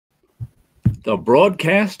The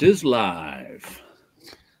broadcast is live.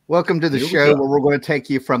 Welcome to the show where we're going to take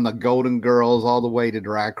you from the Golden Girls all the way to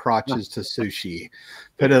dry crotches to sushi.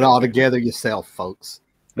 Put it all together yourself, folks.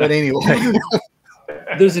 But anyway.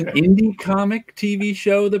 There's an indie comic TV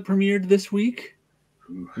show that premiered this week.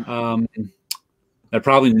 That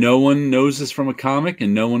probably no one knows this from a comic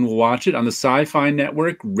and no one will watch it. On the Sci-Fi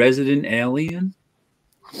Network, Resident Alien.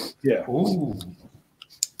 Yeah. Ooh.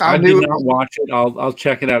 I did not watch it. I'll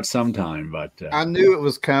check it out sometime. But I knew it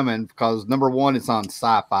was coming because number one, it's on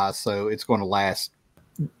Sci-Fi, so it's going to last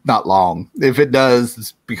not long. If it does,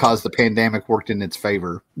 it's because the pandemic worked in its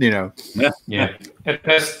favor. You know. Yeah. It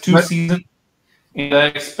has 2 seasons, and I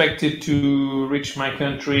expect it to reach my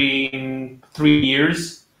country in 3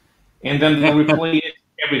 years, and then they'll replay it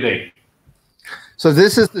every day. So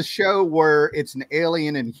this is the show where it's an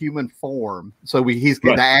alien in human form. So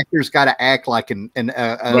the actor's got to act like a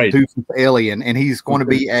doofus alien, and he's going to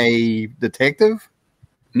be a detective.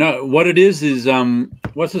 No, what it is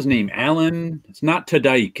what's his name? Alan. It's not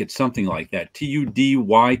Tudyke. It's something like that.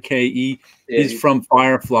 Tudyke. He's from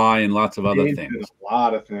Firefly and lots of other things. A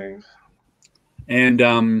lot of things. And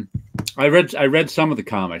I read some of the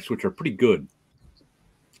comics, which are pretty good.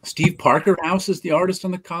 Steve Parkerhouse is the artist on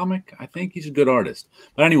the comic. I think he's a good artist.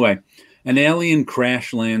 But anyway, an alien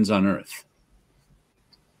crash lands on Earth.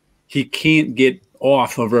 He can't get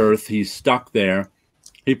off of Earth. He's stuck there.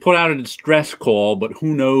 He put out a distress call, but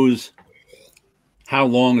who knows how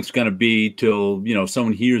long it's going to be till,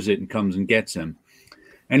 someone hears it and comes and gets him.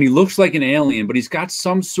 And he looks like an alien, but he's got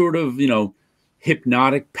some sort of,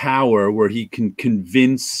 hypnotic power where he can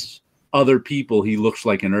convince other people he looks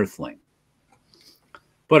like an Earthling.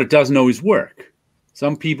 But it doesn't always work.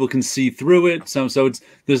 Some people can see through it. There's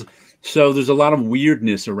a lot of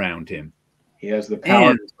weirdness around him. He has the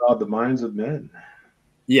power to cloud the minds of men.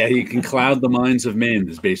 Yeah, he can cloud the minds of men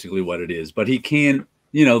is basically what it is. But he can't,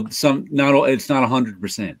 it's not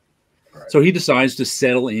 100%. Right. So he decides to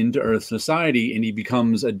settle into Earth society, and he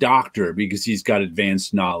becomes a doctor because he's got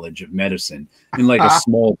advanced knowledge of medicine in like a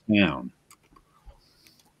small town.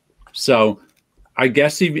 So I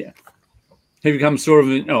guess he becomes sort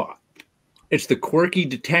of it's the quirky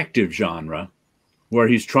detective genre where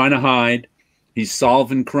he's trying to hide, he's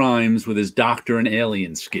solving crimes with his doctor and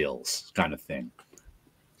alien skills kind of thing.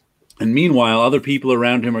 And meanwhile, other people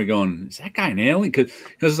around him are going, is that guy an alien?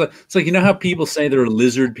 Because it's like, how people say there are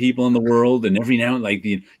lizard people in the world, and every now and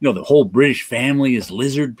the whole British family is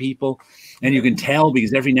lizard people. And you can tell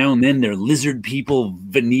because every now and then their lizard people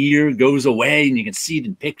veneer goes away and you can see it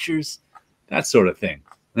in pictures. That sort of thing.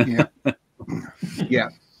 Yeah. Yeah.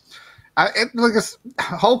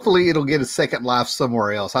 Hopefully it'll get a second life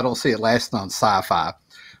somewhere else. I don't see it lasting on Sci-Fi.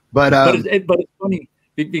 But it's funny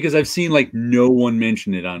because I've seen no one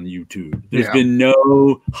mention it on YouTube. There's been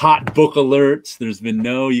no hot book alerts. There's been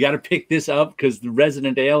no, you got to pick this up because the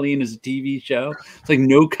Resident Alien is a TV show. It's like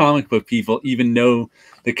no comic book people even know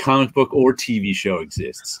the comic book or TV show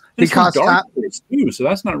exists. Because Dark Horse too, so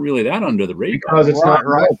that's not really that under the radar. Because it's not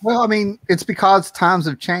right. Well, I mean, it's because times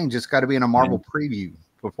have changed. It's got to be in a Marvel preview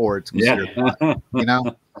before it's considered. Yeah.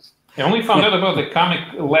 I only found out about the comic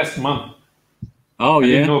last month. Oh, I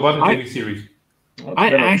didn't know about the TV series.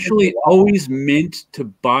 I actually always meant to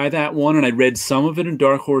buy that one, and I read some of it in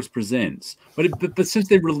Dark Horse Presents. But since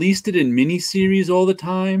they released it in miniseries all the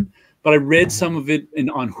time, but I read some of it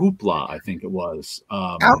on Hoopla, I think it was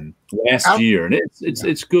last year, and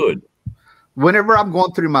it's good. Whenever I'm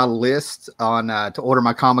going through my list on to order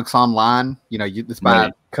my comics online, it's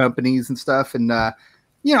by companies and stuff, and I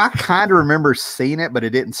kind of remember seeing it, but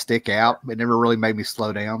it didn't stick out. It never really made me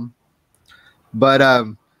slow down. But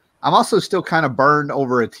I'm also still kind of burned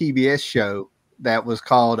over a TBS show that was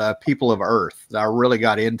called People of Earth that I really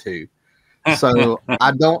got into. So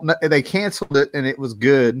I don't know. They canceled it and it was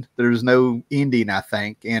good. There's no ending, I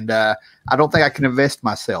think. And I don't think I can invest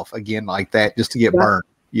myself again like that just to get burned,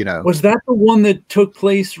 Was that the one that took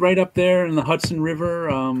place right up there in the Hudson River?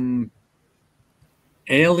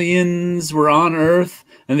 Aliens were on Earth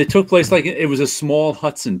and they took place it was a small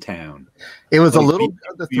Hudson town. It was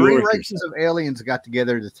the 3 races of aliens got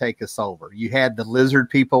together to take us over. You had the lizard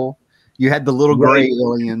people, you had the little gray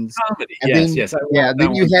aliens. Then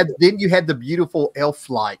you had the beautiful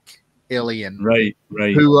elf-like alien, right,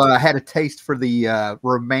 who had a taste for the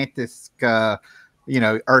romantic,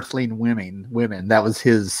 earthling women. That was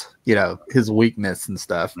his weakness and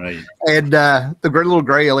stuff. Right. And the little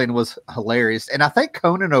gray alien was hilarious. And I think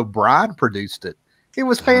Conan O'Brien produced it. It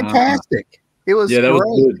was fantastic. It was that great.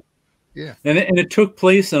 was good. Yeah. And it took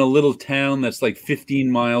place in a little town that's 15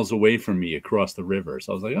 miles away from me across the river.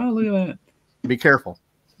 So I was like, oh, look at that. Be careful.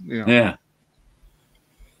 Yeah.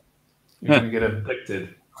 You're going to get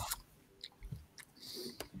abducted.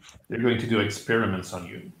 They're going to do experiments on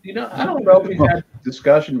you. You know, I don't know if we've had this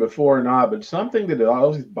discussion before or not, but something that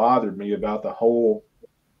always bothered me about the whole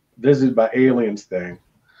visited by aliens thing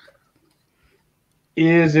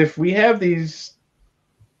is if we have these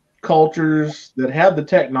cultures that have the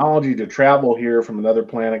technology to travel here from another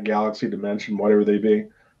planet, galaxy, dimension, whatever they be,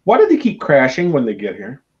 why do they keep crashing when they get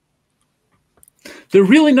here? They're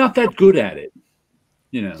really not that good at it,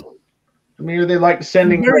 you know. I mean, are they like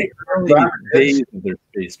sending days of their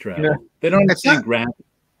space travel? Yeah. They don't understand gravity.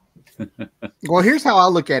 Well, here's how I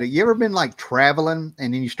look at it. You ever been like traveling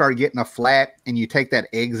and then you start getting a flat and you take that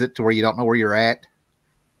exit to where you don't know where you're at?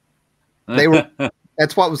 They were.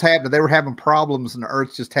 That's what was happening. They were having problems, and the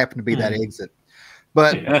Earth just happened to be that exit.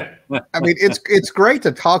 But I mean, it's great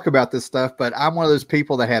to talk about this stuff. But I'm one of those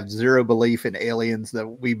people that have zero belief in aliens that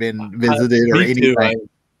we've been visited or anything.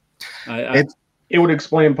 It would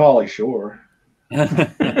explain Pauly Shore.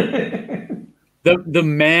 The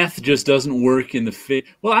math just doesn't work in the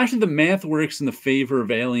well, actually, the math works in the favor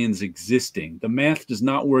of aliens existing. The math does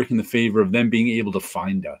not work in the favor of them being able to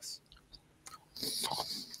find us.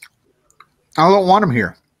 I don't want them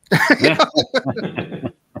here.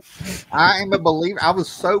 I am a believer. I was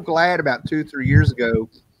so glad about 2-3 years ago.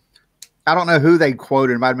 I don't know who they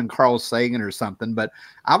quoted. It might have been Carl Sagan or something, but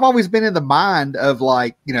I've always been in the mind of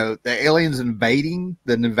like, you know, the aliens invading,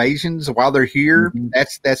 the invasions while they're here. Mm-hmm.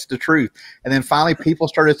 That's the truth. And then finally people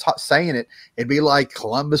started saying it. It'd be like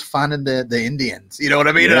Columbus finding the Indians. You know what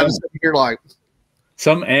I mean? Yeah. And I'm sitting here like,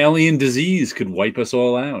 some alien disease could wipe us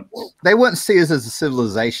all out. They wouldn't see us as a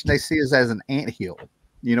civilization. They see us as an anthill.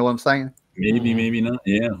 You know what I'm saying? Maybe, maybe not.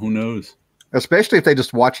 Yeah, who knows? Especially if they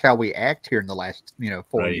just watch how we act here in the last,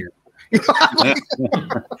 4 years.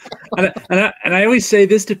 and I always say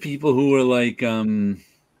this to people who are like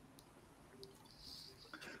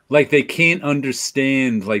they can't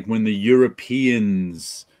understand like when the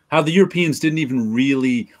Europeans, how the Europeans didn't even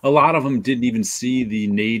really, a lot of them didn't even see the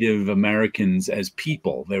Native Americans as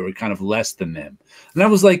people. They were kind of less than them. And I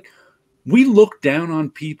was like, we look down on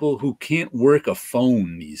people who can't work a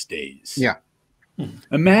phone these days. Yeah.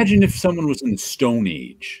 Imagine if someone was in the Stone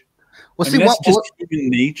Age. Well, I mean, that's just human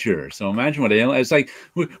nature. So imagine what it's like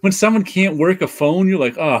when someone can't work a phone. You're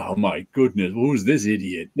like, oh my goodness, who's this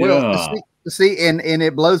idiot? Well, see, and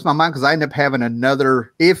it blows my mind because I end up having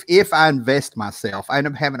another. If I invest myself, I end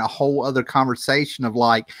up having a whole other conversation of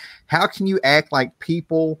like, how can you act like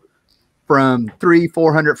people from 300,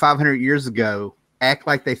 400, 500 years ago act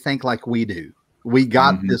like they think like we do? We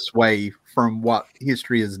got this way from what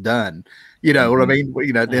history has done. You know what I mean?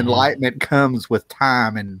 You know, the enlightenment comes with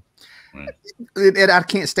time and. I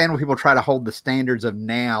can't stand when people try to hold the standards of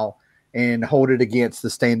now and hold it against the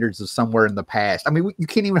standards of somewhere in the past. I mean, you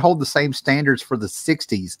can't even hold the same standards for the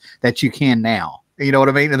 60s that you can now. You know what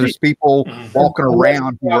I mean? And there's people walking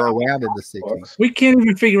around who are around in the 60s. We can't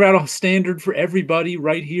even figure out a standard for everybody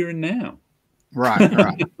right here and now.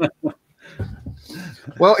 Right.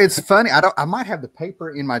 Well, it's funny. I might have the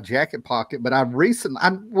paper in my jacket pocket, but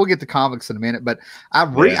we'll get to comics in a minute, but I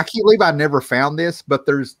can't believe I never found this, but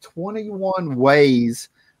there's 21 ways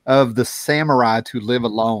of the samurai to live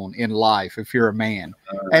alone in life if you're a man.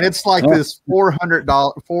 And it's like this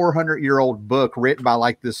 $400-year-old book written by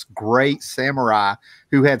like this great samurai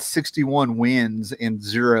who had 61 wins and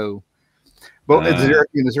zero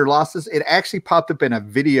losses. It actually popped up in a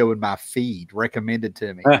video in my feed recommended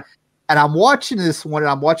to me. And I'm watching this one,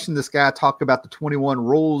 and I'm watching this guy talk about the 21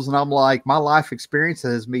 rules, and I'm like, my life experience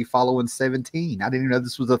has me following 17. I didn't even know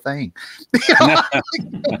this was a thing.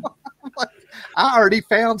 I already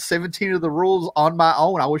found 17 of the rules on my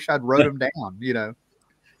own. I wish I'd wrote them down, you know.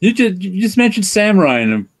 You just mentioned samurai,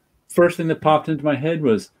 and the first thing that popped into my head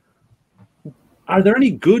was, are there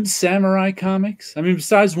any good samurai comics? I mean,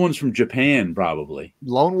 besides ones from Japan, probably.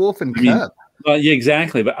 Lone Wolf and Cub. Yeah,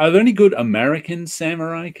 exactly. But are there any good American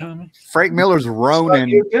samurai comics? Frank Miller's Ronin.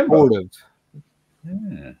 Yeah. What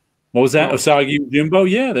was that? Usagi Yojimbo?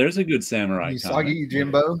 Yeah, there's a good samurai Usagi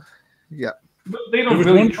Yojimbo. Yeah. But they don't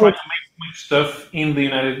really try to make much stuff in the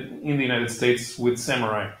United States with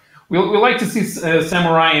samurai. We like to see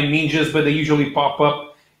samurai and ninjas, but they usually pop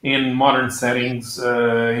up in modern settings,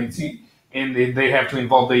 and they have to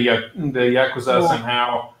involve the Yakuza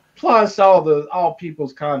somehow. Plus, all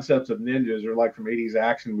people's concepts of ninjas are like from 80s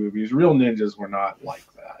action movies. Real ninjas were not like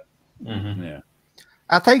that. Yeah,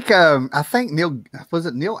 I think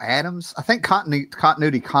Neil Adams. I think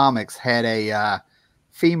Continuity Comics had a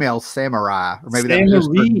female samurai, or maybe that was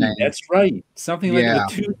her name. That's right, something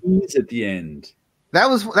like with 2 E's at the end.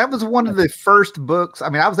 That was one of the first books. I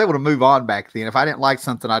mean, I was able to move on back then. If I didn't like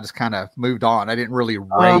something, I just kind of moved on. I didn't really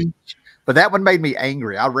rage But that one made me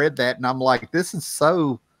angry. I read that and I'm like, this is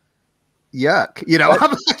so yuck. You know,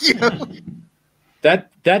 I'm like, you know.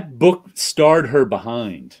 That book starred her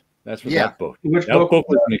behind. That's what that book. Which that book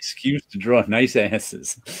was an excuse to draw nice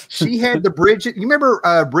asses. She had the Bridget. You remember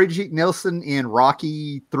Bridget Nielsen in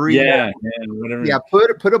Rocky 3? Yeah, whatever. Yeah,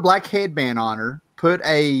 put a black headband on her.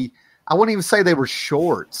 I wouldn't even say they were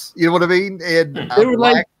shorts. You know what I mean? And they were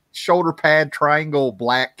black like shoulder pad, triangle,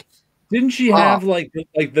 black. Didn't she have like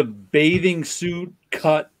the bathing suit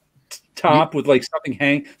cut top with like something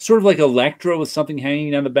hanging, sort of like Electra with something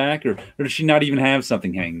hanging down the back, or does she not even have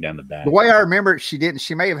something hanging down the back? The way I remember it, she didn't.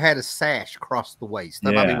 She may have had a sash across the waist.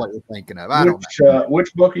 That might be what you're thinking of. I don't know.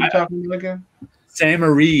 Which book are you talking about again?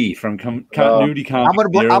 Samarie from Continuity Comics. I'm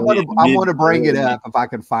gonna bring it up if I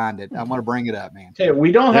can find it. I'm gonna bring it up, man. Hey,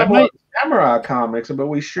 we don't have a lot of samurai comics, but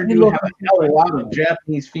we sure do have a hell of a lot of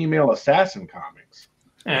Japanese female assassin comics.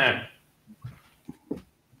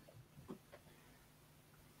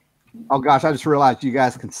 Oh gosh, I just realized you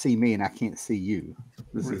guys can see me and I can't see you.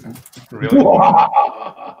 Really? Well,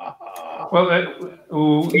 I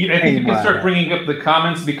think you can start bringing up the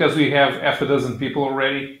comments because we have half a dozen people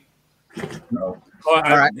already. No.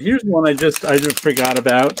 Here's one I just forgot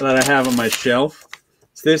about that I have on my shelf.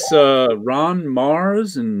 Is this Ron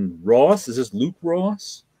Mars and Ross? Is this Luke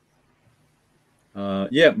Ross?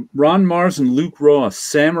 Yeah, Ron Mars and Luke Ross,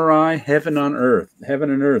 Samurai Heaven and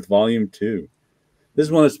Earth, Volume 2. This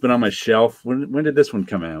is one that's been on my shelf. When did this one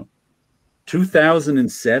come out?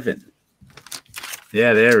 2007.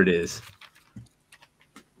 Yeah, there it is.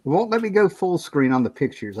 It won't let me go full screen on the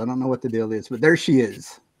pictures. I don't know what the deal is, but there she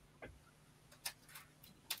is.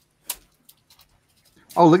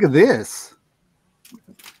 Oh, look at this.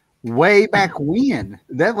 Way back when.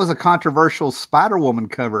 That was a controversial Spider-Woman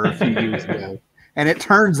cover a few years ago. And it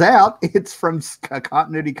turns out it's from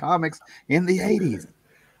Continuity Comics in the 80s.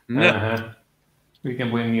 We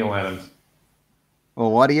can blame Neil Adams.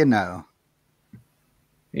 Well, what do you know?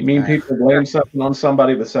 You mean people blame something on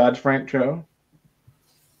somebody besides Frank Cho?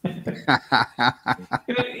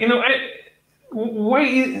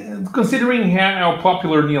 Considering how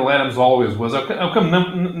popular Neil Adams always was, how come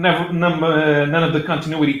none of the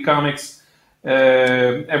Continuity Comics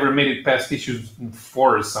ever made it past issues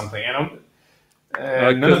 4 or something? I don't.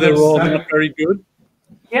 Because they were all not very good.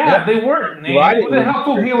 Yeah, they weren't. With the help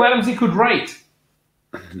of Neil Adams, he could write.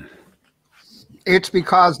 It's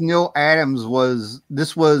because Neil Adams was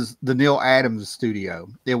the Neil Adams studio.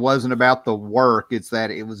 It wasn't about the work. It's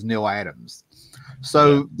that it was Neil Adams.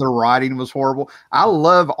 So the writing was horrible. I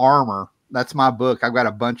love Armor. That's my book. I've got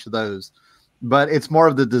a bunch of those, but it's more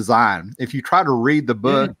of the design. If you try to read the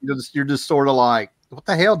book, you're just sort of like, what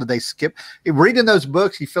the hell did they skip? Reading those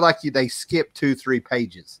books, you feel like they skip 2-3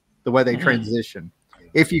 pages the way they transition.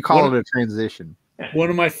 If you call it a transition.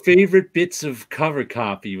 One of my favorite bits of cover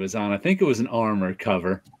copy was on, I think it was an Armor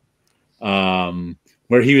cover,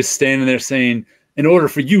 where he was standing there saying, in order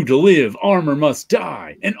for you to live, Armor must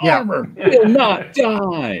die, and Armor will not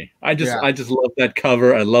die. I just love that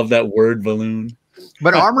cover. I love that word balloon.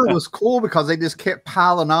 But Armor was cool because they just kept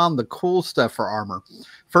piling on the cool stuff for Armor.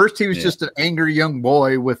 First, he was just an angry young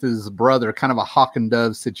boy with his brother, kind of a hawk and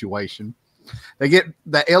dove situation.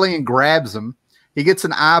 The alien grabs him. He gets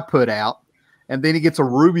an eye put out. And then he gets a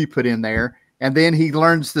ruby put in there. And then he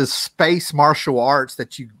learns this space martial arts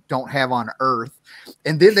that you don't have on Earth.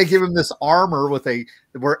 And then they give him this armor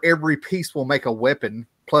where every piece will make a weapon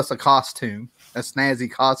plus a costume, a snazzy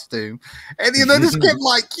costume. And, they just kept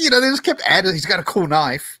they just kept adding, he's got a cool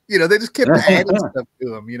knife. They just kept adding stuff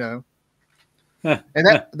to him, And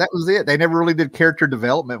that was it. They never really did character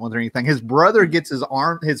development with anything. His brother gets his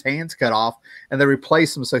hands cut off, and they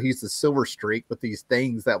replace him so he's the Silver Streak with these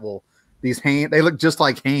things that will. These hands, they look just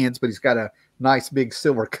like hands, but he's got a nice big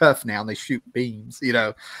silver cuff now, and they shoot beams. You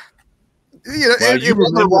remember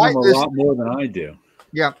them a lot more than I do.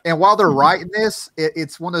 Yeah, and while they're writing this,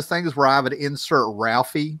 it's one of those things where I would insert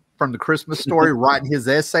Ralphie from the Christmas Story writing his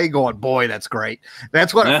essay, going, "Boy, that's great."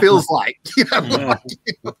 That's what it feels like.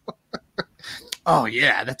 Oh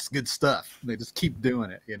yeah, that's good stuff. They just keep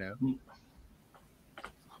doing it.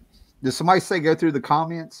 Did somebody say go through the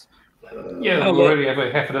comments? Yeah, we already have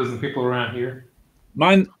half a dozen people around here.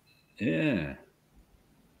 I'm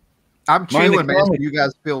chewing, man. So you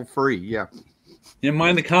guys feel free. Yeah,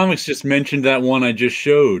 Mind the Comics just mentioned that one I just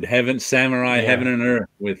showed, Samurai Heaven and Earth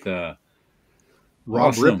with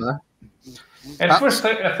Rob Ripper. At first,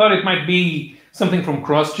 I thought it might be something from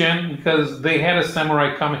CrossGen because they had a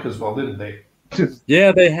samurai comic as well, didn't they?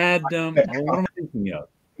 Yeah, they had. What am I thinking of?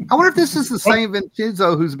 I wonder if this is the same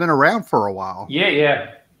Vincenzo who's been around for a while.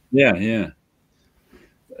 Yeah.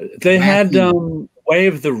 They had Way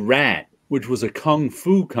of the Rat which was a kung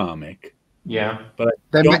fu comic. Yeah, but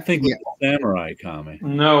I don't think it was a samurai comic.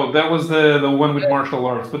 No, that was the one with martial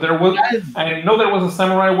arts. But there was, I know there was a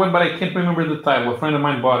samurai one, but I can't remember the title. A friend of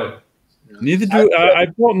mine bought it. Neither do I.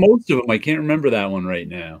 Bought most of them. I can't remember that one right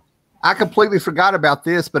now. I completely forgot about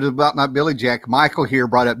this, but it's about my Billy Jack. Michael here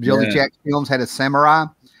brought up Billy Jack Films had a samurai.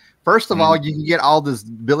 First of all, you can get all this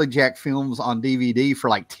Billy Jack films on DVD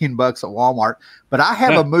for like $10 at Walmart. But I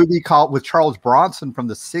have a movie called with Charles Bronson from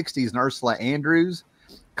the 60s and Ursula Andrews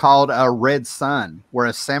called Red Sun, where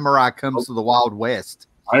a samurai comes to the Wild West.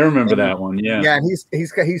 I remember that one. Yeah. Yeah.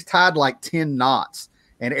 He's tied like 10 knots,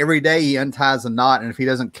 and every day he unties a knot. And if he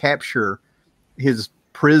doesn't capture his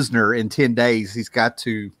prisoner in 10 days, he's got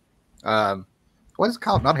to, what is it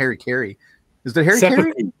called? Not Harry Carey. Is it Harry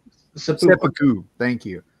Carey? Seppuku. Thank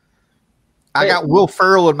you. I got Will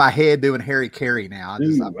Ferrell in my head doing Harry Carey now.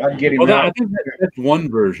 I'd get him. I think that's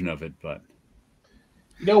one version of it, but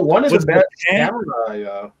one of the best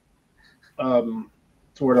samurai.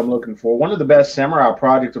 That's what I'm looking for. One of the best samurai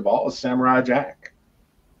projects of all is Samurai Jack.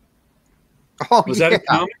 Oh, was that a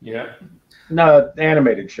comic? Yeah. No,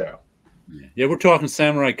 animated show. Yeah, we're talking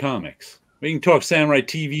samurai comics. We can talk samurai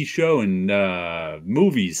TV show and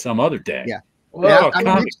movies some other day. Yeah. Well,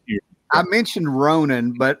 I mentioned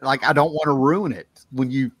Ronin, but like I don't want to ruin it.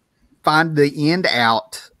 When you find the end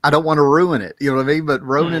out, I don't want to ruin it. You know what I mean? But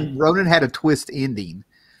Ronin had a twist ending.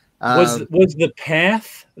 Was The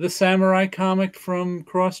Path the samurai comic from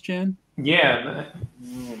CrossGen? Yeah.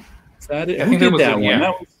 Is that it? Who did that one?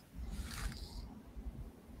 Yeah.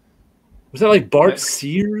 Was that like Bart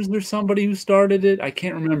Sears or somebody who started it? I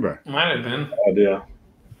can't remember. Might have been. Oh, yeah.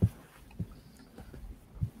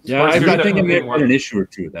 Yeah, I think I may have had an issue or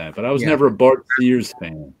two of that, but I was never a Bart Sears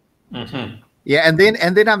fan. Mm-hmm. Yeah, and then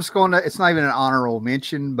I'm just going to. It's not even an honorable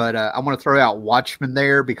mention, but I want to throw out Watchmen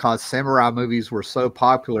there because samurai movies were so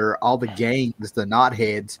popular. All the gangs, the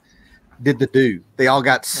knotheads, did the do. They all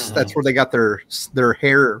got. That's where they got their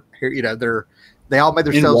hair. You know, they all made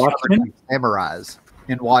themselves like samurais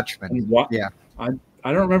in Watchmen. Yeah, I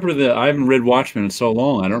don't remember I haven't read Watchmen in so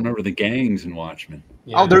long. I don't remember the gangs in Watchmen.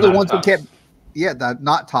 Yeah, they're the ones who kept. Yeah, the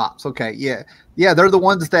not tops. Okay, yeah, they're the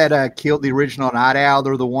ones that killed the original Night Owl.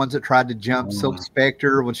 They're the ones that tried to jump Silk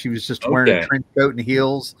Spectre when she was just wearing a trench coat and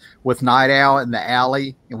heels with Night Owl in the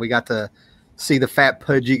alley, and we got to see the fat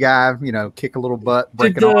pudgy guy, kick a little butt,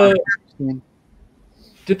 break an arm.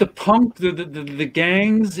 Did the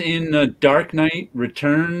gangs in Dark Knight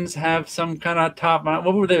Returns have some kind of top?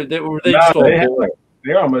 What were they? Were they just all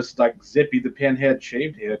they're almost like Zippy the Pinhead,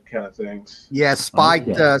 shaved head kind of things. Yeah, spiked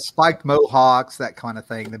mohawks, that kind of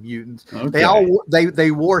thing. The mutants, they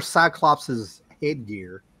wore Cyclops's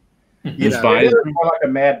headgear. They're more like a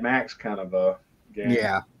Mad Max kind of a game.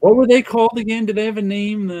 Yeah. What were they called again? Did they have a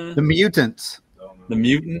name? The mutants. The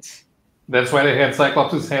mutants. That's why they had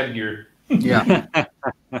Cyclops's headgear. Yeah.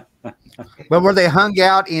 But where they hung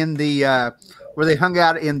out in the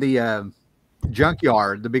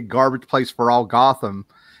junkyard, the big garbage place for all Gotham,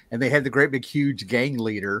 and they had the great big huge gang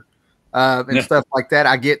leader and stuff like that.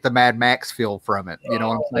 I get the Mad Max feel from it. You know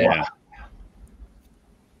what I'm saying? Yeah.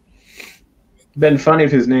 Been funny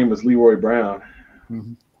if his name was Leroy Brown.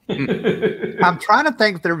 Mm-hmm. I'm trying to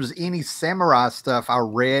think if there was any samurai stuff I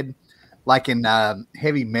read, like in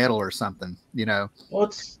heavy metal or something.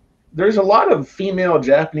 Well, there's a lot of female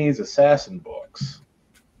Japanese assassin books.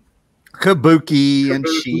 Kabuki and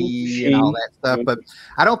She and all that stuff, but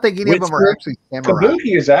I don't think any of them are actually samurai.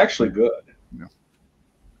 Kabuki is actually good. Yeah.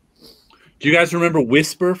 Do you guys remember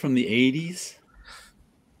Whisper from the 80s?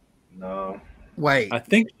 No. Wait. I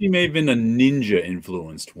think she may have been a ninja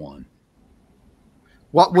influenced one.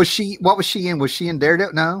 What was she in? Was she in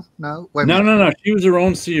Daredevil? No. Wait no. She was her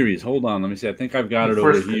own series. Hold on, let me see. I think I've got it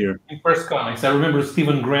over here. In first comics, I remember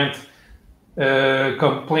Stephen Grant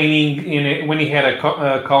complaining when he had a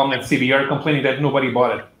column at CBR, complaining that nobody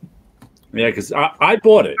bought it. Yeah, because I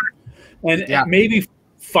bought it, and maybe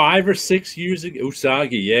 5 or 6 years ago,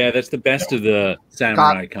 Usagi. Yeah, that's the best of the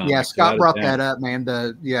samurai comics. Yeah, Scott brought that up, man.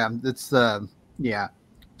 Scott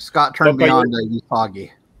turned me on to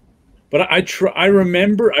Usagi. But I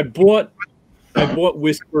remember I bought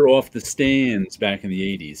Whisper off the stands back in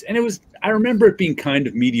the 80s, and I remember it being kind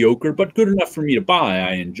of mediocre, but good enough for me to buy.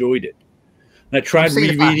 I enjoyed it. And I tried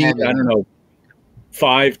rereading it, I don't know,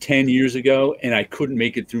 5-10 years ago, and I couldn't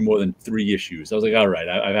make it through more than 3 issues. I was like, all right,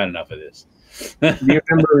 I've had enough of this. Do you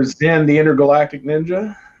remember Zen, the Intergalactic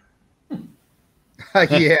Ninja?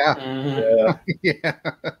 Yeah.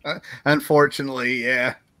 Unfortunately,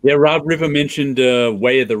 yeah. Yeah, Rob River mentioned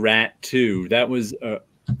Way of the Rat too. That was that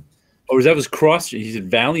was Cross. He said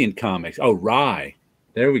Valiant Comics. Oh, Rye.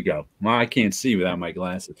 There we go. Well, I can't see without my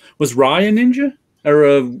glasses. Was Rai a ninja or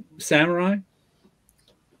a samurai?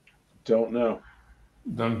 Don't know.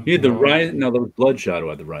 He had the rising. No, there was Bloodshot who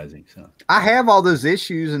had the rising sun. I have all those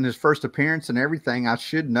issues in his first appearance and everything. I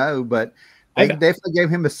should know, but they definitely gave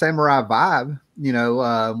him a samurai vibe. You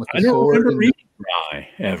know, with the I don't sword. remember reading Rai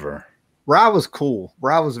ever. Rai was cool.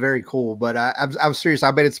 Rai was very cool, but I was serious.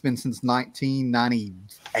 I bet it's been since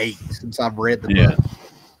 1998 since I've read the book.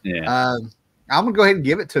 Yeah. I'm gonna go ahead and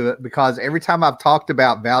give it to it because every time I've talked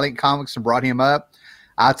about Valiant Comics and brought him up,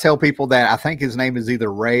 I tell people that I think his name is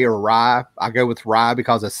either Ray or Rai. I go with Rai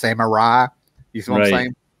because of samurai. You see what I'm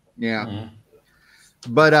saying? Yeah.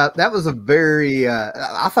 Mm-hmm. But that was a very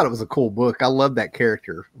I thought it was a cool book. I love that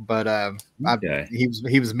character, but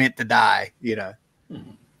he was meant to die, you know.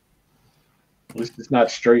 At least it's not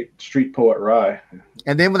street poet Rai.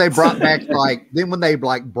 And then when they brought back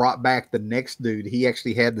brought back the next dude, he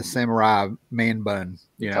actually had the samurai man bun.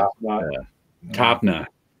 You know, top knot.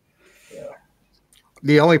 Yeah.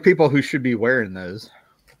 The only people who should be wearing those.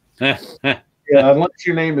 Yeah, unless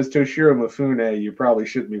your name is Toshiro Mifune, you probably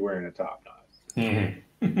shouldn't be wearing a top knot.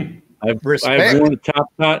 Mm-hmm. I've worn a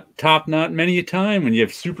top knot many a time. When you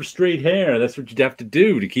have super straight hair, that's what you'd have to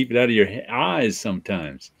do to keep it out of your eyes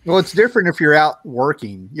sometimes. Well, it's different if you're out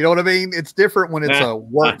working. You know what I mean? It's different when it's a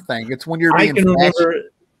work thing. It's when you're being remember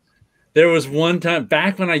there was one time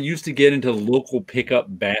back when I used to get into local pickup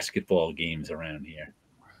basketball games around here.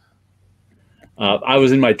 I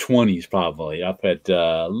was in my 20s probably up at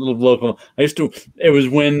a little local. It was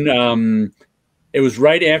when it was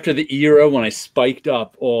right after the era when I spiked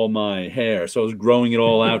up all my hair. So I was growing it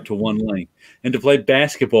all out to one length. And to play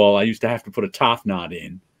basketball, I used to have to put a top knot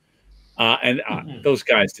in. Those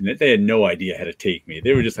guys they had no idea how to take me.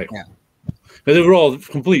 They were just like, because they were all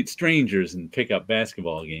complete strangers in pickup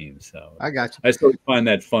basketball games. So I got you. I still find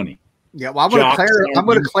that funny. Yeah, well, I'm going to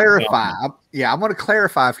clarify. I'm going to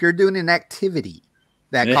clarify. If you're doing an activity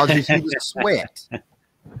that causes you to sweat,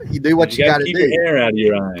 you do what you got to do. Keep your hair out of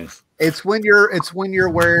your eyes. It's when you're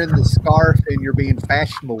wearing the scarf and you're being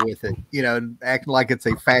fashionable with it, you know, acting like it's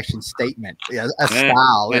a fashion statement, a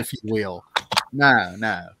style, if you will. No,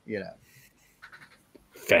 you know.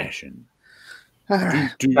 Fashion.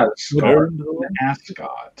 Ascot.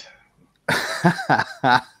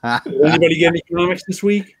 Anybody get any comics this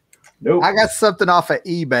week? Nope. I got something off of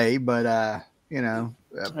eBay, but you know,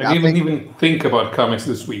 I didn't even think about comics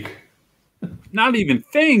this week. Not even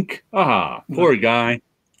think. Poor guy.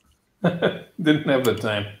 Didn't have the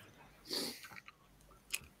time.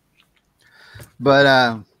 But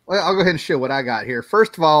well, I'll go ahead and show what I got here.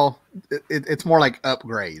 First of all, it's more like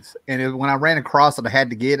upgrades. And when I ran across it, I had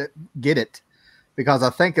to get it because I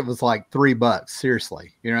think it was like $3.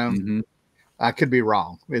 Seriously, you know, I could be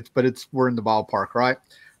wrong. We're in the ballpark, right?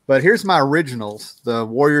 But here's my originals: the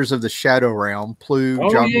Warriors of the Shadow Realm, Plug,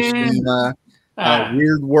 John Buscema,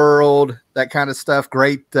 Weird World, that kind of stuff.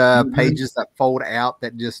 Great pages that fold out.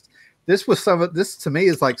 This to me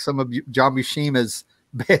is like some of John Buscema's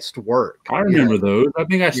best work. I remember those. I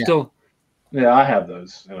think I still. Yeah, I have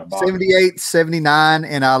those in a box. 78, 79,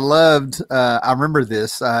 and I loved. I remember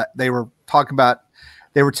this. They were talking about.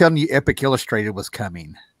 They were telling you Epic Illustrated was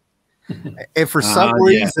coming, and for some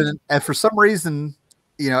reason,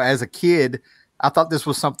 you know, as a kid, I thought this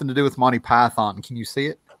was something to do with Monty Python. Can you see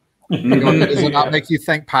it? Does it not make you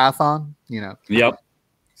think Python? You know. Yep.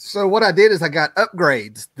 So what I did is I got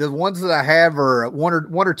upgrades. The ones that I have are one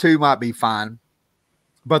or two might be fine,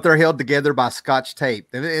 but they're held together by Scotch tape.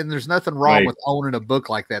 And there's nothing wrong with owning a book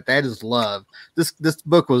like that. That is love. This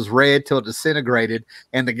book was read till it disintegrated,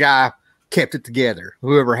 and the guy kept it together,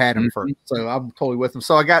 whoever had them first. So I'm totally with them.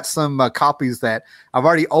 So I got some copies that I've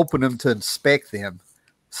already opened them to inspect them.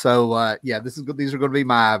 So these are going to be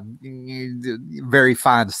my very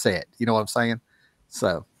fine set. You know what I'm saying?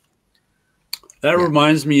 So. That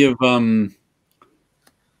reminds me of I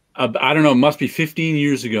don't know, it must be 15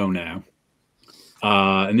 years ago now.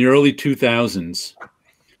 In the early 2000s,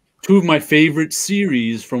 two of my favorite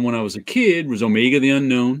series from when I was a kid was Omega the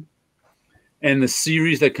Unknown, and the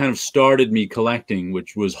series that kind of started me collecting,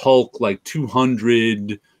 which was Hulk, like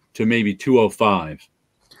 200 to maybe 205.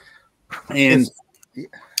 And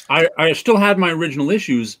I still had my original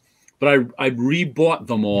issues, but I rebought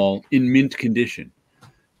them all in mint condition,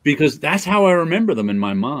 because that's how I remember them in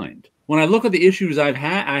my mind. When I look at the issues I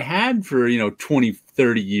had for, 20,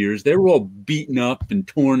 30 years, they were all beaten up and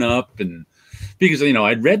torn up, and because,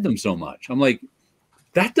 I'd read them so much. I'm like,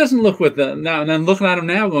 that doesn't look what now, and I'm looking at them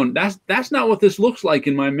now going, that's not what this looks like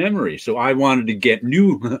in my memory. So I wanted to get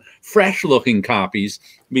new, fresh looking copies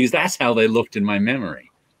because that's how they looked in my memory.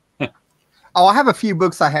 Oh, I have a few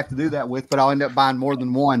books I have to do that with, but I'll end up buying more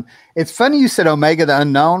than one. It's funny you said Omega the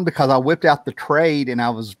Unknown because I whipped out the trade and I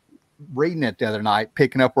was reading it the other night,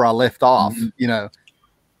 picking up where I left off, you know.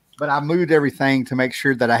 But I moved everything to make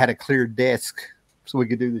sure that I had a clear desk so we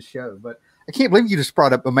could do the show. But I can't believe you just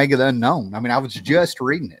brought up Omega the Unknown. I mean, I was just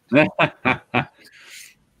reading it.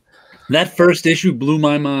 That first issue blew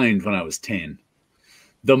my mind when I was 10.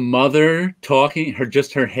 The mother talking,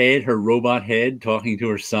 her robot head talking to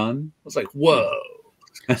her son. I was like, whoa.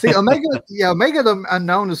 See, Omega the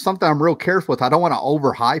Unknown is something I'm real careful with. I don't want to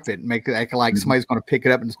overhype it and make it act like somebody's going to pick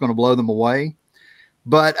it up and it's going to blow them away.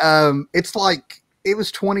 But it's like it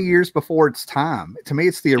was 20 years before its time. To me,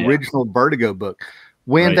 it's the original Vertigo book.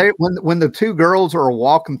 When when the two girls are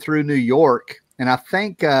walking through New York, and I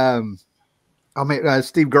think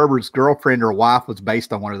Steve Gerber's girlfriend or wife was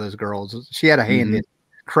based on one of those girls. She had a hand in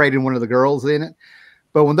creating one of the girls in it.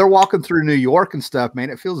 But when they're walking through New York and stuff, man,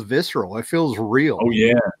 it feels visceral. It feels real. Oh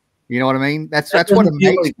yeah. You know what I mean? That's what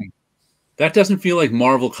amazes me. That doesn't feel like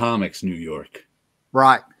Marvel Comics New York.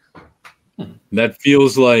 Right. That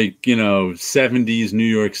feels like, 70s New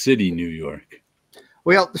York City, New York.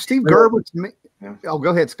 Well, Steve Gerber's oh, go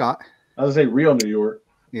ahead, Scott. I was say real New York.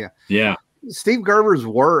 Yeah. Yeah. Steve Gerber's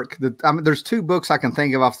work, there's two books I can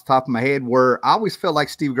think of off the top of my head where I always felt like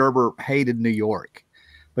Steve Gerber hated New York.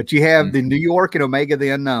 But you have the New York and Omega the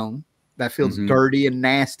Unknown that feels dirty and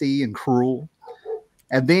nasty and cruel.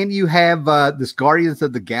 And then you have this Guardians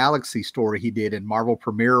of the Galaxy story he did in Marvel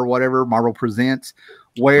Premiere or whatever, Marvel Presents,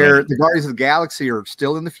 where the Guardians of the Galaxy are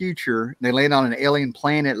still in the future. They land on an alien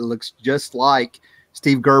planet that looks just like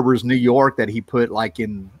Steve Gerber's New York that he put like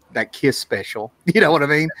in that Kiss special. You know what I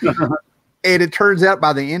mean? And it turns out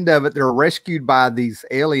by the end of it, they're rescued by these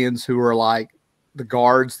aliens who are like the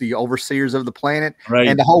guards, the overseers of the planet. Right.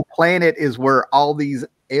 And the whole planet is where all these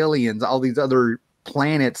aliens, all these other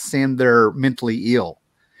planets send their mentally ill.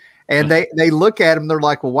 And they look at them, they're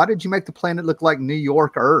like, well, why did you make the planet look like New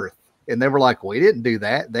York Earth? And they were like, we didn't do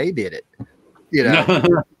that. They did it. You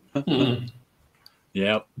know?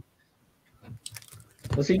 Yep.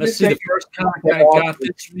 Let's see the first comic I got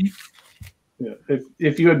this week. Yeah.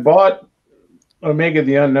 If you had bought Omega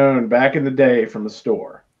the Unknown back in the day from the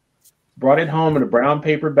store, brought it home in a brown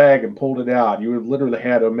paper bag and pulled it out, you would have literally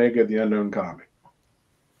had Omega the Unknown comic.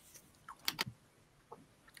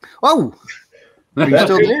 Oh, that's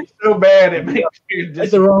still so bad it makes you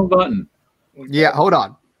hit the wrong button. Yeah, hold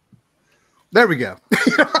on. There we go.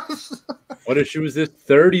 What issue is this?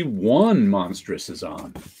 31 Monstrous is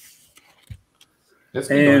on. That's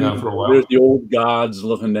been going on for a while. There's the old gods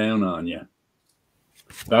looking down on you,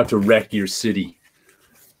 about to wreck your city.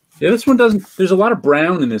 Yeah, this one doesn't. There's a lot of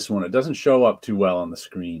brown in this one. It doesn't show up too well on the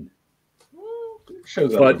screen.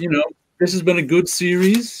 Shows up. But this has been a good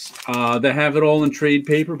series. They have it all in trade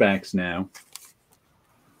paperbacks now.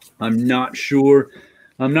 I'm not sure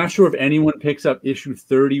if anyone picks up issue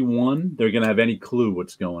 31, they're going to have any clue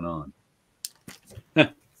what's going on.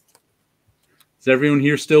 Is everyone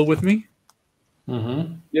here still with me?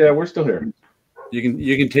 Mm-hmm. Yeah, we're still here.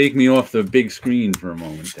 You can take me off the big screen for a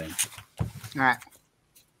moment then. All right.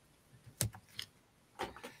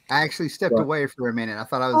 I actually stepped away for a minute. I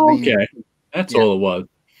thought I was being okay. That's all it was.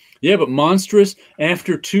 Yeah, but Monstrous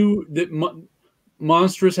after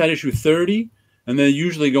Monstrous had issue 30, and they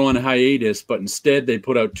usually go on hiatus, but instead they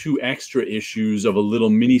put out 2 extra issues of a little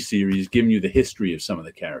mini series giving you the history of some of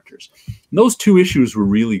the characters. And those 2 issues were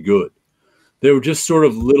really good. They were just sort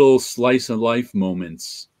of little slice of life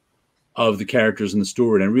moments of the characters in the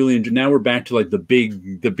story, and I really enjoyed. Now we're back to like the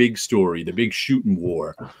big story, the big shooting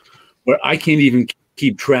war, where I can't even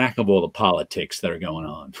keep track of all the politics that are going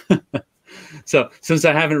on. So since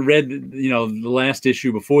I haven't read, the last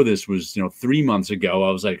issue before this was, 3 months ago,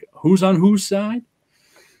 I was like, who's on whose side?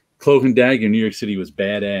 Cloak and Dagger, New York City was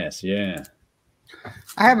badass. Yeah.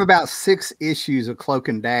 I have about 6 issues of Cloak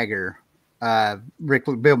and Dagger.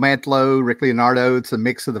 Bill Mantlo, Rick Leonardo. It's a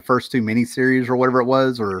mix of the first 2 miniseries or whatever it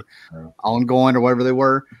was, or ongoing or whatever they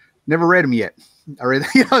were. Never read them yet. I read,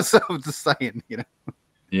 so I'm just saying,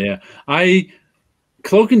 Yeah.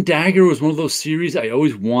 Cloak and Dagger was one of those series I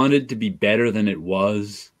always wanted to be better than it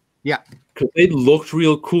was. Yeah. Because they looked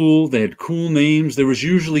real cool. They had cool names. There was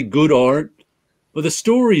usually good art, but the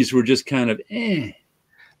stories were just kind of eh.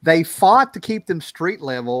 They fought to keep them street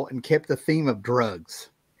level and kept the theme of drugs.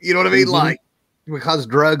 You know what I mean? Like, because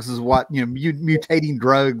drugs is what, mutating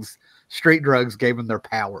drugs, street drugs gave them their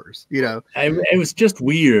powers, It was just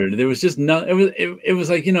weird. There was just it was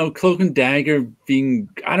like, Cloak and Dagger being,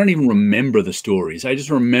 I don't even remember the stories. I just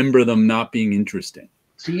remember them not being interesting.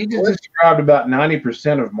 See, you just described about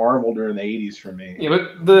 90% of Marvel during the 80s for me. Yeah,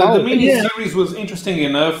 but the mini-series was interesting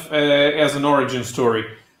enough as an origin story.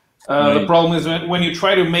 The problem is when you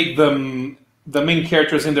try to make them the main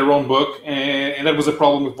characters in their own book, and that was a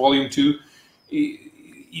problem with Volume 2.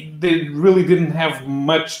 They really didn't have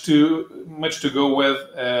much to go with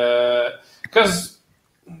because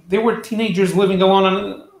they were teenagers living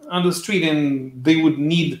alone on the street, and they would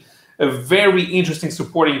need a very interesting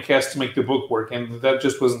supporting cast to make the book work, and that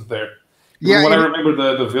just wasn't there. Yeah, when I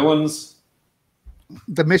remember the villains,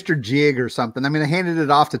 the Mr. Jig or something. I mean, they handed it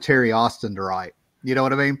off to Terry Austin to write. You know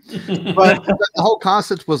what I mean? But the whole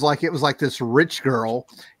concept was like, it was like this rich girl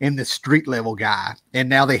and this street level guy, and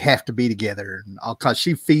now they have to be together because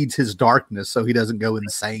she feeds his darkness so he doesn't go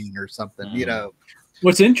insane or something. You know.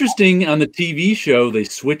 What's interesting on the TV show, they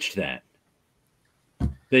switched that.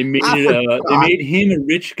 They made they made him a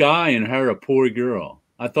rich guy and her a poor girl.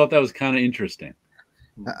 I thought that was kind of interesting.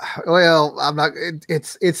 Well, I'm not.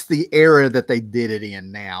 It's the era that they did it in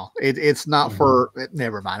now. It's not for.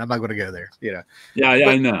 Never mind. I'm not going to go there. You know. Yeah,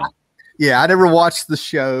 I know. Yeah, I never watched the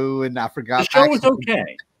show, and I forgot. The show was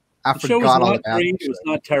okay. I forgot all about it. It was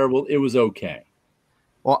not terrible. It was okay.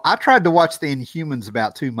 Well, I tried to watch The Inhumans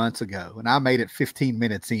about 2 months ago, and I made it 15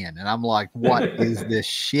 minutes in, and I'm like, "What is this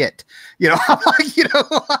shit?" You know, I'm like,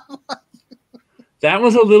 that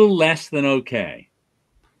was a little less than okay.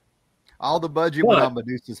 All the budget went on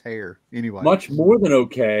Medusa's hair. Anyway. Much more than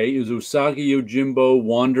okay is Usagi Yojimbo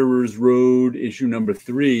Wanderer's Road, issue number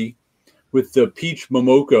 3, with the Peach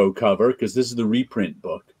Momoko cover, because this is the reprint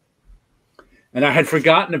book. And I had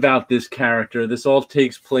forgotten about this character. This all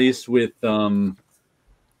takes place with the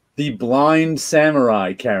blind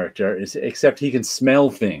samurai character, except he can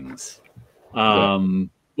smell things. What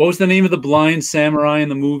was the name of the blind samurai in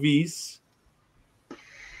the movies?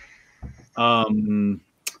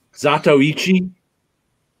 Zatoichi?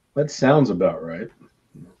 That sounds about right.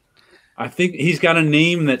 I think he's got a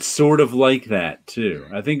name that's sort of like that, too.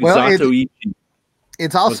 I think Zatoichi.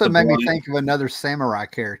 It's also made me think of another samurai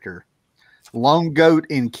character. Lone Goat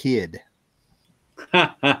and Kid.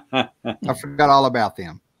 I forgot all about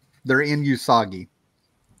them. They're in Usagi.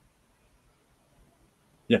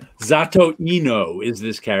 Yeah, Zato Ino is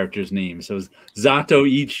this character's name. So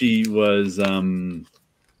Zatoichi was...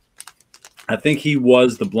 I think he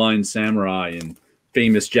was the blind samurai in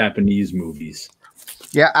famous Japanese movies.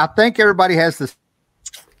 Yeah, I think everybody has the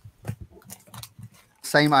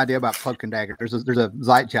same idea about Cloak and Dagger. There's a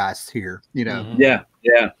zeitgeist here, you know. Yeah.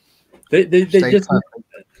 They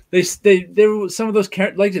were some of those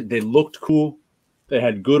characters, like they looked cool. They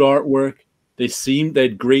had good artwork. They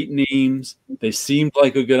had great names. They seemed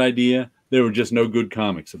like a good idea. There were just no good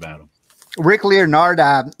comics about them. Rick Leonard,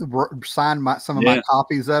 I signed some of my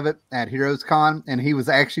copies of it at Heroes Con, and he was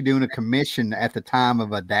actually doing a commission at the time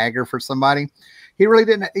of a Dagger for somebody. He really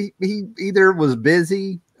didn't. He either was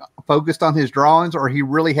busy, focused on his drawings, or he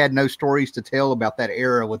really had no stories to tell about that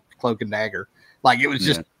era with Cloak and Dagger. Like it was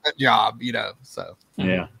just a job, you know. So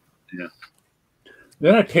yeah.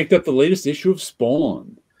 Then I picked up the latest issue of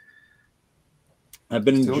Spawn. I've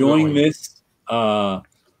been enjoying this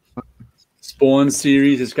Spawn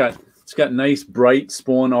series. It's got nice, bright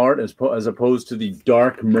Spawn art as opposed to the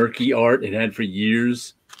dark, murky art it had for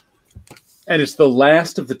years. And it's the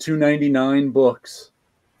last of the 299 books.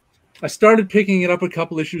 I started picking it up a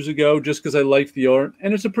couple issues ago just because I liked the art.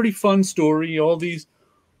 And it's a pretty fun story. All these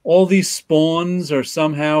spawns are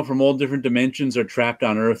somehow from all different dimensions are trapped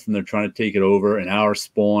on Earth, and they're trying to take it over. And our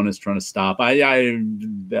spawn is trying to stop. I've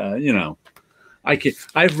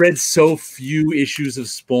read so few issues of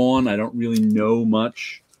Spawn. I don't really know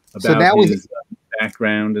much about his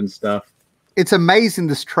background and stuff. It's amazing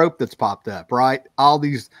this trope that's popped up, right? All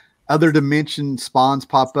these other dimension spawns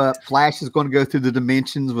pop up. Flash is going to go through the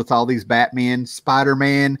dimensions with all these Batman.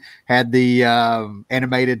 Spider-Man had the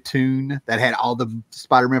animated tune that had all the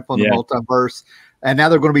Spider-Man from the multiverse. And now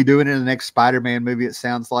they're going to be doing it in the next Spider-Man movie, it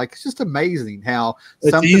sounds like. It's just amazing how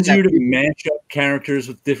it's easier to match up characters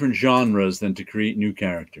with different genres than to create new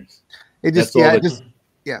characters. And this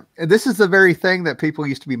is the very thing that people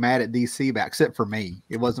used to be mad at DC about, except for me.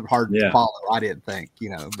 It wasn't hard to follow, I didn't think,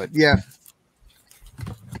 but yeah.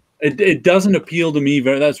 It doesn't appeal to me.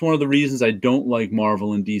 That's one of the reasons I don't like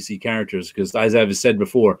Marvel and DC characters, because as I've said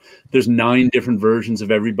before, there's 9 different versions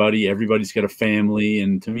of everybody. Everybody's got a family,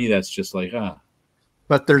 and to me, that's just like,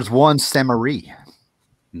 But there's one Samari.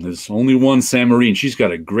 There's only one Samari, and she's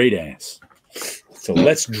got a great ass. So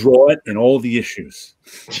let's draw it in all the issues.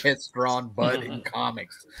 It's drawn Bud in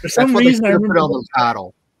comics. For some reason, I remember on the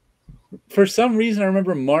title. For some reason, I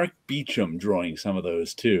remember Mark Beecham drawing some of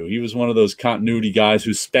those too. He was one of those continuity guys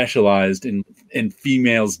who specialized in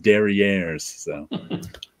females derrieres. So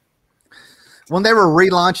when they were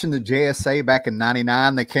relaunching the JSA back in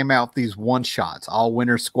 '99, they came out with these one shots, All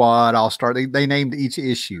Winter Squad, All Star. They named each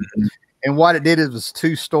issue. And what it did is was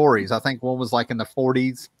 2 stories. I think one was like in the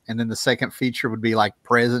 40s, and then the second feature would be like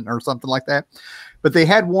present or something like that. But they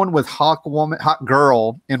had one with Hawk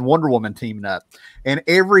Girl and Wonder Woman teaming up. And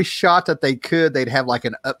every shot that they could, they'd have like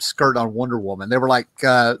an upskirt on Wonder Woman. They were like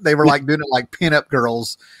doing it like pinup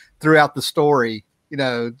girls throughout the story, you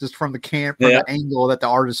know, just from the angle that the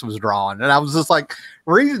artist was drawing. And I was just like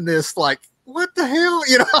reading this, like, what the hell,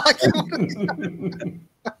 you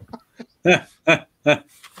know?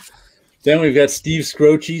 Then we've got Steve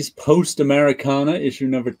Scroce's Post Americana, issue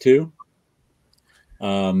number 2.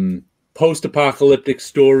 Post-apocalyptic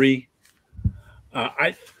story.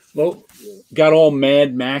 Got all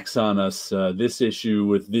Mad Max on us this issue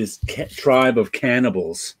with this tribe of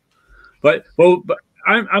cannibals. But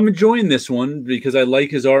I'm enjoying this one because I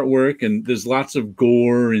like his artwork, and there's lots of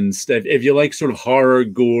gore and stuff. If you like sort of horror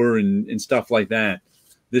gore and stuff like that,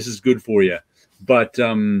 this is good for you. But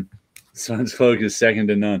Sun's Cloak is second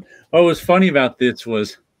to none. What was funny about this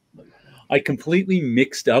was I completely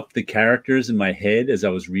mixed up the characters in my head as I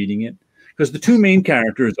was reading it, because the 2 main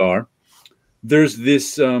characters are, there's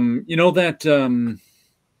this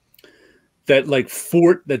that like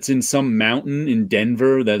fort that's in some mountain in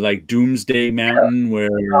Denver, that like Doomsday Mountain, where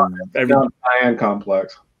everyone Iron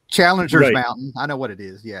Complex, Challenger's Mountain. I know what it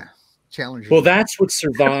is. Yeah, Challenger. Well, that's what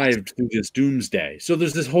survived through this Doomsday. So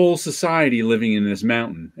there's this whole society living in this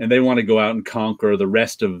mountain, and they want to go out and conquer the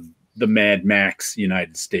rest of the Mad Max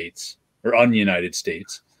United States or un-United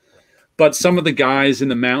States. But some of the guys in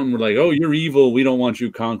the mountain were like, "Oh, you're evil. We don't want you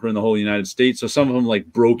conquering the whole United States." So some of them like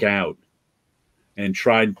broke out and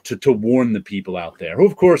tried to warn the people out there, who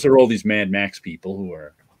of course are all these Mad Max people who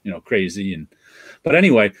are, crazy. But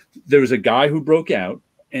anyway, there was a guy who broke out,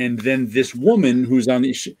 and then this woman who's on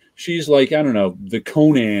she's like, I don't know, the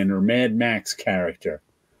Conan or Mad Max character,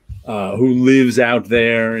 who lives out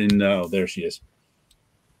there there she is.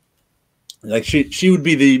 Like she would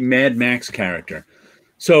be the Mad Max character.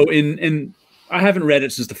 So I haven't read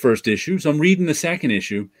it since the first issue, so I'm reading the second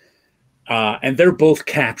issue, and they're both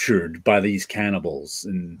captured by these cannibals,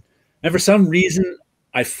 and for some reason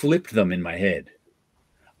I flipped them in my head.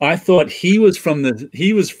 I thought he was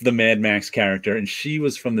the Mad Max character, and she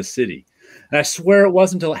was from the city. And I swear it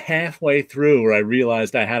wasn't until halfway through where I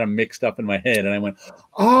realized I had them mixed up in my head, and I went,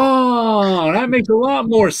 "Oh, that makes a lot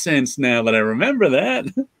more sense now that I remember that."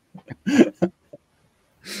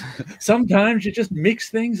 Sometimes you just mix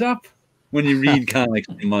things up when you read comics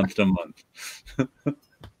from month to month.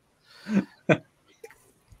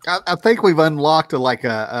 I think we've unlocked a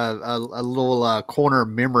little corner of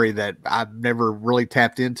memory that I've never really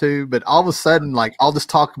tapped into. But all of a sudden, like, I'll just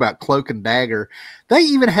talk about Cloak and Dagger. They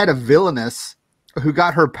even had a villainess who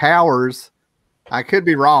got her powers. I could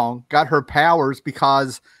be wrong. Got her powers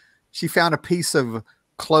because she found a piece of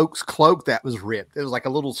Cloak's cloak that was ripped. It was like a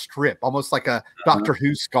little strip, almost like a Doctor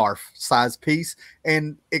Who scarf size piece,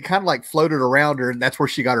 and it kind of like floated around her, and that's where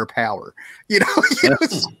she got her power.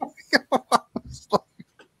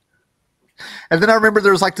 And then I remember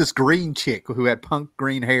there was like this green chick who had punk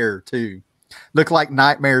green hair too, looked like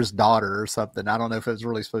Nightmare's daughter or something. I don't know if it was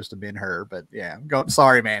really supposed to have been her, but yeah.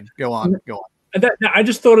 Sorry, man. Go on. I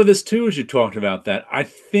just thought of this too as you talked about that. I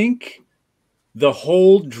think the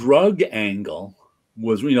whole drug angle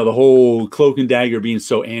was, the whole Cloak and Dagger being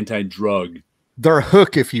so anti-drug. Their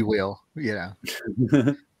hook, if you will. Yeah.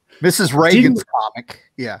 Mrs. Reagan's comic.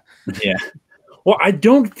 Yeah. Yeah. Well, I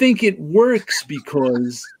don't think it works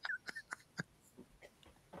because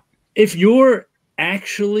if you're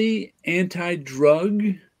actually anti-drug,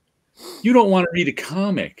 you don't want to read a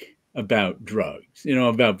comic about drugs,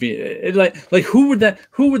 about being like who would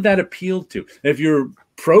that appeal to? If you're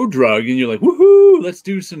pro-drug and you're like, woohoo, let's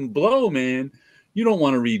do some blow, man, you don't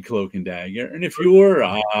want to read Cloak and Dagger. And if you're,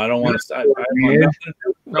 I don't want to, you're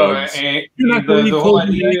not going to read Cloak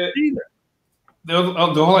and Dagger either.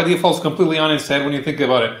 The whole idea falls completely on its head when you think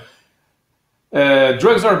about it.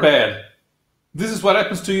 Drugs are bad. This is what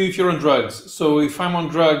happens to you if you're on drugs. So if I'm on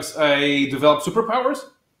drugs, I develop superpowers?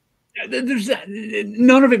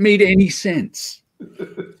 None of it made any sense.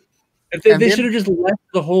 They should have just left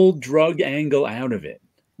the whole drug angle out of it.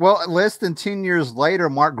 Well, less than 10 years later,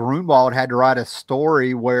 Mark Grunwald had to write a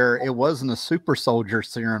story where it wasn't a super soldier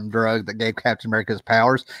serum drug that gave Captain America his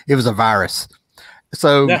powers. It was a virus.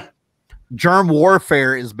 So germ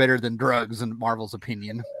warfare is better than drugs, in Marvel's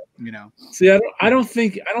opinion. You know. See, I don't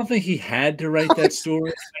think he had to write that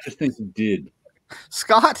story. I just think he did.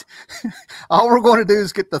 Scott, all we're going to do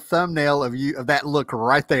is get the thumbnail of that look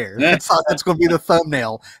right there. That's going to be the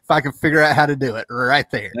thumbnail if I can figure out how to do it right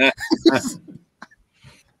there. Excuse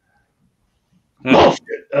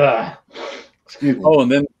me. Oh,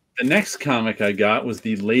 and then the next comic I got was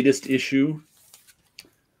the latest issue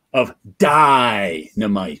of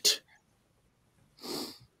Dynamite.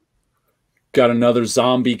 Got another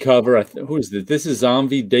zombie cover. Who is this? This is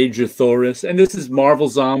Zombie Dejathoris, and this is Marvel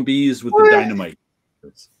Zombies with the Dynamite.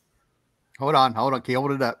 Hold on. Can you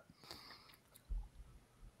hold it up?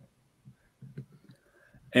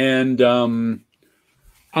 And I'm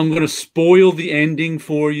going to spoil the ending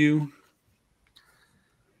for you,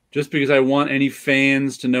 just because I want any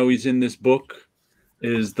fans to know he's in this book.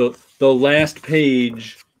 Is the last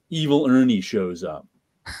page? Evil Ernie shows up.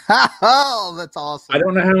 Oh, that's awesome. I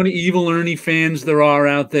don't know how many Evil Ernie fans there are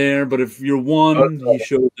out there, but if you're one, he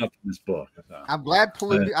shows up in this book. I'm glad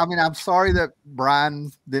I'm sorry that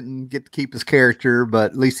Brian didn't get to keep his character,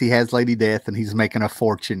 but at least he has Lady Death and he's making a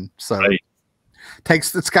fortune. So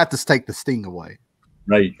it's got to take the sting away.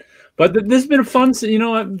 Right. But this has been a fun,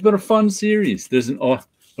 it's been a fun series. There's an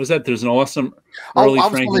awesome early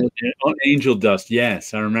Frank on Angel Dust.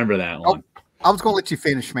 Yes, I remember that one. I was going to let you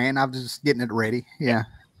finish, man. I was just getting it ready. Yeah.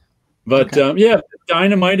 But,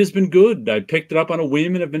 Dynamite has been good. I picked it up on a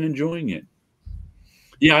whim and I've been enjoying it.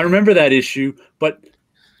 Yeah, I remember that issue, but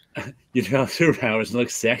Superpowers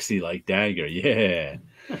look sexy like Dagger. Yeah.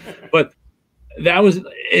 But that was,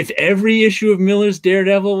 if every issue of Miller's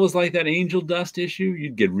Daredevil was like that Angel Dust issue,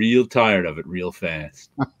 you'd get real tired of it real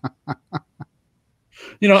fast.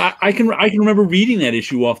 I can remember reading that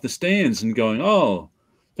issue off the stands and going, oh,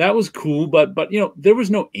 that was cool, but there was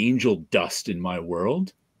no Angel Dust in my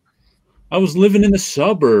world. I was living in the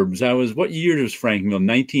suburbs. What year was Frank Miller?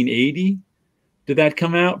 1980? Did that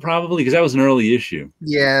come out? Probably, because that was an early issue.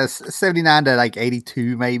 Yes, 79 to like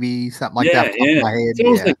 82, maybe something like that. Yeah. My head. So I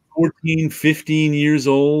was like 14, 15 years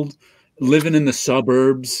old, living in the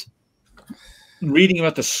suburbs, reading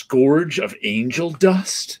about the scourge of Angel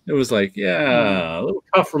Dust. It was like, a little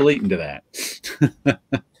tough relating to that.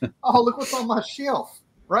 Oh, look what's on my shelf.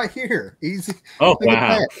 Right here. Easy. Oh,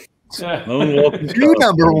 wow. Two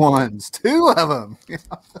number ones. Two of them.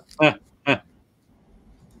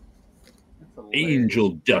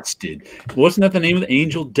 Angel Dusted. Wasn't that the name of the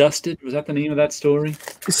Angel Dusted? Was that the name of that story?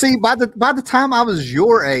 See, by the time I was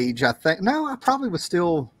your age, I think, no, I probably was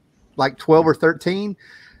still like 12 or 13.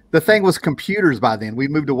 The thing was computers by then. We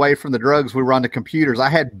moved away from the drugs. We were on the computers. I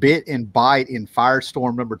had Bit and Byte in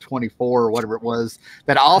Firestorm number 24 or whatever it was.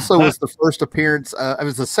 That also was the first appearance. It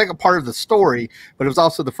was the second part of the story, but it was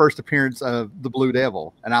also the first appearance of the Blue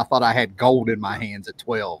Devil. And I thought I had gold in my hands at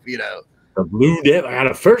 12, The Blue Devil had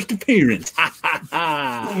a first appearance.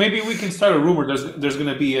 Well, maybe we can start a rumor. There's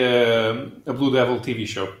going to be a Blue Devil TV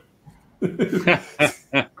show.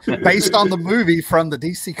 Based on the movie from the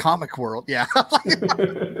DC comic world. Yeah.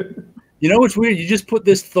 What's weird? You just put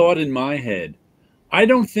this thought in my head. I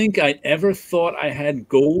don't think I ever thought I had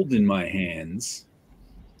gold in my hands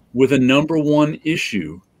with a number one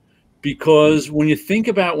issue, because when you think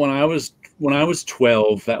about when I was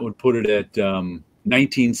 12, that would put it at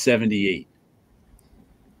 1978.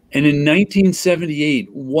 And in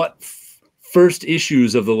 1978, what first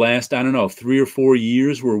issues of the last, 3 or 4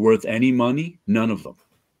 years were worth any money? None of them.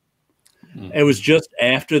 It was just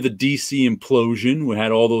after the DC implosion, we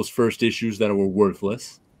had all those first issues that were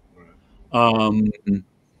worthless.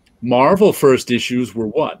 Marvel first issues were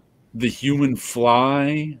what? The Human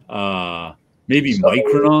Fly, maybe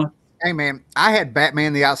Micronaut. Hey, man, I had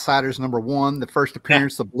Batman the Outsiders #1, the first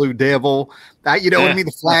appearance of Blue Devil. What I mean?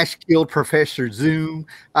 The Flash killed Professor Zoom.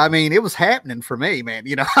 I mean, it was happening for me, man.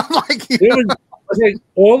 I'm like,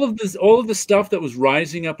 all of the stuff that was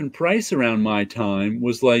rising up in price around my time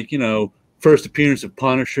was like, first appearance of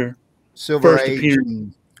Punisher, Silver first Age,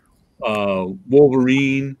 appearance,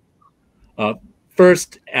 Wolverine,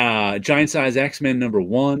 first Giant Size X-Men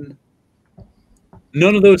 #1.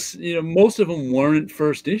 None of those, most of them weren't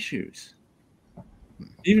first issues.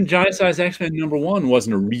 Even Giant Size X-Men #1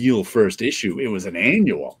 wasn't a real first issue. It was an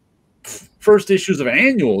annual. First issues of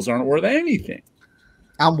annuals aren't worth anything.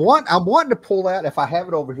 I'm wanting to pull out, if I have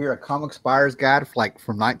it over here, a Comics Buyer's Guide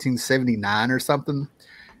from 1979 or something.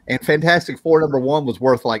 And Fantastic Four #1 was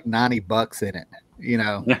worth like $90 in it.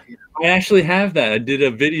 I actually have that. I did a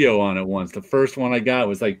video on it once. The first one I got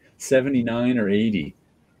was like 79 or 80.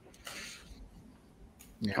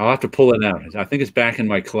 Yeah. I'll have to pull it out. I think it's back in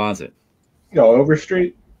my closet.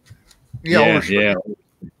 Overstreet? Yeah.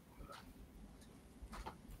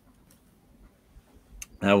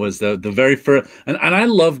 That was the very first, and I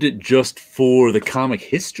loved it just for the comic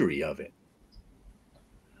history of it.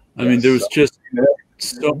 I mean, there was just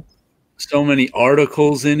so many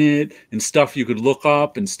articles in it and stuff you could look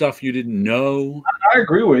up and stuff you didn't know. I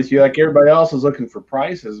agree with you. Like everybody else is looking for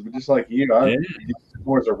prices, but just like you, I use it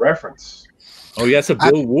more as a reference. Oh, yeah, it's a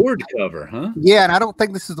Bill Ward cover, huh? Yeah, and I don't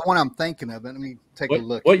think this is the one I'm thinking of. Let me take a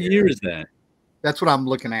look. What year is that? That's what I'm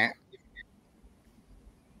looking at.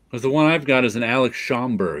 Because the one I've got is an Alex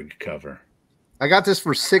Schomburg cover. I got this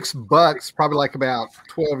for $6, probably like about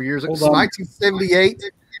 12 years ago. 1978,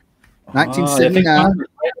 1979.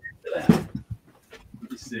 Let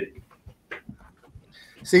me see.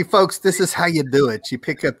 See, folks, this is how you do it. You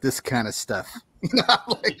pick up this kind of stuff. You know,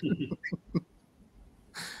 like,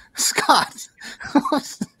 Scott.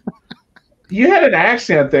 You had an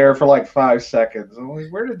accent there for like 5 seconds. I'm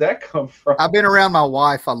like, where did that come from? I've been around my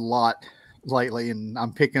wife a lot lately, and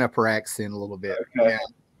I'm picking up her accent a little bit. Okay.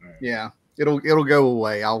 Yeah. It'll go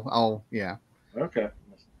away. Yeah. Okay.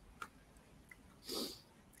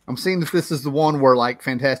 I'm seeing if this is the one where like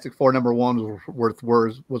Fantastic Four #1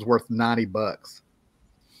 was worth $90.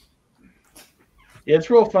 Yeah, it's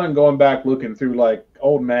real fun going back looking through like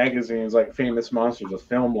old magazines like Famous Monsters of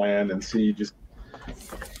Filmland and see just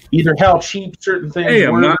either how cheap certain things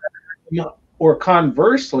were, or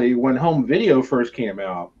conversely, when home video first came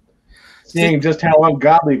out, seeing just how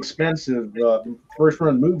ungodly expensive first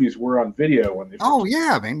run movies were on video when they. Oh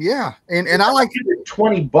yeah, man, yeah, and I like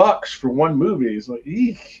 $20 for one movie. It's like,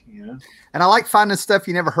 eek, you know. And I like finding stuff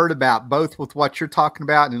you never heard about, both with what you're talking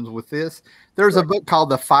about and with this. There's a book called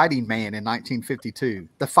The Fighting Man in 1952.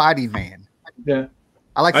 The Fighting Man. Yeah,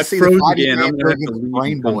 I like to see the Fighting Man against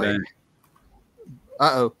Brain Boy.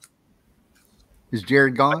 Uh-oh. Is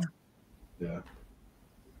Jared gone? Yeah.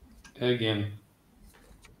 Again.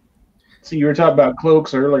 See, you were talking about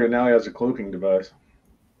cloaks earlier. Now he has a cloaking device.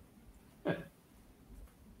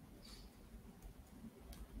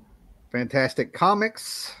 Fantastic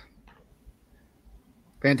Comics.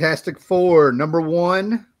 Fantastic Four,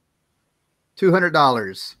 #1,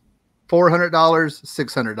 $200. $400,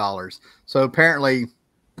 $600. So apparently,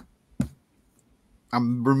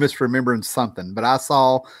 I'm misremembering something, but I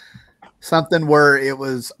saw something where it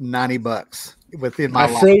was $90 within my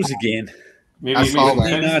I froze again. Maybe I saw Amazing that.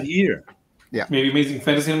 Fantasy. Not here. Yeah. Maybe Amazing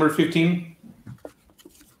Fantasy #15.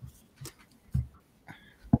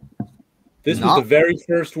 This was the very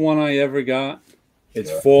first one I ever got.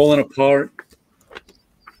 It's falling apart.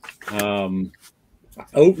 Oh,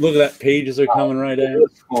 look at that. Pages are coming right out.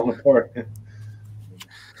 It's falling apart.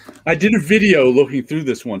 I did a video looking through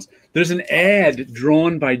this once. There's an ad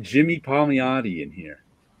drawn by Jimmy Palmiotti in here.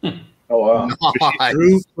 Oh, wow. Which he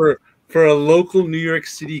drew for a local New York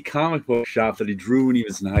City comic book shop that he drew when he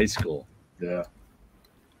was in high school. Yeah.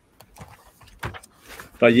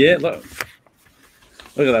 But yeah, look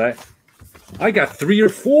at that. I got 3 or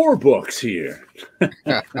 4 books here. But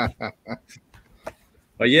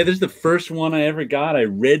yeah, this is the first one I ever got. I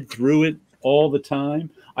read through it all the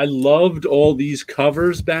time. I loved all these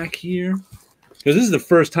covers back here because this is the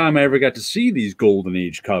first time I ever got to see these Golden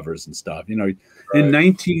Age covers and stuff. You know, in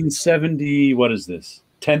 1970, what is this?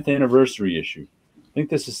 10th anniversary issue. I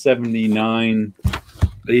think this is 79,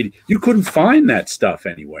 80. You couldn't find that stuff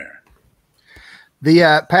anywhere.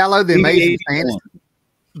 The Paolo, the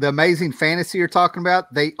Amazing Fantasy you're talking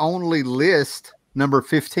about, they only list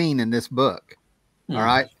 #15 in this book. All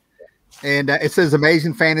right. And it says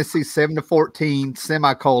Amazing Fantasy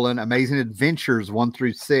 7-14, Amazing Adventures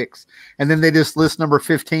 1-6. And then they just list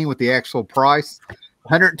 #15 with the actual price,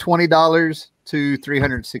 $120 to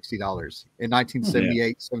 $360 in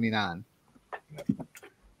 1978-79.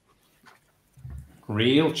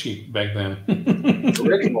 Real cheap back then.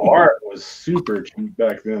 Original art was super cheap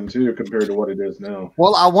back then too, compared to what it is now.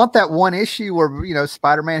 Well, I want that one issue where, you know,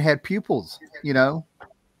 Spider-Man had pupils, you know.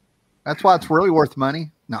 That's why it's really worth money.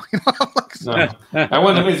 No, no. I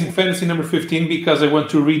want Amazing Fantasy #15 because I want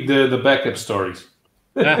to read the backup stories.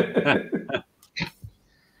 I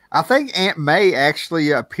think Aunt May actually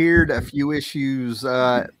appeared a few issues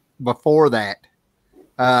before that.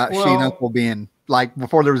 She and Uncle Ben, like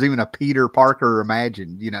before there was even a Peter Parker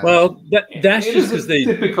imagined, you know. Well, that's just because they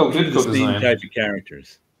typical the same type of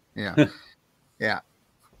characters. Yeah, yeah.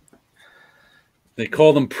 They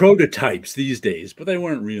call them prototypes these days, but they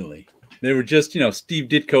weren't really. They were just, you know, Steve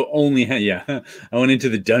Ditko only had, I went into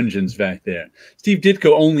the dungeons back there. Steve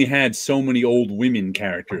Ditko only had so many old women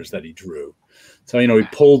characters that he drew. So, you know, he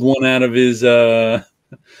pulled one out of his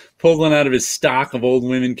stock of old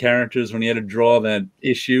women characters when he had to draw that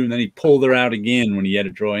issue, and then he pulled her out again when he had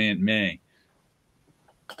to draw Aunt May.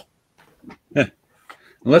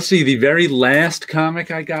 Let's see. The very last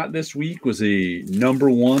comic I got this week was a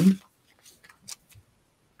 #1.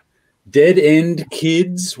 Dead End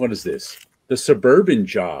Kids. What is this? The Suburban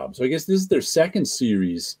Job. So I guess this is their second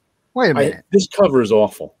series. Wait a minute. This cover is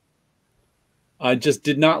awful. I just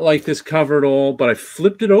did not like this cover at all, but I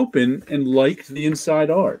flipped it open and liked the inside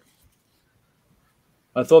art.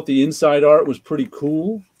 I thought the inside art was pretty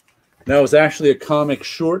cool. That was actually a comic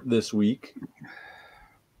short this week.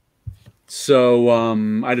 So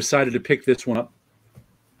I decided to pick this one up.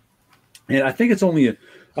 And I think it's only a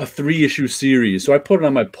 3-issue series. So I put it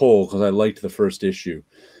on my poll because I liked the first issue.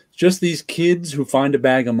 It's just these kids who find a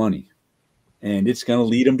bag of money. And it's going to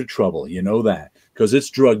lead them to trouble. You know that. Because it's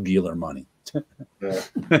drug dealer money.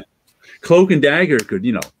 Cloak and Dagger could,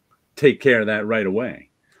 take care of that right away.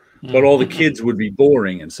 But all the kids would be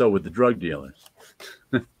boring, and so would the drug dealers.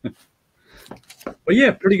 But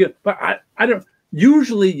yeah, pretty good. But I don't.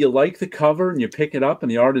 Usually, you like the cover and you pick it up,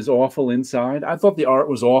 and the art is awful inside. I thought the art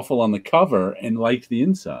was awful on the cover and liked the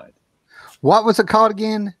inside. What was it called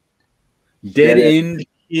again? Dead End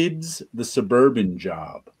Kids: The Suburban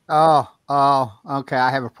Job. Oh, okay.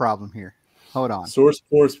 I have a problem here. Hold on. Source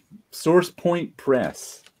Point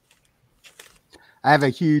Press. I have a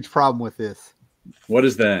huge problem with this. What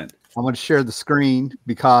is that? I'm going to share the screen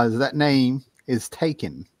because that name is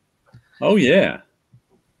taken. Oh, yeah.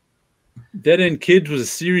 Dead End Kids was a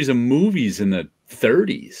series of movies in the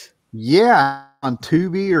 30s. Yeah, on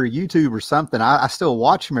Tubi or YouTube or something. I still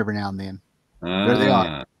watch them every now and then. There they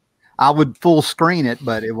are. I would full screen it,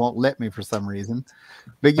 but it won't let me for some reason.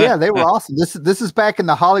 But yeah, they were awesome. This is back in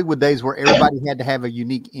the Hollywood days where everybody had to have a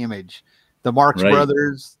unique image. The Marx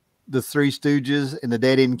Brothers, the Three Stooges, and the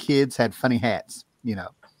Dead End Kids had funny hats,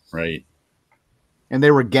 Right. And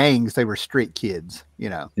they were gangs. They were street kids,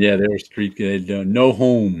 Yeah, they were street kids. No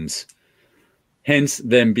homes. Hence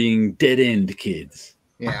them being Dead End Kids.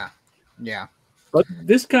 Yeah. But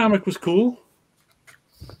this comic was cool.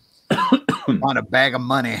 On a bag of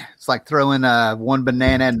money. It's like throwing one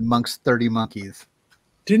banana amongst 30 monkeys.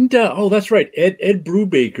 Didn't that's right. Ed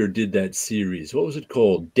Brubaker did that series. What was it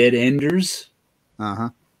called? Dead Enders?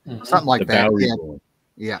 Something like that.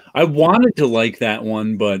 Yeah. I wanted to like that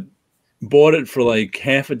one, but bought it for like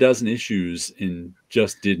half a dozen issues and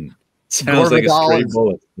just didn't. Sounds like a stray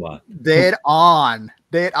bullet plot. Dead on.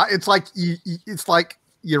 It's like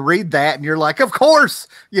you read that and you're like, of course.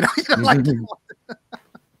 Like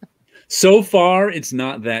so far, it's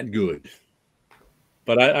not that good,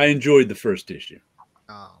 but I enjoyed the first issue.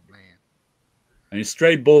 Oh man! I mean,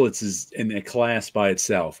 Stray Bullets is in a class by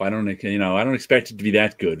itself. I don't expect it to be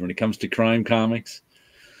that good when it comes to crime comics.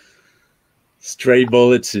 Stray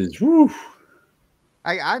Bullets is woo.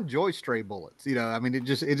 I enjoy Stray Bullets. I mean, it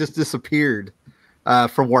just disappeared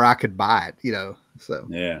from where I could buy it. So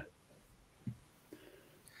yeah.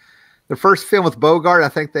 The first film with Bogart, I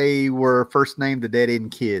think they were first named the Dead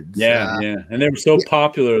End Kids. Yeah, and they were so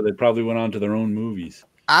popular they probably went on to their own movies.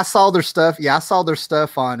 I saw their stuff. Yeah, I saw their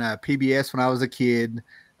stuff on PBS when I was a kid,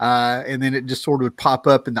 and then it just sort of would pop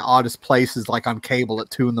up in the oddest places, like on cable at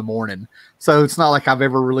 2 a.m. So it's not like I've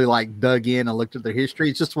ever really dug in and looked at their history.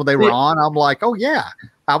 It's just when they were on, I'm like, oh yeah,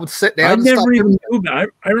 I would sit down. I never even knew.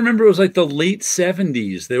 I remember it was like the late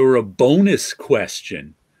 70s. There were a bonus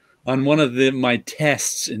question on one of my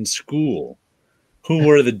tests in school. Who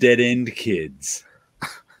were the Dead End Kids?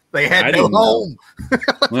 They had no home.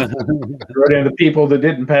 Right into people that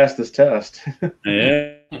didn't pass this test.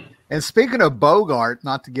 Yeah. And speaking of Bogart,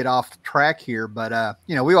 not to get off track here, but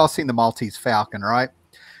we all seen the Maltese Falcon, right?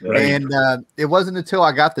 And it wasn't until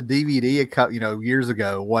I got the DVD a couple, years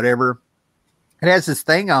ago, whatever. It has this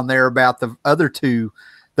thing on there about the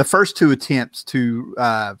first two attempts to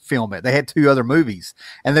film it. They had 2 other movies,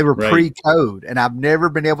 and they were pre-code, and I've never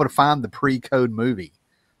been able to find the pre-code movie.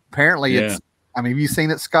 Apparently, it's. I mean, have you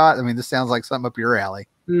seen it, Scott? I mean, this sounds like something up your alley.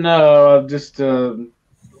 No, just the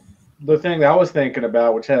thing that I was thinking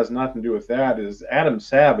about, which has nothing to do with that, is Adam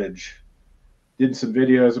Savage did some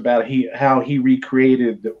videos about how he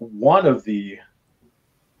recreated one of the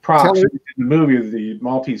props in the movie of the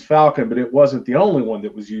Maltese Falcon, but it wasn't the only one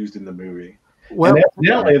that was used in the movie. Well, and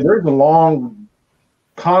evidently, there's a long,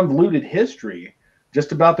 convoluted history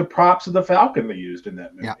just about the props of the Falcon they used in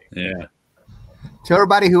that movie. Yeah. Tell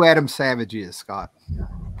everybody who Adam Savage is, Scott.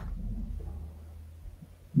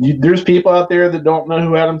 There's people out there that don't know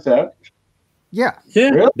who Adam Savage is. Yeah.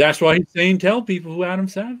 Really? That's why he's saying tell people who Adam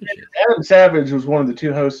Savage is. Adam Savage was one of the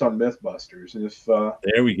 2 hosts on Mythbusters. And if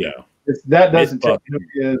there we go. If that doesn't tell you who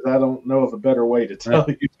he is, I don't know of a better way to tell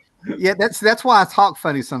you. Yeah, that's why I talk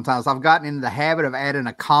funny sometimes. I've gotten into the habit of adding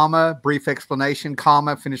a comma, brief explanation,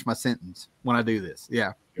 comma, finish my sentence when I do this.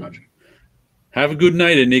 Yeah. Gotcha. Have a good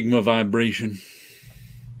night, Enigma Vibration.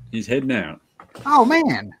 He's heading out. Oh,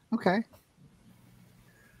 man. Okay.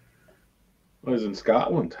 I was in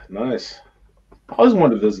Scotland. Nice. I always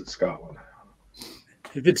wanted to visit Scotland.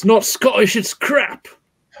 If it's not Scottish, it's crap.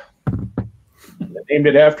 They named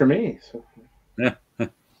it after me. So.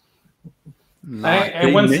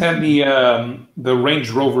 I once had the Range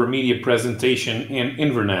Rover media presentation in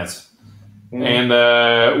Inverness,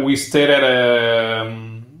 and we stayed at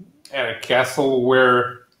a castle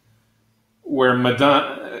where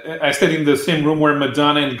Madonna. I stayed in the same room where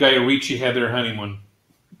Madonna and Guy Ritchie had their honeymoon.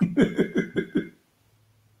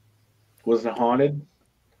 Was it haunted?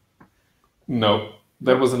 No,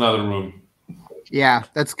 that was another room. Yeah,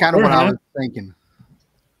 that's kind of what I was thinking.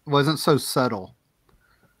 It wasn't so subtle.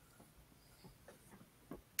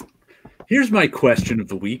 Here's my question of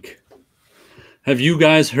the week. Have you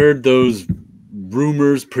guys heard those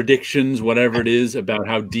rumors, predictions, whatever it is, about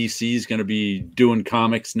how DC is going to be doing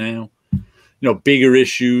comics now? You know, bigger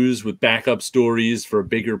issues with backup stories for a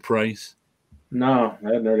bigger price? No, I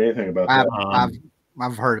hadn't heard anything about that.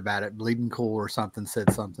 I've heard about it. Bleeding Cool or something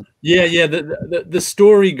said something. Yeah. The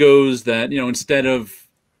story goes that, you know, instead of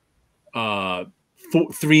 $3.99,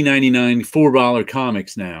 $4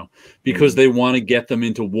 comics now, because they want to get them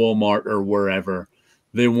into Walmart or wherever,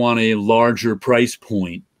 they want a larger price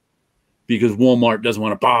point because Walmart doesn't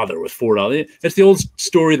want to bother with $4. It's the old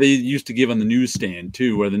story they used to give on the newsstand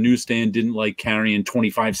too, where the newsstand didn't like carrying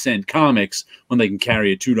 25-cent comics when they can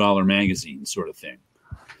carry a $2 magazine sort of thing.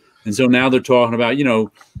 And so now they're talking about, you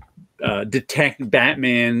know,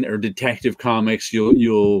 Batman or detective comics.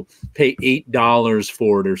 You'll pay $8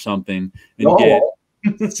 for it or something and get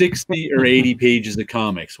 60 or 80 pages of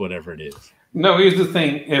comics, whatever it is. No, here's the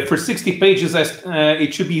thing: for 60 pages,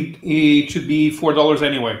 it should be $4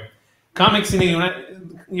 anyway. Comics in the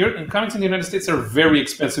United States are very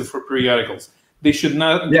expensive for periodicals. They should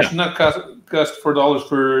not cost $4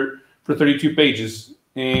 for 32 pages.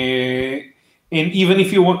 And even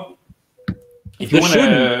if you want,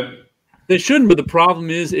 they shouldn't. But the problem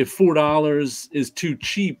is, if $4 is too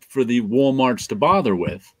cheap for the Walmarts to bother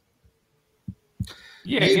with.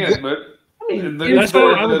 Yeah, but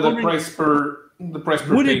the price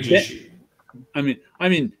per page issue. I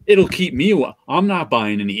mean, it'll keep me. I'm not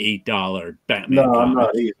buying any $8 Batman. No, I'm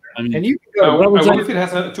not either. I mean, and what if it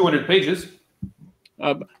has 200 pages?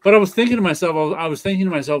 But I was thinking to myself,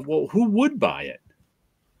 well, who would buy it?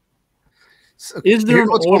 Is there an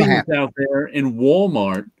audience out there in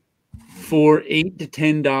Walmart for $8 to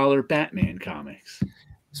 $10 Batman comics?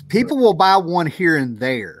 People will buy one here and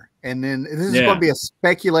there. And then this is going to be a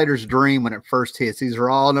speculator's dream when it first hits. These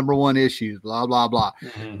are all #1 issues, blah, blah, blah.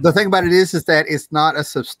 Mm-hmm. The thing about it is that it's not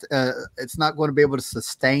it's not going to be able to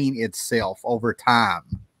sustain itself over time.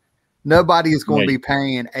 Nobody is going to be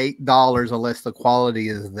paying $8 unless the quality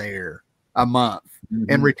is there a month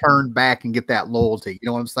and return back and get that loyalty. You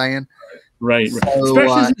know what I'm saying? Right. So,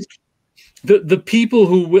 especially the people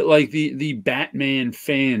who like the Batman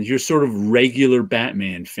fans, your sort of regular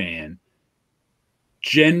Batman fan,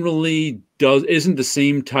 generally isn't the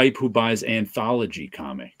same type who buys anthology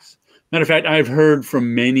comics. Matter of fact, I've heard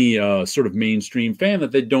from many sort of mainstream fan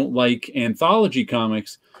that they don't like anthology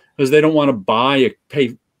comics because they don't want to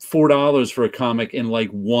pay $4 for a comic and like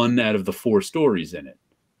 1 out of the 4 stories in it.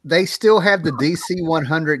 They still have the DC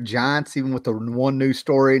 100 Giants, even with the 1 new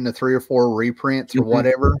story and the 3 or 4 reprints or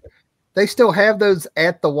whatever. They still have those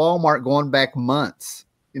at the Walmart going back months.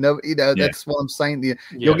 You know, that's what I'm saying.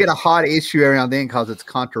 You'll get a hot issue every now and then because it's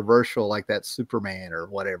controversial, like that Superman or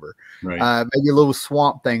whatever. Right. Maybe a little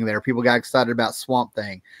Swamp Thing there. People got excited about Swamp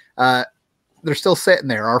Thing. They're still sitting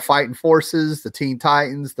there. Our Fighting Forces, the Teen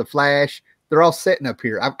Titans, the Flash, they're all sitting up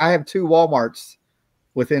here. I have 2 Walmarts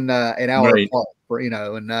within an hour apart,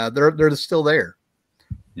 and they're still there.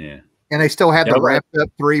 Yeah. And they still have the wrapped up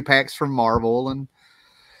 3-packs from Marvel, and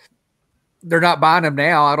they're not buying them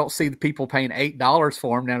now. I don't see the people paying $8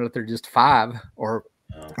 for them now that they're just $5. Or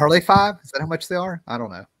are they $5? Is that how much they are? I don't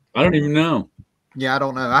know. I don't even know. Yeah, I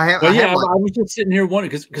don't know. I was just sitting here wondering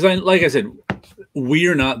because like I said,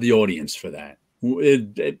 we're not the audience for that.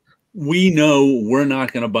 We know we're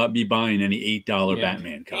not going to be buying any $8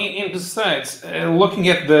 Batman comics. And besides, looking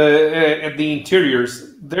at the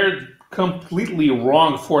interiors, they're completely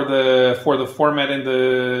wrong for the format and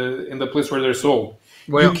the place where they're sold.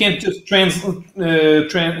 Well, you can't just transport the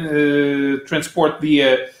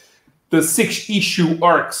 6-issue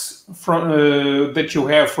arcs from that you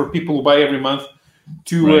have for people who buy every month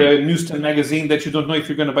to a newsstand magazine that you don't know if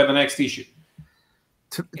you're going to buy the next issue.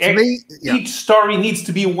 To me, each story needs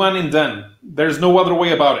to be one and done. There's no other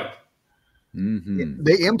way about it.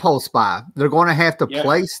 The impulse buy. They're going to have to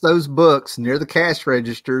place those books near the cash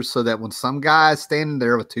registers so that when some guy is standing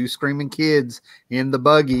there with 2 screaming kids in the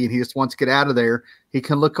buggy and he just wants to get out of there, he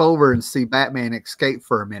can look over and see Batman escape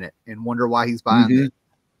for a minute and wonder why he's buying it.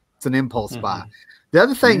 It's an impulse buy. The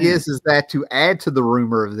other thing is that to add to the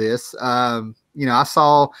rumor of this, you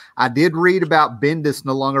know, I did read about Bendis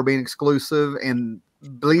no longer being exclusive, and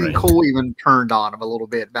Bleeding Cool even turned on him a little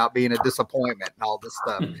bit about being a disappointment and all this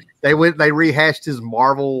stuff. They rehashed his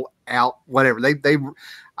Marvel out, whatever.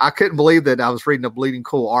 I couldn't believe that I was reading a Bleeding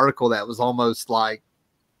Cool article that was almost like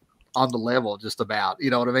on the level, just about, you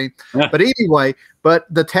know what I mean? Yeah. But anyway,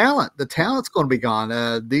 the talent's going to be gone.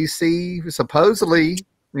 DC supposedly,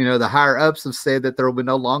 you know, the higher ups have said that there will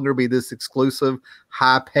no longer be this exclusive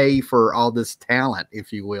high pay for all this talent,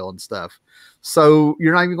 if you will, and stuff. So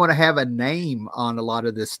you're not even going to have a name on a lot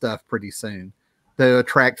of this stuff pretty soon to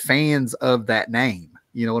attract fans of that name.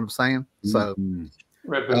 You know what I'm saying? So,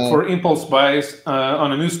 right. But for impulse buys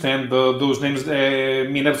on a newsstand, those names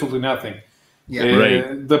mean absolutely nothing. Yeah.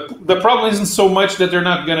 The problem isn't so much that they're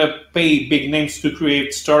not going to pay big names to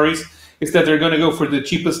create stories. It's that they're going to go for the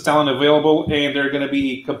cheapest talent available, and they're going to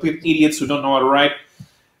be complete idiots who don't know how to write,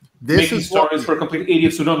 making stories for complete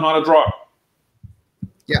idiots who don't know how to draw.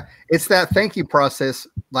 Yeah, it's that thinking process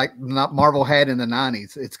like Marvel had in the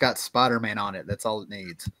 90s. It's got Spider-Man on it. That's all it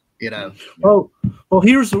needs, you know. Well,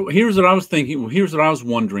 here's what I was thinking. Here's what I was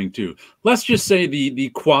wondering too. Let's just say the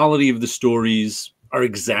quality of the stories are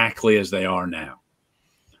exactly as they are now.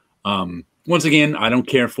 Once again, I don't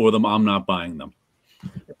care for them. I'm not buying them.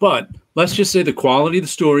 But let's just say the quality of the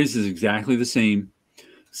stories is exactly the same,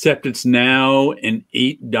 except it's now an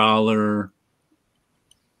 $8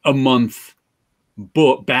 a month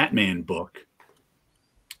Batman book.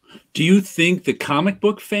 Do you think the comic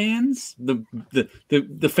book fans, the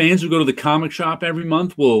fans who go to the comic shop every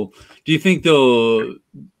month, do you think they'll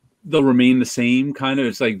remain the same kind of?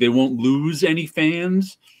 It's like they won't lose any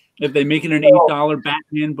fans if they make it an $8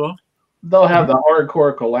 Batman book? They'll have the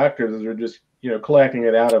hardcore collectors that are just, you know, collecting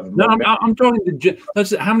it out of. No, I'm talking to.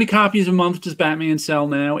 How many copies a month does Batman sell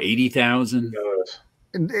now? 80,000.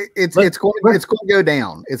 It's going to go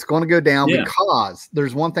down. It's going to go down because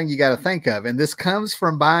there's one thing you got to think of, and this comes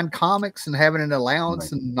from buying comics and having an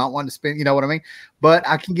allowance and not wanting to spend. You know what I mean? But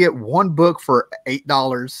I can get one book for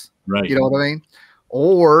 $8. Right. You know what I mean?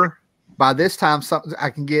 Or by this time,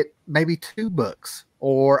 I can get maybe 2 books,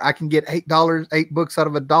 or I can get $8 books out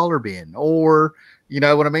of a dollar bin, or. You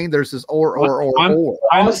know what I mean? There's this or.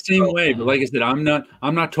 I'm the same way, but like I said, I'm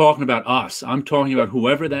not talking about us. I'm talking about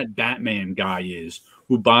whoever that Batman guy is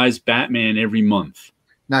who buys Batman every month.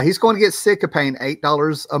 Now he's going to get sick of paying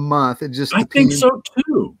 $8 a month. It just I think so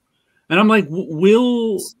too. And I'm like,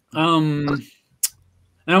 and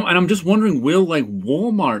I'm just wondering, will like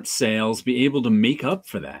Walmart sales be able to make up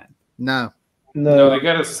for that? No, they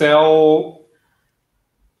got to sell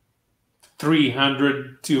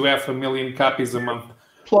 300 to 500,000 copies a month.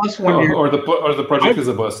 Plus, or the project is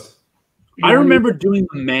a bust. I remember doing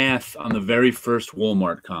the math on the very first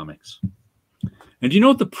Walmart comics. And do you know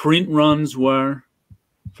what the print runs were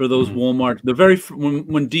for those Walmart? The very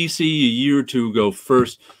when DC a year or two ago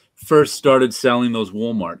first started selling those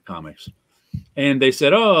Walmart comics, and they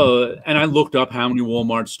said, and I looked up how many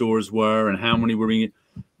Walmart stores were and how many were being.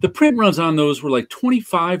 The print runs on those were like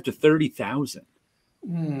 25 to 30,000.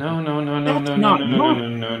 No.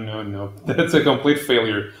 That's a complete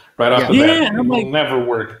failure right off the bat. It will never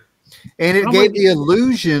work. And it gave the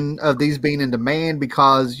illusion of these being in demand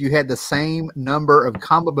because you had the same number of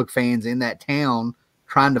comic book fans in that town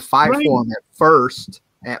trying to fight for them at first.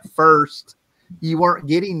 At first, you weren't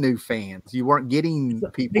getting new fans. You weren't getting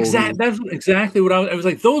people. That's exactly what I was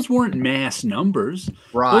like. Those weren't mass numbers.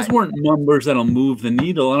 Right. Those weren't numbers that'll move the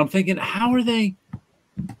needle. And I'm thinking, how are they?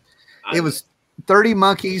 It was 30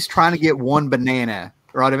 monkeys trying to get one banana,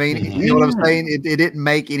 right? I mean, you know what I'm saying? It didn't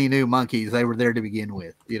make any new monkeys. They were there to begin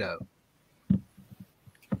with, you know.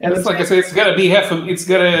 And it's like I said, it's got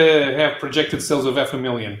to have projected sales of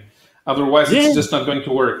 500,000. Otherwise, it's just not going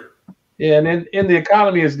to work. Yeah, and in the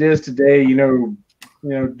economy as it is today, you know,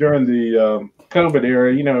 during the COVID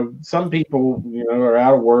era, you know, some people, you know, are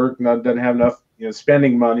out of work, doesn't have enough, you know,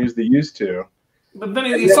 spending money as they used to. But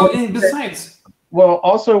then besides. Well,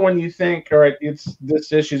 also when you think, all right,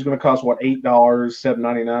 this issue is going to cost what, $8,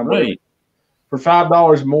 $7.99, right? For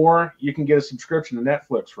 $5 more, you can get a subscription to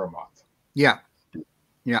Netflix for a month. Yeah.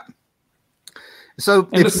 So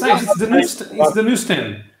besides, it's the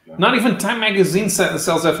newsstand. Not even Time Magazine sells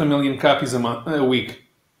 500,000 copies a week.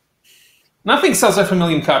 Nothing sells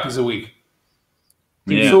 500,000 copies a week.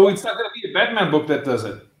 Yeah. So it's not going to be a Batman book that does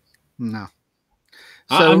it. No.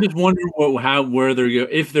 I'm just wondering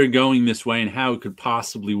if they're going this way and how it could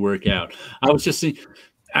possibly work out. I was just thinking,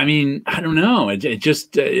 I mean, I don't know. It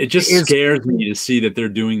just scares me to see that they're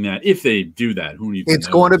doing that. If they do that, who even knows?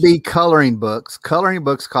 Going to be coloring books. Coloring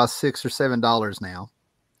books cost $6 or $7 now.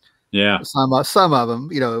 Yeah, some of them,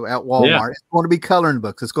 at Walmart. Yeah. It's going to be coloring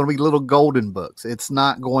books. It's going to be little golden books. It's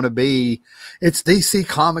not going to be. It's DC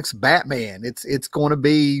Comics Batman. It's going to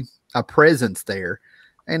be a presence there,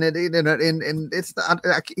 and it's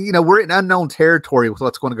we're in unknown territory with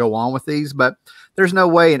what's going to go on with these. But there's no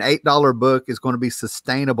way an $8 book is going to be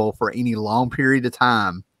sustainable for any long period of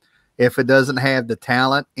time if it doesn't have the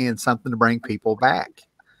talent and something to bring people back.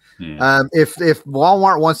 Yeah. If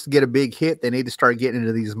Walmart wants to get a big hit, they need to start getting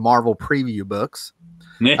into these Marvel preview books.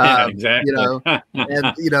 Yeah, exactly.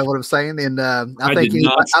 And you know what I'm saying. And I think did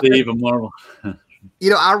not save a Marvel.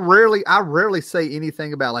 I rarely say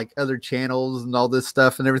anything about like other channels and all this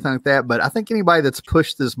stuff and everything like that. But I think anybody that's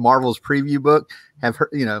pushed this Marvel's preview book have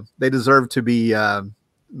heard, they deserve to be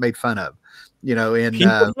made fun of. And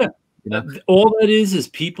people, all that is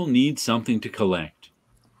people need something to collect.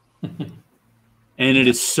 And it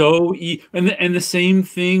is so and the same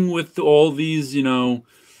thing with all these,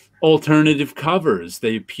 alternative covers.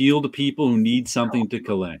 They appeal to people who need something to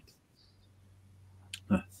collect.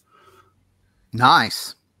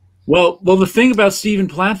 Nice. Well, the thing about Stephen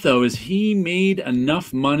Platt, though, is he made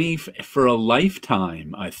enough money for a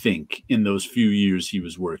lifetime, I think, in those few years he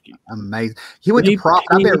was working. Amazing. He went to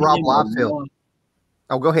I bet Rob Liefeld.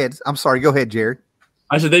 Oh, go ahead. I'm sorry. Go ahead, Jared.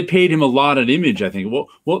 I said they paid him a lot at Image, I think.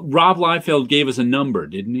 Well, Rob Liefeld gave us a number,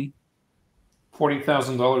 didn't he?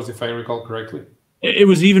 $40,000, if I recall correctly. It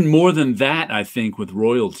was even more than that, I think, with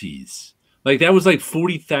royalties. Like that was like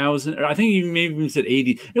 40,000. Or I think he maybe even said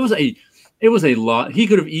 80. It was a lot. He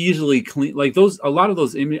could have easily cleaned like a lot of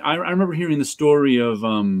those images. I remember hearing the story of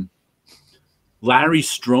Larry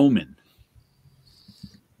Stroman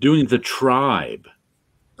doing The Tribe.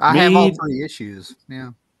 I have all 3 issues. Yeah.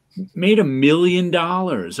 Made $1 million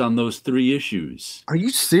on those 3 issues. Are you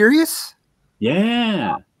serious?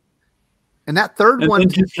 Yeah. And that third one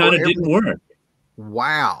just kind of didn't work.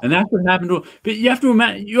 Wow. And that's what happened to him. But you have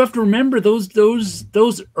to remember those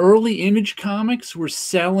early Image comics were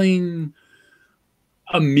selling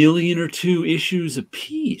 1 million or 2 issues a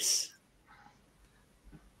piece.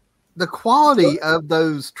 The quality of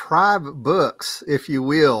those Tribe books, if you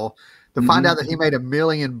will, to find out that he made $1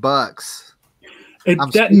 million.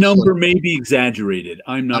 That number may be exaggerated.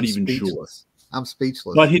 I'm not even sure. I'm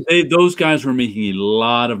speechless. But those guys were making a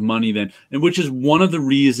lot of money then, and which is one of the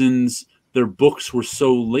reasons their books were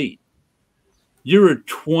so late. You're a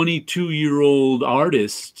 22-year-old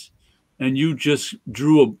artist, and you just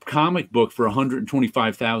drew a comic book for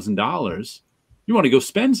 $125,000. You want to go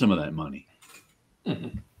spend some of that money.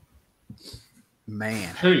 Mm-hmm.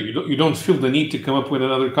 Man. Hey, you don't feel the need to come up with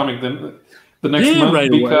another comic then the next month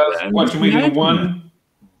right because away. what you made in one.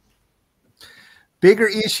 Bigger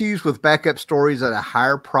issues with backup stories at a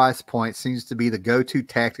higher price point seems to be the go-to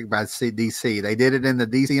tactic by DC. They did it in the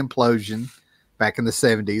DC implosion back in the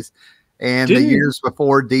 70s and the years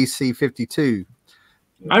before DC 52.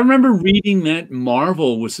 I remember reading that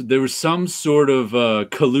there was some sort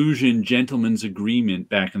of collusion gentleman's agreement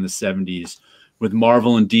back in the 70s with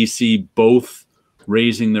Marvel and DC both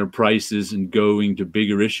raising their prices and going to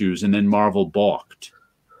bigger issues, and then Marvel balked.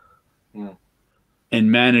 Yeah. And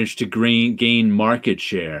managed to gain market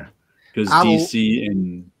share because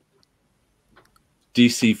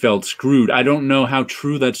DC felt screwed. I don't know how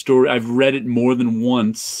true that story. I've read it more than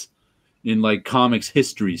once in like comics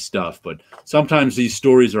history stuff, but sometimes these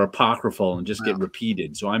stories are apocryphal and just get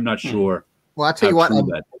repeated. So I'm not sure. Well, I tell you what,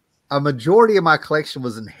 a majority of my collection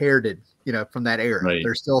was inherited, from that era. Right.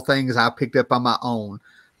 There's still things I picked up on my own,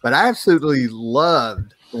 but I absolutely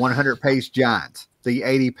loved the 100-page Giants, the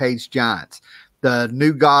 80-page Giants. The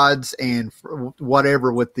New Gods and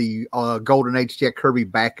whatever with the Golden Age Jack Kirby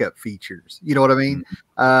backup features. You know what I mean?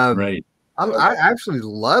 Right. I actually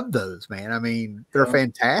love those, man. I mean, they're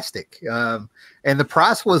fantastic. And the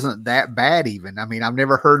price wasn't that bad even. I mean, I've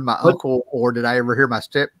never heard my uncle or did I ever hear my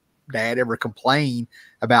stepdad ever complain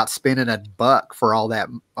about spending $1 for all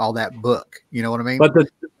that book. You know what I mean? But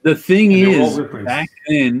the thing is, back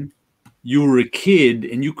then, you were a kid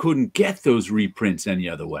and you couldn't get those reprints any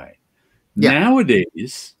other way. Yeah.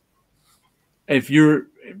 Nowadays, if you're,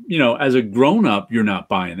 as a grown-up, you're not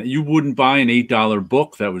buying that. You wouldn't buy an $8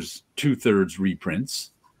 book that was 2/3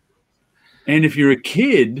 reprints. And if you're a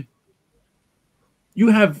kid, you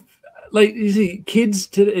have, kids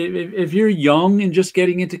today, if you're young and just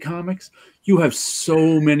getting into comics, you have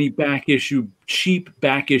so many cheap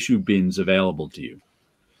back issue bins available to you.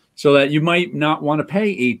 So that you might not want to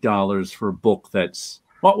pay $8 for a book that's,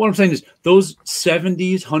 well, what I'm saying is those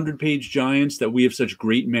 70s 100-page giants that we have such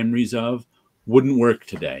great memories of wouldn't work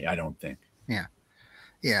today, I don't think. Yeah.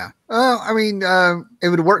 Yeah. I mean, it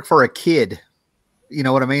would work for a kid. You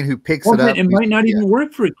know what I mean? Who picks it up. It might not even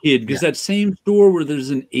work for a kid because that same store where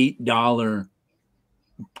there's an $8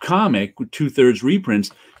 comic with 2/3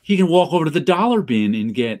 reprints, he can walk over to the dollar bin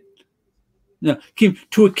and get,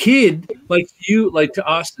 to a kid like you, like to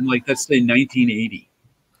us, and like, let's say 1980,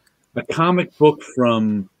 a comic book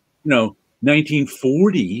from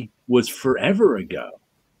 1940 was forever ago.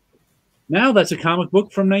 Now that's a comic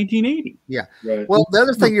book from 1980. Yeah. Right. Well, the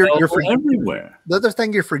other thing you're everywhere. The other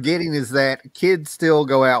thing you're forgetting is that kids still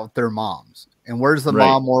go out with their moms. And where's the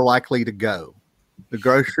mom more likely to go? The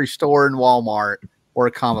grocery store and Walmart or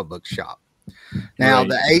a comic book shop. Now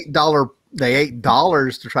the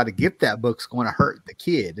 $8 to try to get that book's going to hurt the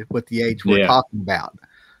kid with the age we're talking about.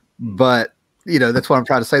 But that's what I'm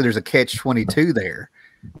trying to say. There's a catch-22 there.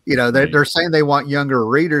 They're saying they want younger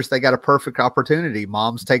readers. They got a perfect opportunity.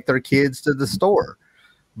 Moms take their kids to the store,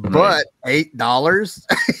 but $8?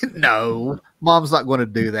 No, mom's not going to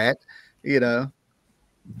do that.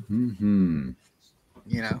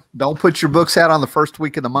 Don't put your books out on the first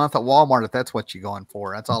week of the month at Walmart if that's what you're going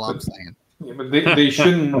for. That's all I'm saying. Yeah, but they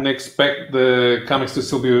shouldn't expect the comics to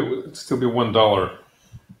still be $1.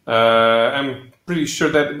 I'm pretty sure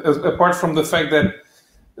that apart from the fact that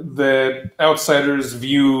outsiders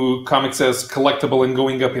view comics as collectible and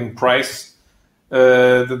going up in price,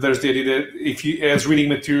 that there's the idea that if you, as reading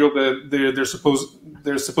material, that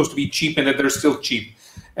they're supposed to be cheap and that they're still cheap.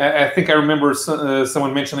 I think I remember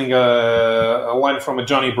someone mentioning a line from a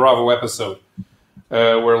Johnny Bravo episode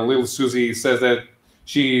where little Susie says that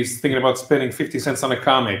she's thinking about spending 50 cents on a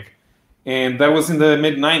comic, and that was in the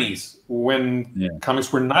mid-90s when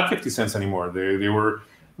comics were not 50 cents anymore. They were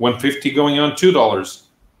 $1.50 going on $2.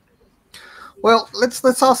 Well,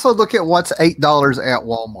 let's also look at what's $8 at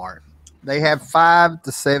Walmart. They have $5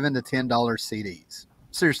 to $7 to $10 CDs.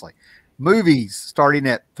 Seriously, movies starting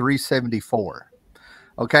at $3.74.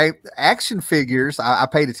 Okay, action figures. I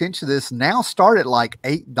paid attention to this. Now start at like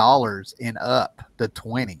 $8 and up to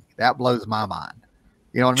 $20. That blows my mind.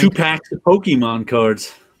 You know what I mean? 2 packs of Pokemon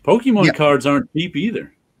cards. Pokemon cards aren't cheap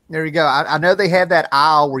either. There you go. I know they have that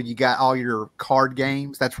aisle where you got all your card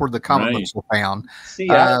games. That's where the comic books were found. See,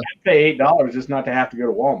 I pay $8 just not to have to go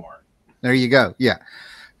to Walmart. There you go. Yeah.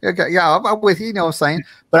 Okay. Yeah, I'm with you. You know what I'm saying?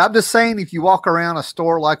 But I'm just saying, if you walk around a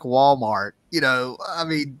store like Walmart, I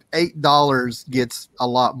mean, $8 gets a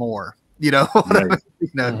lot more. You know what I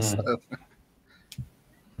mean? So.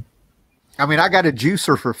 I mean, I got a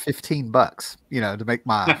juicer for $15, to make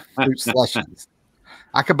my fruit slushies.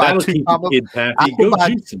 I could buy 2 comic books. I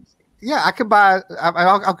could buy.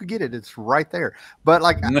 I could get it. It's right there. But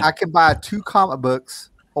I could buy 2 comic books,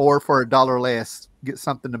 or for $1 less, get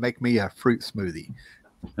something to make me a fruit smoothie.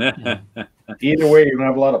 Either way, you're gonna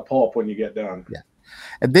have a lot of pulp when you get done. Yeah.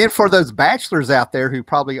 And then for those bachelors out there who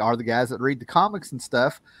probably are the guys that read the comics and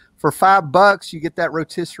stuff, for $5 you get that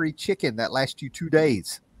rotisserie chicken that lasts you 2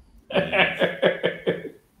 days.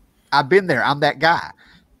 I've been there. I'm that guy.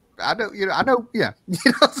 I know. Yeah.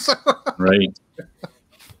 So. Right.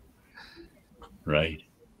 Right.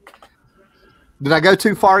 Did I go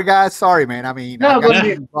too far, guys? Sorry, man. I mean, I was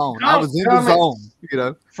in the zone.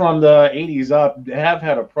 From the 80s up, they have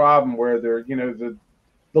had a problem where they're,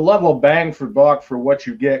 the level of bang for buck for what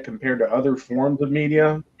you get compared to other forms of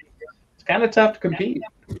media. It's kind of tough to compete.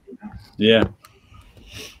 Yeah.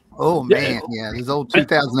 Oh man, these old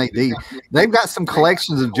 2000 AD. They've got some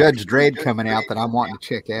collections of Judge Dredd coming out that I'm wanting to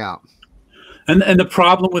check out. And the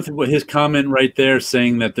problem with his comment right there,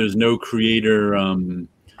 saying that there's no creator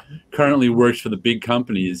currently works for the big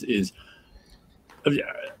companies, is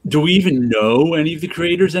do we even know any of the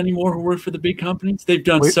creators anymore who work for the big companies? They've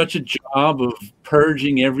done such a job of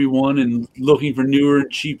purging everyone and looking for newer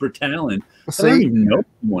and cheaper talent. I don't even know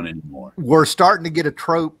anyone anymore. We're starting to get a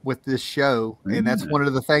trope with this show, and that's one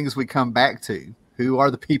of the things we come back to. Who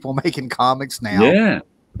are the people making comics now? Yeah.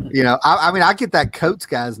 I mean, I get that Coates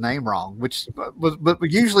guy's name wrong, but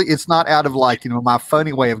usually it's not out of my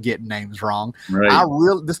funny way of getting names wrong. Right.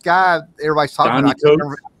 This guy everybody's talking about.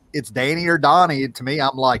 It's Danny or Donnie. To me,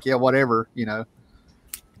 I'm like, yeah, whatever,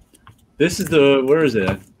 This is where is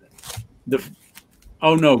it? The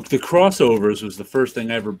Crossovers was the first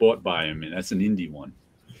thing I ever bought by him, and that's an indie one.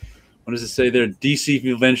 What does it say there? DC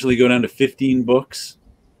will eventually go down to 15 books.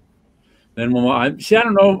 Then I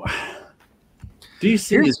don't know.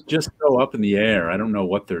 DC is just so up in the air. I don't know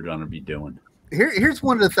what they're going to be doing. Here's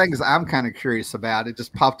one of the things I'm kind of curious about. It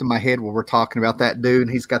just popped in my head when we're talking about that dude,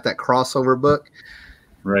 and he's got that crossover book.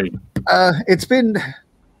 Right. It's been.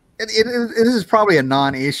 It is probably a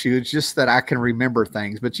non-issue. It's just that I can remember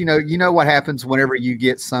things. But you know what happens whenever you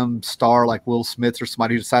get some star like Will Smith or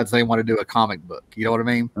somebody who decides they want to do a comic book. You know what I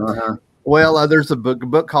mean? Uh-huh. Well, there's a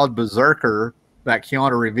book called Berserker that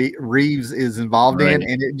Keanu Reeves is involved in,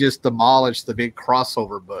 and it just demolished the big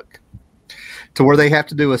crossover book to where they have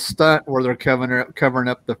to do a stunt where they're covering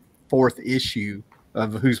up the 4th issue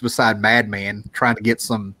of Who's Beside Madman, trying to get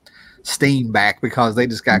some steam back because they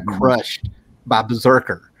just got crushed by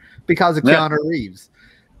Berserker. Because of Keanu Reeves.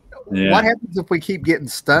 Yeah. What happens if we keep getting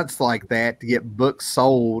stunts like that to get books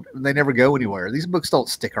sold and they never go anywhere? These books don't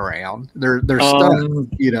stick around. They're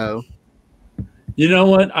stunts, you know. You know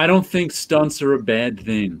what? I don't think stunts are a bad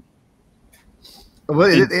thing. Well,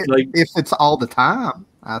 if it's all the time,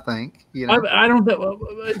 I think. You know, I don't.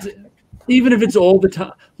 Even if it's all the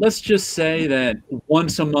time, let's just say that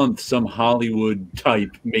once a month some Hollywood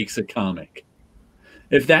type makes a comic.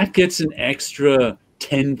 If that gets an extra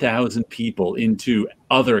 10,000 people into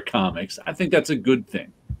other comics, I think that's a good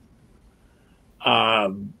thing.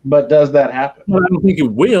 But does that happen? I don't think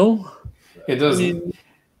it will. It doesn't.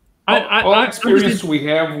 All experience we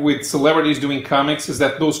have with celebrities doing comics is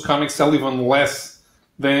that those comics sell even less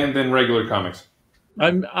than regular comics.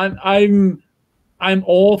 I'm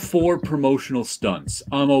all for promotional stunts.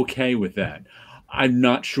 I'm okay with that. I'm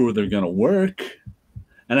not sure they're going to work.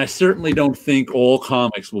 And I certainly don't think all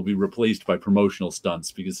comics will be replaced by promotional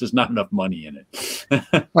stunts because there's not enough money in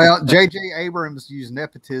it. Well, J.J. Abrams used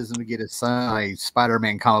nepotism to get his son a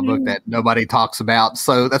Spider-Man comic book that nobody talks about.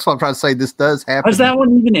 So that's what I'm trying to say. This does happen. Has that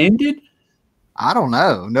one even ended? I don't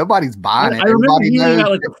know. Nobody's buying it. I remember hearing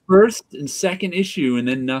about like the 1st and 2nd issue and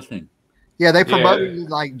then nothing. Yeah, they promoted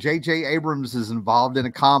like J.J. Abrams is involved in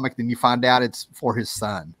a comic, then you find out it's for his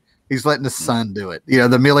son. He's letting his son do it. You know,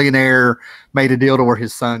 the millionaire made a deal to where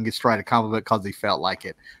his son gets to write a comic book because he felt like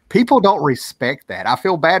it. People don't respect that. I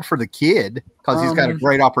feel bad for the kid because he's got a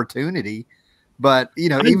great opportunity. But, you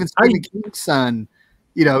know, even Stephen King's son,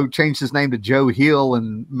 you know, changed his name to Joe Hill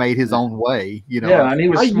and made his own way. You know, yeah, and he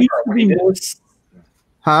was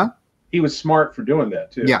smart. He was smart for doing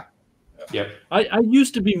that too. Yeah. Yeah. I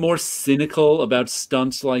used to be more cynical about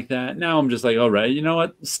stunts like that. Now I'm just like, all right, you know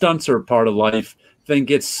what? Stunts are a part of life. Then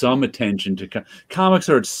get some attention to comics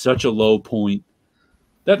are at such a low point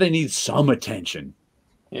that they need some attention.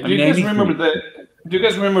 Yeah, do you guys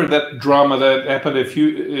remember that drama that happened a few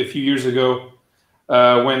years ago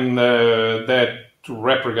when that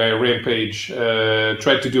rapper guy Rampage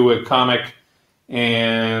tried to do a comic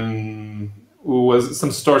and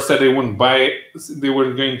some store said they wouldn't buy it, they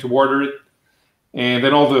weren't going to order it, and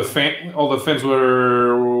then all the fans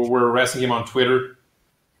were harassing him on Twitter.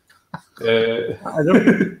 I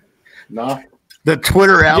don't know. The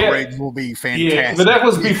Twitter outrage will be fantastic. Yeah, but that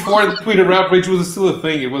was before the Twitter outrage was still a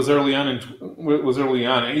thing. It was early on.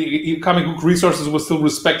 Comic book resources was still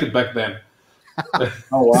respected back then.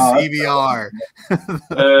 Oh wow, CBR.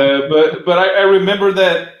 But I remember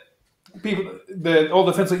that all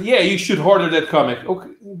the fans said, "Yeah, you should order that comic."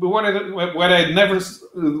 Okay, but when I never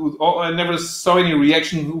saw any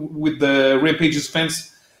reaction with the Rampage's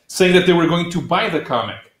fans saying that they were going to buy the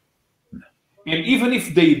comic. And even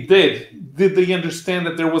if they did they understand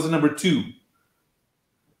that there was a number 2?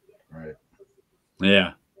 Right.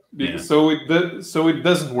 Yeah. So it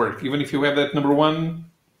doesn't work. Even if you have that number 1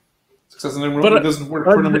 success in number 1, it doesn't work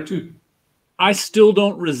for number 2. I still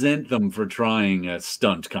don't resent them for trying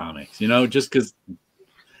stunt comics, you know, just because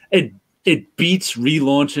it beats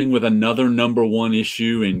relaunching with another number 1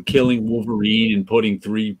 issue and killing Wolverine and putting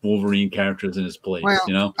 3 Wolverine characters in his place. Well,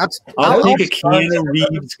 you know, I'll take a Keanu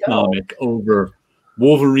Reeves comic over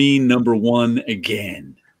Wolverine number 1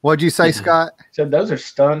 again. What'd you say, Scott? So those are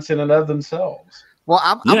stunts in and of themselves. Well,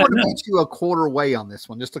 I'm going to meet you a quarter way on this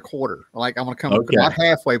one, just a quarter. Like I'm going to come not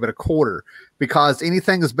halfway, but a quarter, because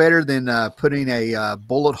anything is better than putting a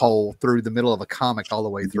bullet hole through the middle of a comic all the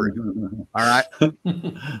way through. All right.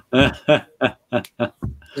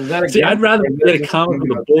 See, I'd rather get a comic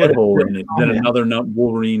with a bullet hole in it than another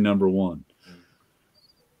Wolverine number 1.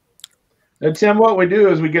 And Tim, what we do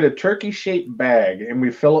is we get a turkey-shaped bag and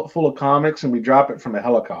we fill it full of comics and we drop it from a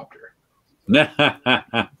helicopter.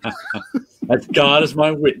 As God is my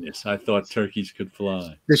witness, I thought turkeys could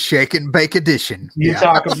fly. The shake and bake edition. You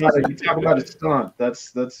talk about it. You talk about a stunt.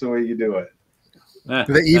 That's the way you do it.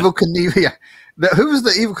 The Evil Knievel. Yeah. Who was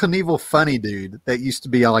the Evil Knievel funny dude that used to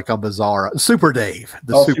be like a Bizarro? Super Dave.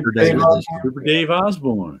 Super Dave. Super Dave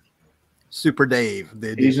Osborne. Super Dave.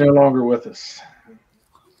 He's no longer with us.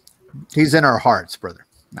 He's in our hearts, brother.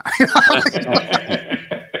 No.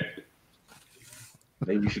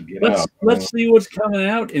 Maybe you should get out. Let's see what's coming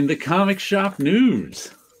out in the comic shop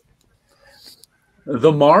news.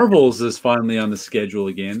 The Marvels is finally on the schedule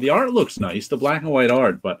again. The art looks nice, the black and white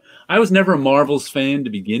art, but I was never a Marvels fan to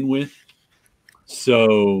begin with.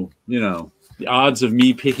 So, the odds of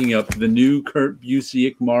me picking up the new Kurt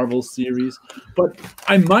Busiek Marvel series, but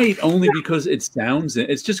I might, only because it's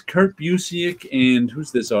just Kurt Busiek and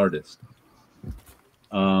who's this artist?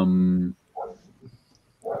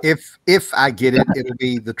 If I get it, it'll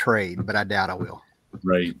be the trade, but I doubt I will.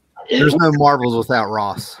 Right. There's no Marvels without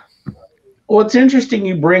Ross. Well, it's interesting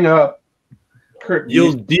you bring up Kurt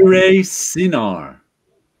Yildiray Cinar.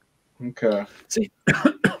 Okay. See,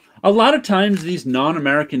 a lot of times these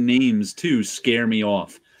non-American names too scare me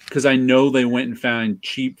off because I know they went and found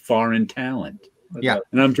cheap foreign talent. Yeah.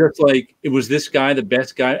 And I'm just like, it was this guy the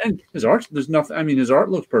best guy? And his art, there's nothing. I mean, his art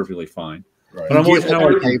looks perfectly fine. Right. But I'm always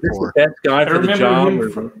like, is this the best guy for the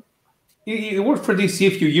job? He worked for DC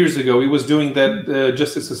a few years ago. He was doing that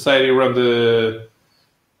Justice Society around the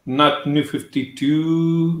not New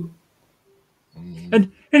 52.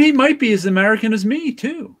 And he might be as American as me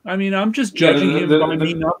too. I mean, I'm just judging him by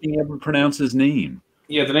me not being able to pronounce his name.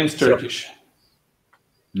 Yeah, the name's Turkish.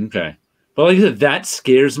 Okay. But like I said, that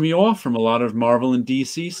scares me off from a lot of Marvel and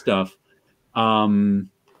DC stuff. And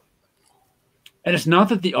it's not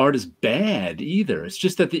that the art is bad either. It's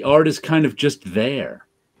just that the art is kind of just there.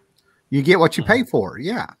 You get what you pay for.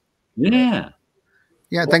 Yeah. Yeah.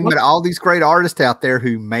 Yeah. Think about all these great artists out there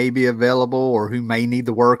who may be available or who may need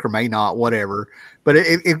the work or may not, whatever. But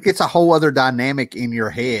it gets a whole other dynamic in your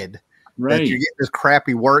head. Right. That you get this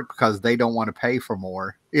crappy work because they don't want to pay for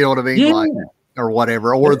more. You know what I mean? Yeah. Like, or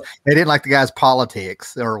whatever. Or they didn't like the guy's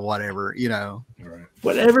politics or whatever, Right.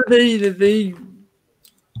 Whatever they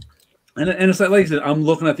and it's like I said, I'm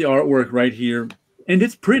looking at the artwork right here, and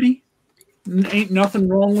it's pretty. Ain't nothing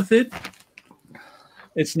wrong with it.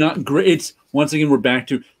 It's not great. It's once again, we're back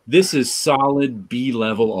to this is solid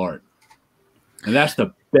B-level art. And that's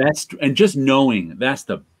the best. And just knowing that's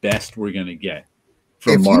the best we're gonna get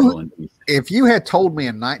from Marvel and DC. If you had told me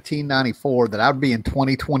in 1994 that I'd be in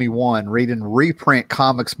 2021 reading reprint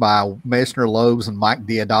comics by Messner Loebs and Mike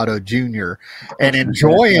Deodato Jr. and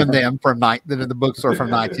enjoying them from the books are from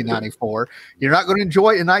 1994, you're not going to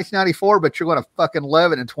enjoy it in 1994, but you're going to fucking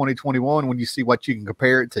love it in 2021 when you see what you can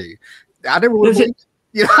compare it to. I never would believe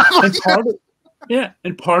it.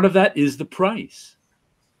 And part of that is the price.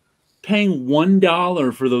 Paying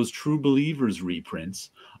 $1 for those True Believers reprints.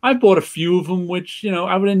 I bought a few of them, which,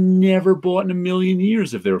 I would have never bought in a million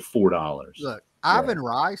years if they were $4. Look, Ivan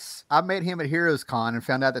Rice, I met him at Heroes Con and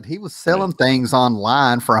found out that he was selling things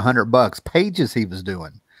online for $100, pages he was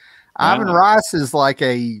doing. Ivan Rice is like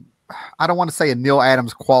I don't want to say a Neil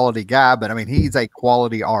Adams quality guy, but I mean, he's a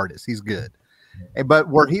quality artist. He's good. But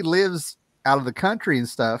where he lives out of the country and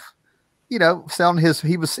stuff, selling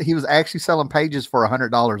he was actually selling pages for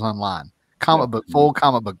 $100 online. Full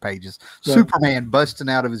comic book pages. Yeah. Superman busting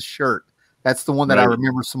out of his shirt. That's the one that I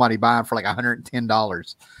remember somebody buying for like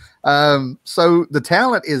 $110. So the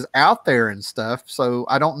talent is out there and stuff. So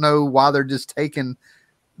I don't know why they're just taking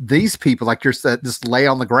these people, like you're said, just lay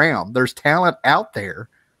on the ground. There's talent out there,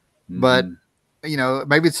 but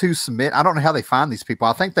maybe it's who submit. I don't know how they find these people.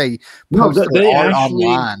 I think they post their art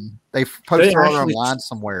online. They post their art online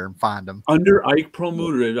somewhere and find them. Under Ike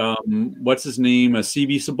Perlmutter, what's his name?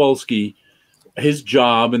 CB Cebulski. His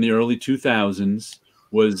job in the early 2000s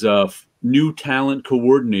was new talent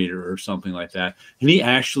coordinator or something like that. And he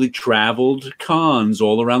actually traveled cons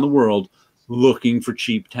all around the world looking for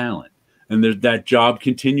cheap talent. And that job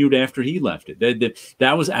continued after he left it.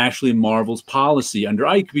 That was actually Marvel's policy under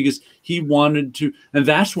Ike because he wanted to. And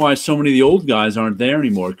that's why so many of the old guys aren't there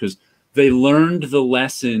anymore, because they learned the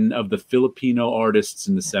lesson of the Filipino artists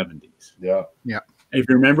in the 70s. Yeah. Yeah. If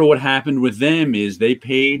you remember what happened with them is they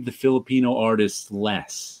paid the Filipino artists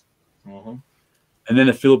less. Mm-hmm. And then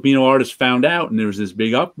the Filipino artists found out, and there was this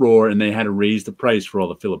big uproar, and they had to raise the price for all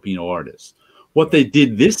the Filipino artists. What they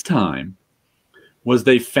did this time was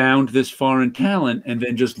they found this foreign talent and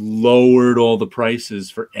then just lowered all the prices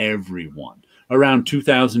for everyone around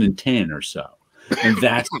 2010 or so. And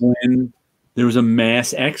that's when there was a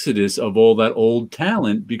mass exodus of all that old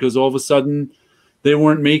talent, because all of a sudden they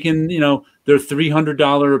weren't making, their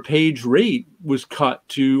 $300 a page rate was cut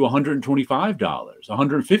to $125,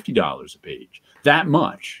 $150 a page, that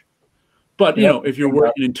much. But, if you're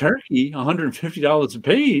working in Turkey, $150 a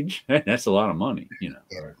page, that's a lot of money,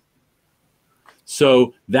 Right.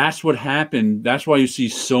 So that's what happened. That's why you see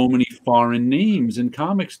so many foreign names in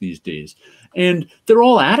comics these days. And they're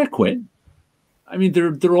all adequate. I mean,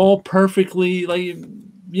 they're all perfectly,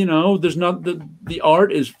 there's not, the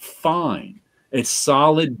art is fine. It's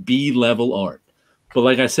solid B level art. But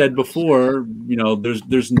like I said before, you know,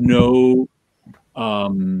 there's no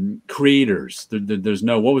creators. There's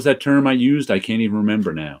no, what was that term I used? I can't even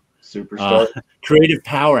remember now. Superstar. Creative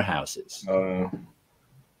powerhouses.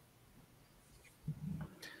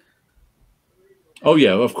 Oh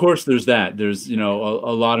yeah, of course there's that. There's, you know,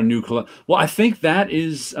 a lot of new well, I think that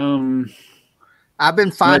is I've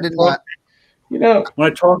been finding you know, when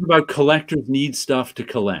I talk about collectors need stuff to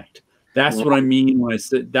collect. That's what I mean when I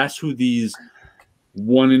said that's who these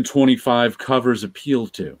 1 in 25 covers appeal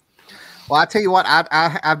to. Well, I tell you what,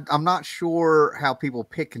 I'm not sure how people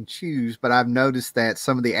pick and choose, but I've noticed that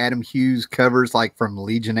some of the Adam Hughes covers, like from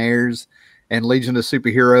Legionnaires and Legion of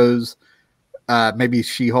Superheroes, maybe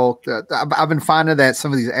She-Hulk, I've been finding that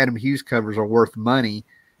some of these Adam Hughes covers are worth money,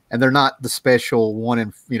 and they're not the special one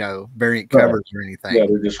in, you know, variant covers or anything. Yeah,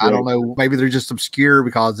 they're just I don't know, maybe they're just obscure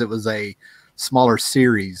because it was a smaller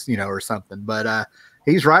series, you know, or something. But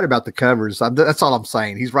he's right about the covers. That's all I'm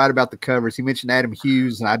saying. He's right about the covers. He mentioned Adam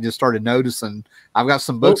Hughes, and I just started noticing I've got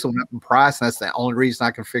some books that went up in price, and that's the only reason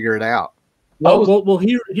I can figure it out. Well,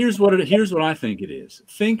 here's what I think it is.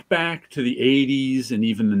 Think back to the 80s and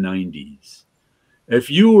even the 90s. If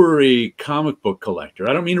you were a comic book collector,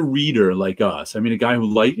 I don't mean a reader like us. I mean a guy who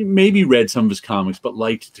maybe read some of his comics, but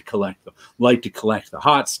liked to collect them, liked to collect the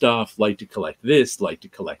hot stuff, liked to collect this, liked to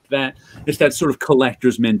collect that. It's that sort of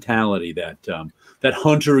collector's mentality, that that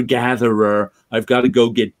hunter-gatherer, I've got to go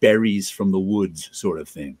get berries from the woods sort of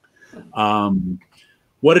thing.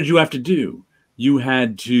 What did you have to do? You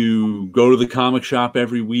had to go to the comic shop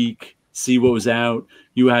every week, see what was out.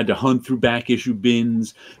 You had to hunt through back issue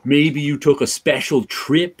bins. Maybe you took a special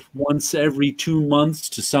trip once every 2 months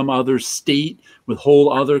to some other state with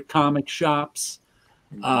whole other comic shops.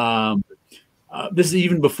 This is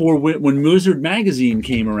even before when Wizard Magazine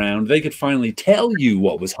came around, they could finally tell you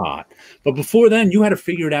what was hot. But before then, you had to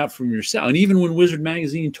figure it out from yourself. And even when Wizard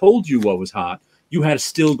Magazine told you what was hot, you had to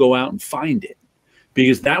still go out and find it,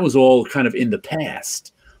 because that was all kind of in the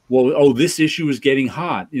past. Well, oh, this issue is getting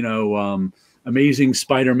hot, you know, Amazing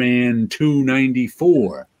Spider-Man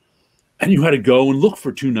 294. And you had to go and look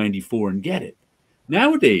for 294 and get it.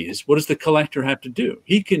 Nowadays, what does the collector have to do?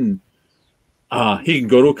 He can go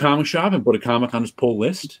to a comic shop and put a comic on his pull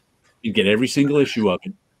list. You get every single issue of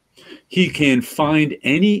it. He can find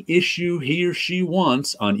any issue he or she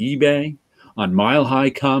wants on eBay, on Mile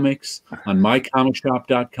High Comics, on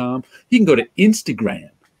mycomicshop.com. He can go to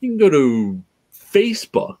Instagram. He can go to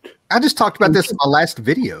Facebook. I just talked about this in my last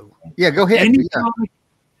video. Yeah, go ahead.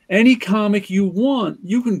 Any comic you want,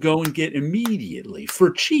 you can go and get immediately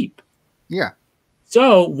for cheap. Yeah.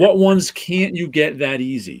 So what ones can't you get that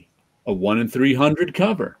easy? A 1 in 300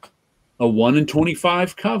 cover, a 1 in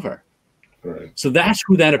 25 cover. Right. So that's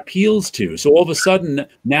who that appeals to. So all of a sudden,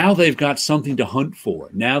 now they've got something to hunt for.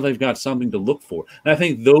 Now they've got something to look for. And I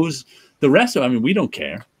think the rest of, I mean, we don't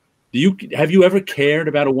care. Have you ever cared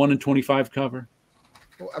about a 1 in 25 cover?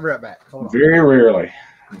 I'll be right back. Hold on. Very rarely.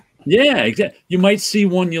 Yeah, exactly. You might see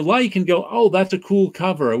one you like and go, "Oh, that's a cool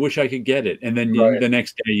cover. I wish I could get it." And then the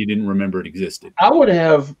next day, you didn't remember it existed. I would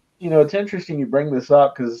have, you know, it's interesting you bring this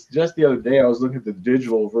up, because just the other day I was looking at the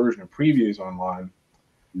digital version of previews online,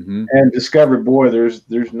 and discovered, boy, there's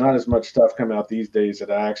not as much stuff coming out these days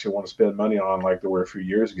that I actually want to spend money on like there were a few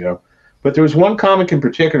years ago. But there was one comic in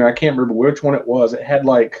particular, I can't remember which one it was. It had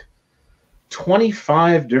like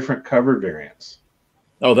 25 different cover variants.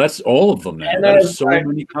 Oh, that's all of them now. And There's so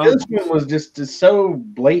many comics. This one was just so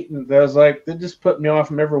blatant that I was like, that just put me off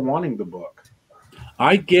from ever wanting the book.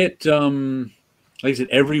 I get, like I said,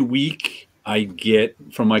 every week I get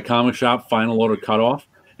from my comic shop Final Order Cutoff,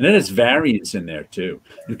 and then it's variants in there too.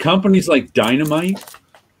 And companies like Dynamite,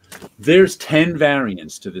 there's 10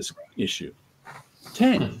 variants to this issue.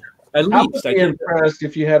 10. At least. I would be impressed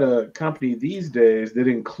if you had a company these days that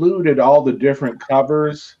included all the different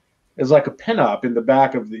covers as like a pinup in the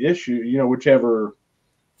back of the issue, you know, whichever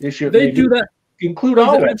issue. They do that. Include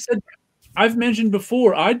all of it. I've mentioned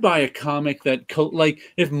before, I'd buy a comic that, like,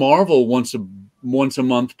 if Marvel once a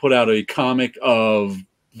month put out a comic of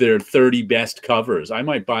their 30 best covers, I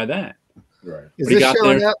might buy that. Right. Is this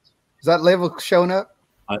showing up? Is that label showing up?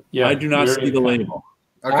 Yeah, I do not see the label.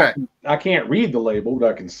 Okay. I can't read the label, but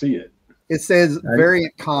I can see it. It says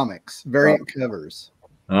variant comics, variant covers.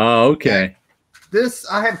 Oh, okay.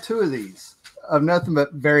 I have 2 of these of nothing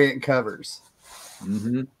but variant covers.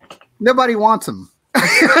 Nobody wants them.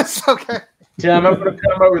 It's okay. Tim, I'm going to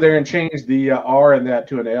come over there and change the R in that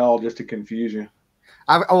to an L just to confuse you.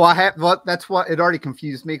 I have. That's what it already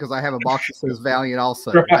confused me, because I have a box that says Valiant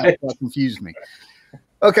also. Right. That's what confused me.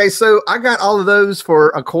 Okay, so I got all of those for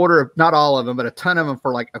a quarter, not all of them, but a ton of them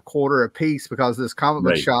for like a quarter a piece because this comic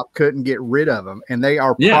book shop couldn't get rid of them. And they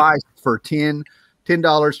are priced for $10,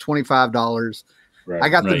 $25. Right. I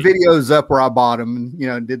got the videos up where I bought them and, you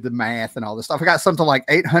know, did the math and all this stuff. I got something like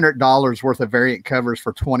 $800 worth of variant covers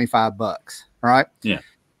for $25. All right. Yeah.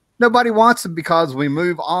 Nobody wants them because we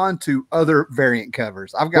move on to other variant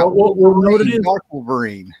covers. I've got Dark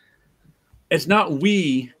Wolverine. It's not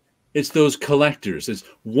it's those collectors. It's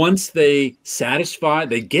once they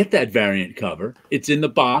get that variant cover, it's in the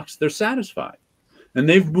box, they're satisfied. And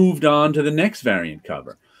they've moved on to the next variant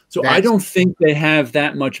cover. So I don't think they have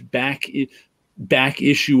that much back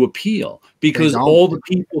issue appeal because all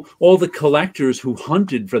the collectors who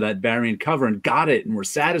hunted for that variant cover and got it and were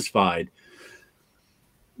satisfied,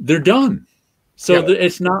 they're done. So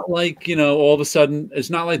it's not like, you know, all of a sudden, it's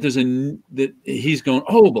not like that he's going,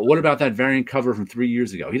 oh, but what about that variant cover from 3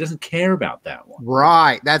 years ago? He doesn't care about that one.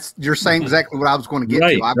 Right. You're saying exactly what I was going to get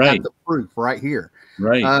to. I've got the proof right here.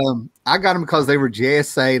 Right. I got them because they were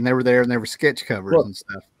JSA and they were there and they were sketch covers and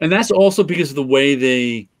stuff. And that's also because of the way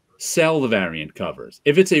they sell the variant covers.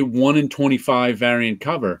 If it's a 1 in 25 variant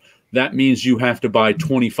cover, that means you have to buy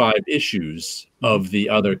 25 issues of the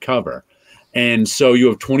other cover. And so you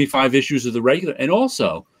have 25 issues of the regular. And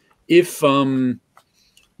also, if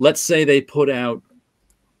let's say they put out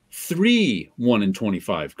 3 1 in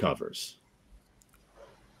 25 covers,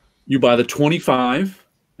 you buy the 25,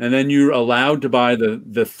 and then you're allowed to buy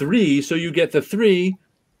the 3. So you get the 3.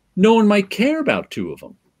 No one might care about 2 of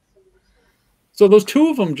them. So those 2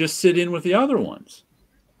 of them just sit in with the other ones.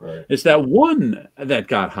 Right. It's that one that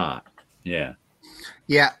got hot. Yeah.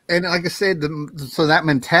 Yeah, and like I said, so that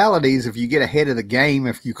mentality is if you get ahead of the game,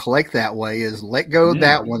 if you collect that way, is let go of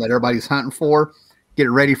that one that everybody's hunting for, get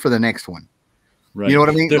ready for the next one. Right. You know what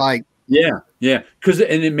I mean? Yeah. Because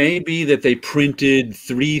it may be that they printed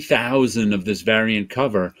 3,000 of this variant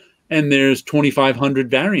cover, and there's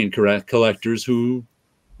 2,500 variant collectors who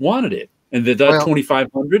wanted it, and that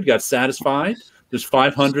 2,500 got satisfied. There's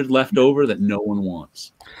 500 left over that no one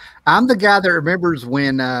wants. I'm the guy that remembers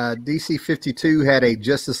when DC 52 had a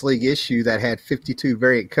Justice League issue that had 52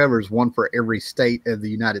 variant covers, one for every state of the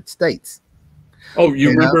United States. Oh, you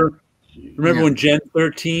remember when Gen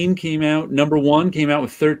 13 came out, #1 came out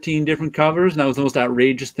with 13 different covers, and that was the most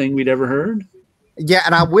outrageous thing we'd ever heard? Yeah,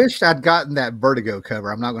 and I wished I'd gotten that Vertigo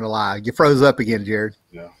cover. I'm not going to lie. You froze up again, Jared.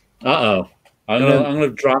 Yeah. Uh-oh. I'm gonna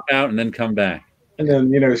drop out and then come back. And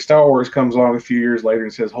then, you know, Star Wars comes along a few years later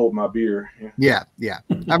and says, hold my beer. Yeah.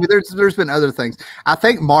 I mean, there's been other things. I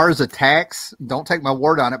think Mars Attacks, don't take my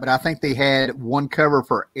word on it, but I think they had one cover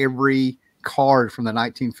for every card from the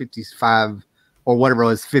 1955 or whatever it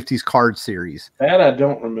was, 50s card series. That I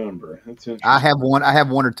don't remember. That's interesting. I have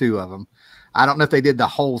one or two of them. I don't know if they did the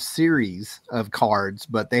whole series of cards,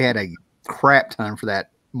 but they had a crap ton for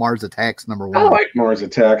that Mars Attacks #1. I like Mars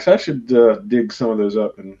Attacks. I should dig some of those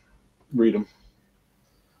up and read them.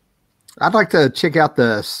 I'd like to check out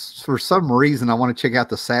for some reason, I want to check out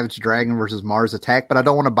the Savage Dragon versus Mars Attack, but I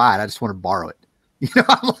don't want to buy it. I just want to borrow it. You know,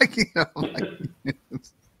 I'm like,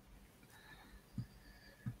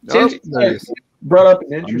 brought up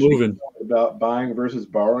an interesting point about buying versus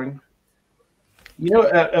borrowing. You know,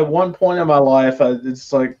 at one point in my life,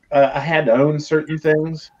 it's like I had to own certain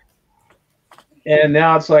things. And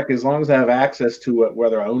now it's like, as long as I have access to it,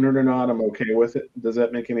 whether I own it or not, I'm okay with it. Does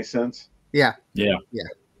that make any sense? Yeah.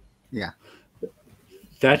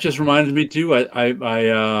 That just reminded me too.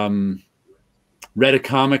 I read a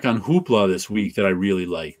comic on Hoopla this week that I really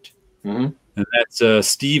liked, and that's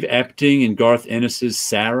Steve Epting and Garth Ennis's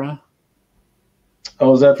Sarah.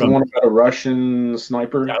 Oh, is that the one about a Russian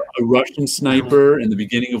sniper? A Russian sniper in the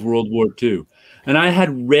beginning of World War II. And I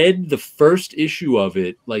had read the first issue of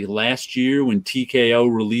it like last year when TKO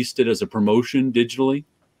released it as a promotion digitally.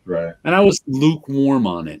 Right. And I was lukewarm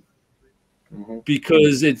on it.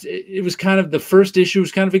 Because it was kind of, the first issue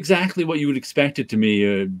was kind of exactly what you would expect it to me.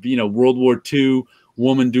 You know, World War II,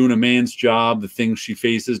 woman doing a man's job, the things she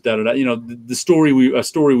faces, You know, the story a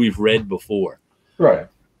story we've read before. Right.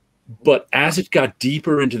 But as it got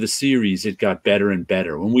deeper into the series, it got better and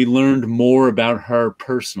better. When we learned more about her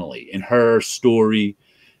personally and her story,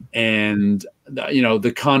 and you know,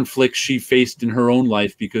 the conflicts she faced in her own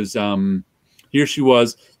life, because here she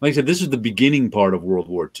was. Like I said, this is the beginning part of World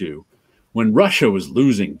War II. When Russia was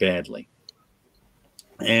losing badly.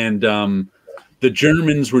 And the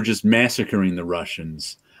Germans were just massacring the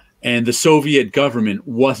Russians. And the Soviet government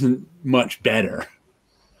wasn't much better.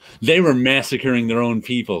 They were massacring their own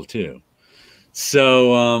people too.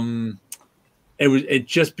 So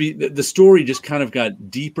the story just kind of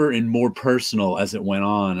got deeper and more personal as it went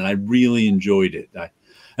on. And I really enjoyed it.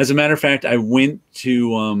 As a matter of fact, I went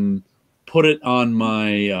to put it on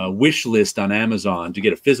my wish list on Amazon to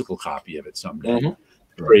get a physical copy of it someday.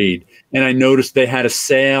 Trade, and I noticed they had a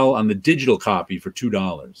sale on the digital copy for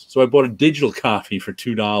 $2. So I bought a digital copy for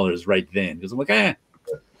 $2 right then because I'm like,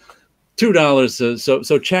 $2.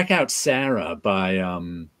 So check out Sarah by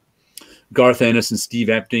Garth Ennis and Steve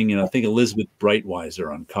Epting, and I think Elizabeth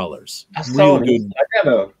Breitweiser on colors. I got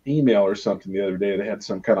an email or something the other day that had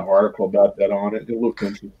some kind of article about that on it. It looked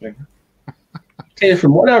interesting. And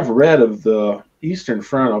from what I've read of the Eastern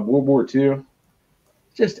Front of World War II,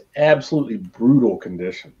 just absolutely brutal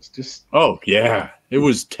conditions. Just it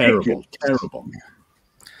was terrible, terrible.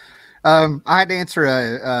 I had to answer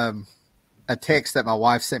a text that my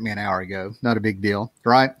wife sent me an hour ago. Not a big deal,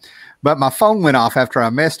 right? But my phone went off after I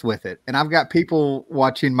messed with it, and I've got people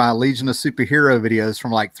watching my Legion of Superhero videos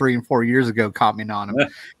from like 3 and 4 years ago, commenting on them.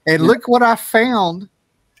 And look what I found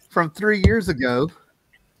from 3 years ago.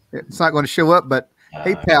 It's not going to show up, but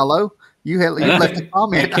hey, Paolo. You left a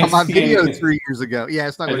comment on my video 3 years ago. Yeah,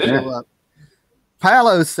 it's not going to show up.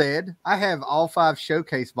 Paolo said, I have all 5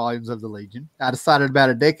 showcase volumes of the Legion. I decided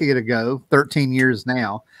about a decade ago, 13 years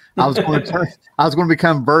now, I was going to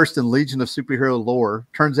become versed in Legion of Superhero lore.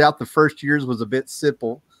 Turns out the first years was a bit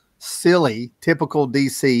silly, typical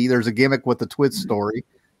DC. There's a gimmick with the twist story.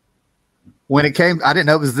 When it came, I didn't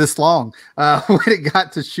know it was this long. When it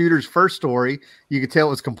got to Shooter's first story, you could tell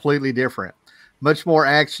it was completely different. Much more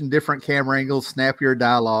action, different camera angles, snappier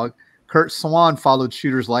dialogue. Kurt Swan followed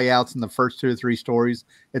Shooter's layouts in the first 2 or 3 stories.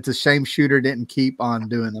 It's a shame Shooter didn't keep on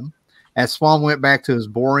doing them, as Swan went back to his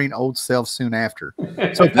boring old self soon after.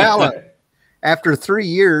 So, Paolo, after 3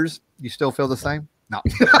 years, you still feel the same? No.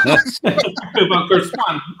 About Kurt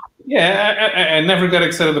Swan. Yeah, I never got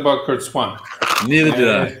excited about Kurt Swan. Neither did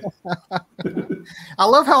I. I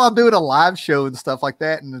love how I'm doing a live show and stuff like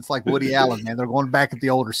that, and it's like Woody Allen, man. They're going back at the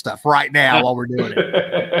older stuff right now while we're doing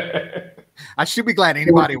it. I should be glad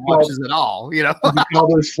anybody watches it all, you know. Would you call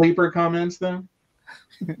those sleeper comments, then?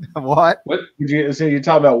 What? Would you say you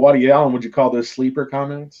talk about Woody Allen? Would you call those sleeper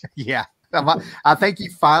comments? Yeah, I think you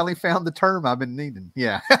finally found the term I've been needing.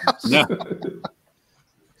 Yeah. No.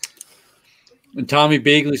 And Tommy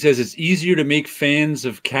Bagley says it's easier to make fans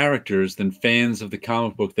of characters than fans of the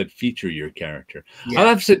comic book that feature your character. Yeah. I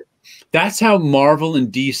have to say, that's how Marvel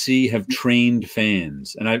and DC have trained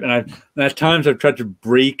fans. And I've at times I've tried to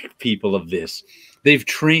break people of this. They've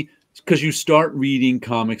trained because you start reading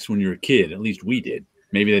comics when you're a kid. At least we did.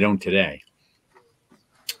 Maybe they don't today.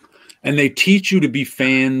 And they teach you to be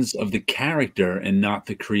fans of the character and not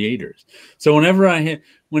the creators. So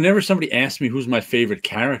whenever somebody asks me who's my favorite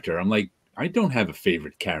character, I'm like, I don't have a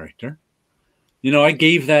favorite character. You know, I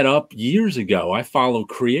gave that up years ago. I follow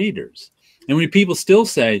creators. And when people still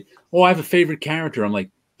say, oh, I have a favorite character, I'm like,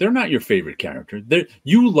 they're not your favorite character.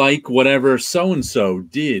 You like whatever so-and-so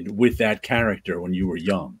did with that character when you were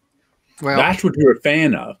young. Well, that's what you're a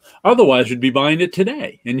fan of. Otherwise, you'd be buying it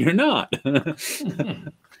today, and you're not.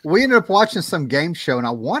 We ended up watching some game show, and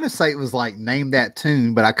I want to say it was like Name That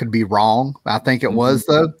Tune, but I could be wrong. I think it was,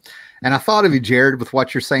 though. And I thought of you, Jared, with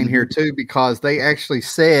what you're saying here, too, because they actually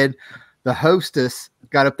said the hostess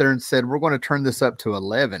got up there and said, we're going to turn this up to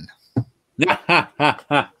 11.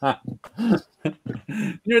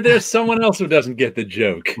 There's someone else who doesn't get the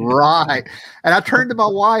joke. Right. And I turned to my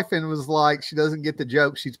wife and was like, she doesn't get the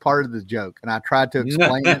joke. She's part of the joke. And I tried to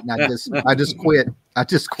explain it, and I just quit. I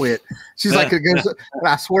just quit. She's like, it goes.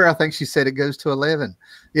 I swear, I think she said it goes to 11.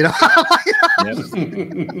 You know?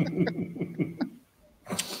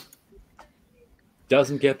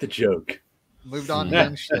 Doesn't get the joke. Moved on to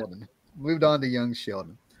young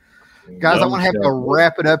Sheldon. Guys, I want to have to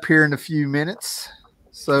wrap it up here in a few minutes.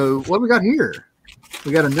 So what do we got here?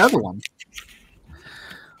 We got another one.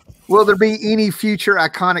 Will there be any future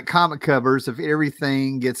iconic comic covers if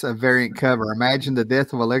everything gets a variant cover? Imagine the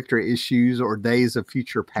Death of Elektra issues or Days of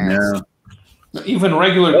Future Past. No. Even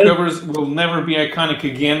regular covers will never be iconic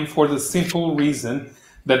again for the simple reason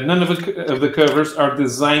that none of the covers are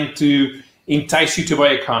designed to entice you to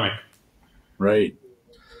buy a comic. Right.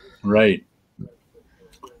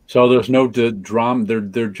 So there's no drama.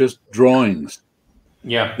 They're just drawings.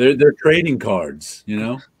 Yeah, they're trading cards. You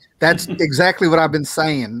know. That's exactly what I've been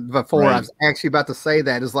saying before. Right. I was actually about to say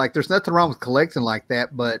that. Is like there's nothing wrong with collecting like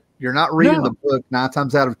that, but you're not reading the book 9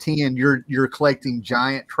 times out of 10. You're collecting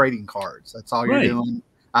giant trading cards. That's all you're doing.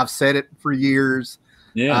 I've said it for years.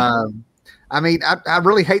 Yeah. I mean, I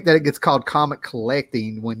really hate that it gets called comic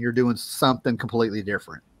collecting when you're doing something completely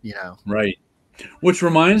different. You know. Right. Which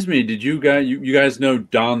reminds me, did you guys know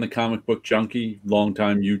Don the Comic Book Junkie,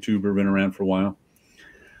 longtime YouTuber, been around for a while?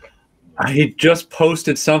 He just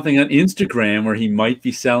posted something on Instagram where he might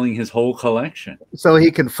be selling his whole collection. So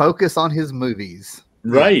he can focus on his movies.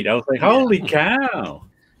 Right. I was like, holy cow.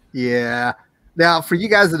 Yeah. Now, for you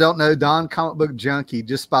guys that don't know, Don Comic Book Junkie,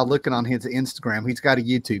 just by looking on his Instagram, he's got a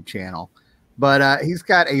YouTube channel. But he's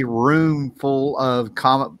got a room full of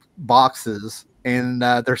comic boxes, and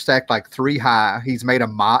they're stacked like 3 high. He's made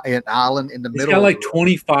an island in the middle. He's got like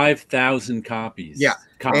 25,000 copies. Yeah.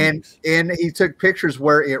 Comics. And he took pictures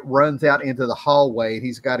where it runs out into the hallway.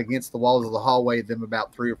 He's got against the walls of the hallway them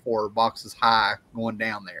about 3 or 4 boxes high going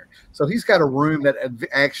down there. So he's got a room that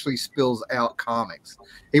actually spills out comics.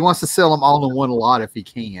 He wants to sell them all in one lot if he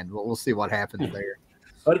can, but we'll see what happens there.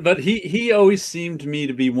 But he always seemed to me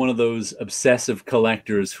to be one of those obsessive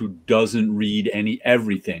collectors who doesn't read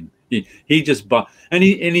everything. He just buy and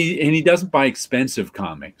he doesn't buy expensive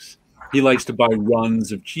comics. He likes to buy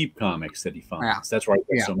runs of cheap comics that he finds. Yeah. That's why he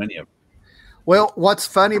gets so many of them. Well, what's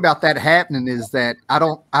funny about that happening is that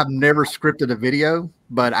I've never scripted a video,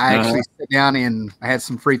 but I actually sit down and I had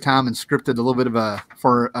some free time and scripted a little bit of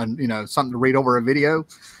something to read over a video.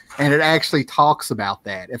 And it actually talks about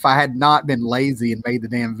that. If I had not been lazy and made the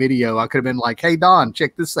damn video, I could have been like, "Hey, Don,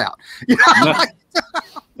 check this out."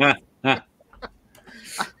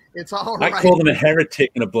 It's all right. I called him a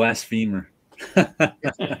heretic and a blasphemer.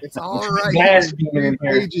 It's all right.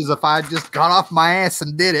 Pages if I just got off my ass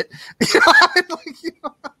and did it.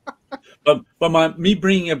 But me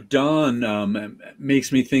bringing up Don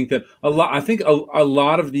makes me think that a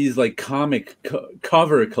lot of these like comic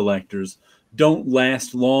cover collectors don't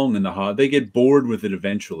last long in the hobby. They get bored with it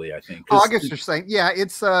eventually, I think. Oh, I guess you're saying, yeah,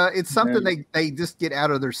 it's something they just get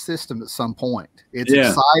out of their system at some point. It's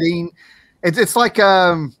exciting. It's like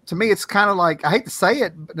to me, it's kind of like, I hate to say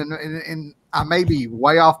it, and I may be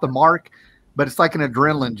way off the mark, but it's like an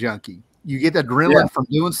adrenaline junkie. You get adrenaline from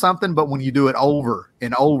doing something, but when you do it over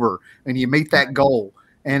and over and you meet that goal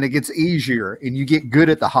and it gets easier and you get good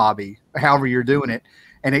at the hobby, however you're doing it.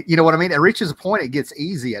 And you know what I mean? It reaches a point, it gets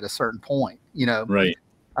easy at a certain point, Right.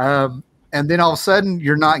 And then all of a sudden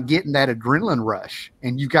you're not getting that adrenaline rush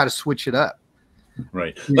and you've got to switch it up.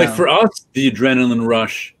 Right. For us, the adrenaline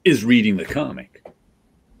rush is reading the comic.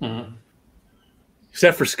 Mm-hmm.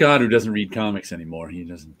 Except for Scott, who doesn't read comics anymore. He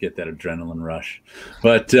doesn't get that adrenaline rush.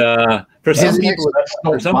 But for some people,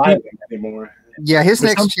 anymore. Yeah, his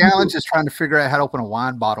next challenge is trying to figure out how to open a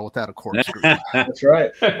wine bottle without a corkscrew. That's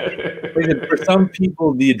right. For some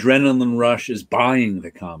people, the adrenaline rush is buying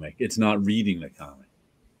the comic. It's not reading the comic.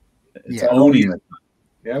 It's owning it.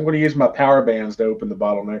 Yeah, I'm going to use my power bands to open the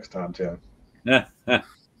bottle next time, Tim.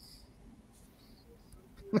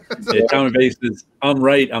 Tommy Bay says, I'm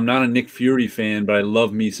right. I'm not a Nick Fury fan, but I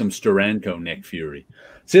love me some Steranko Nick Fury.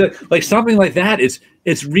 See, like something like that, it's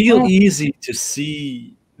real easy to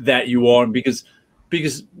see that you are because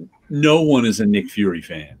no one is a Nick Fury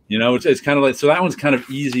fan. It's kind of like, so that one's kind of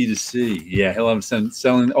easy to see. Yeah, he'll have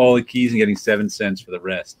selling all the keys and getting 7 cents for the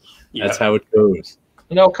rest. Yeah. That's how it goes.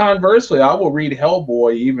 Conversely, I will read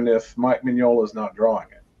Hellboy even if Mike Mignola is not drawing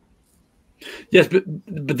it. Yes, but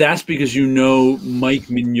that's because Mike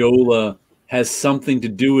Mignola has something to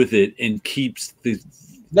do with it and keeps the.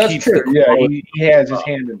 That's true. Yeah, he has his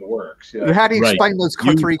hand in the works. Yeah. How do you explain those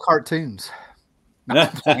 3 cartoons? I'm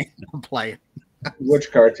playing.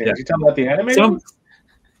 Which cartoons? Yeah. You talking about the animated?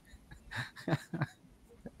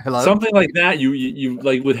 Hello? Something like that. You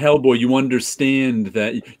like with Hellboy, you understand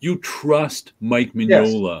that you trust Mike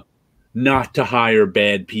Mignola not to hire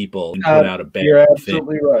bad people and put out a bad. You're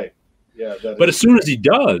absolutely right. Yeah, but as soon as he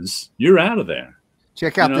does, you're out of there.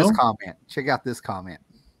 Check out this comment. Check out this comment.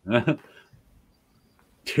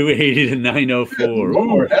 280 to 904.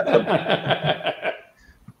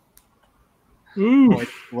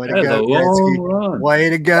 Way to go, Gretzky.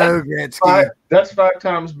 Way to go, Gretzky. That's 5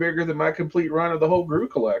 times bigger than my complete run of the whole Gru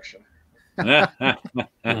collection. I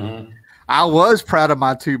was proud of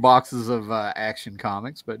my 2 boxes of Action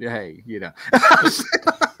Comics, but hey,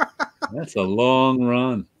 That's a long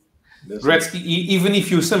run. Gretzky, even if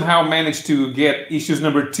you somehow manage to get issues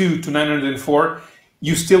number 2 to 904,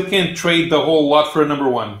 you still can't trade the whole lot for a number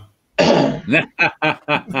 1.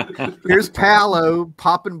 Here's Paolo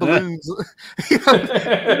popping balloons.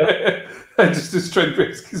 I just destroyed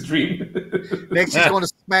Gretzky's dream. Next, he's going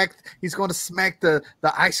to smack the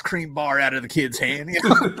ice cream bar out of the kid's hand.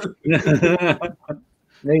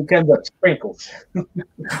 Then he comes up sprinkles.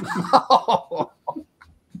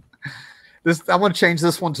 I want to change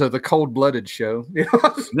this one to the Cold-Blooded Show.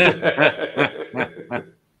 Oh, man.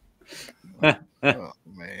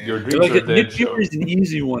 Nick Fury's an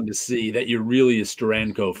easy one to see that you're really a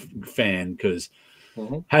Steranko fan because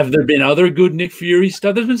have there been other good Nick Fury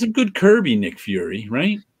stuff? There's been some good Kirby Nick Fury,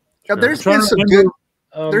 right? Now, there's been some good.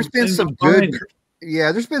 There's been some good.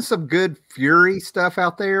 Yeah, there's been some good Fury stuff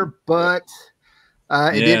out there, but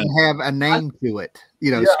it didn't have a name to it.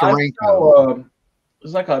 You know, Steranko. It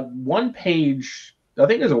was like a one-page. I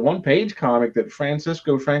think there's a one-page comic that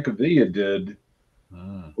Francisco Francavilla did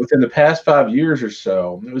within the past 5 years or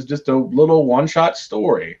so. It was just a little one-shot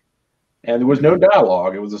story, and there was no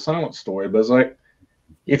dialogue. It was a silent story, but it's like,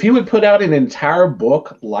 if he would put out an entire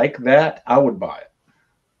book like that, I would buy it.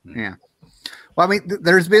 Yeah. Well, I mean,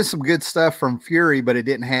 there's been some good stuff from Fury, but it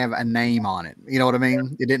didn't have a name on it. You know what I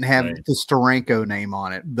mean? It didn't have the Steranko name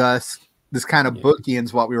on it. Thus, this kind of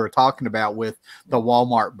bookends what we were talking about with the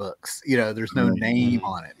Walmart books. You know, there's no name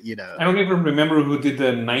on it. You know, I don't even remember who did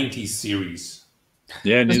the '90s series.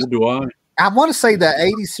 Yeah, neither do I. I want to say the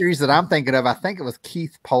 '80s series that I'm thinking of. I think it was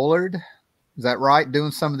Keith Pollard. Is that right?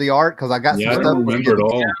 Doing some of the art, because I got some stuff. I don't remember it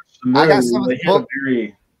all. I got some of the book. A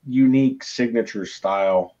very unique signature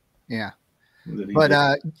style. Yeah. But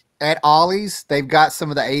at Ollie's, they've got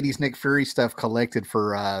some of the '80s Nick Fury stuff collected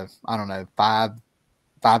for I don't know, $5,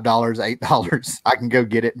 $8. I can go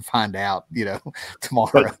get it and find out, you know,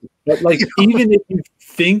 tomorrow. But like, even if you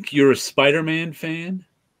think you're a Spider-Man fan,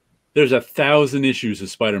 there's 1,000 issues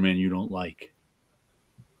of Spider-Man you don't like.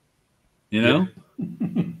 You know,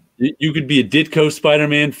 you could be a Ditko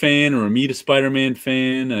Spider-Man fan or a Mita Spider-Man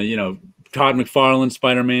fan. You know, Todd McFarlane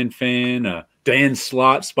Spider-Man fan. Dan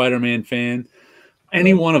Slott Spider-Man fan,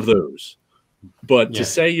 any one of those. But to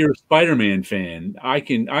say you're a Spider-Man fan, I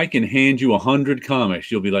can hand you 100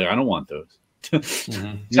 comics. You'll be like, I don't want those.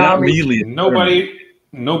 Not really. Nobody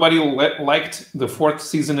liked the 4th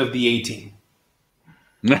season of the A-Team.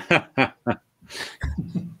 I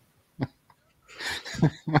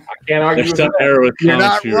can't argue with that. You're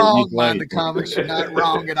not wrong, man. The comics, you're not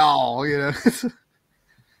wrong at all. You know.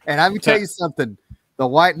 And let me tell you something. The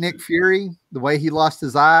white Nick Fury, the way he lost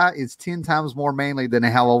his eye, is 10 times more manly than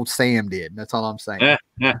how old Sam did. That's all I'm saying.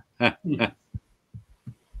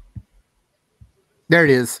 There it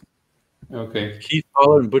is. Okay. Keith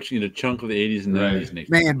Pollard and Butch get a chunk of the 80s and 90s. Nick.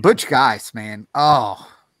 Man, Butch Geis, man.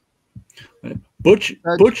 Oh. Butch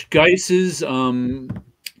Geis's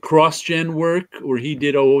cross-gen work, where he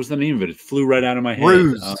did, what was the name of it? It flew right out of my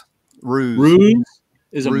head. Ruse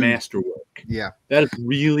is a masterwork. Yeah. That is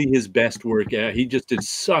really his best work. He just did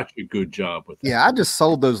such a good job with it. Yeah, I just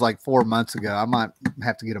sold those like 4 months ago. I might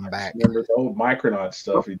have to get them back. Remember the old Micronaut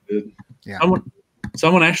stuff he did? Yeah.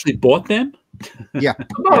 Someone actually bought them? Yeah. I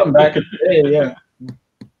bought them back in the day, yeah.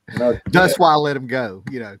 That's why I let him go.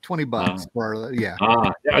 You know, $20 for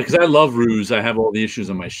because I love Ruse. I have all the issues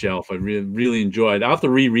on my shelf. I really enjoy it. I'll have to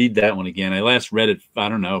reread that one again. I last read it, I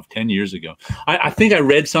don't know, 10 years ago. I think I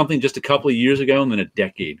read something just a couple of years ago, and then a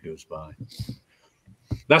decade goes by.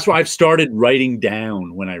 That's why I've started writing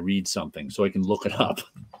down when I read something so I can look it up.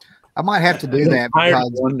 I might have to do that. I'm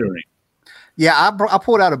wondering. Yeah, I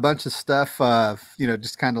pulled out a bunch of stuff, you know,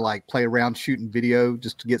 just kind of like play around shooting video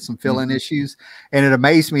just to get some fill-in issues. And it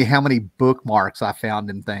amazed me how many bookmarks I found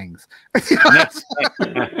in things.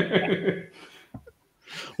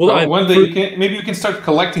 Well, one day maybe you can start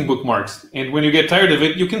collecting bookmarks. And when you get tired of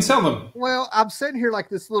it, you can sell them. Well, I'm sitting here like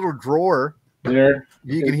this little drawer. There.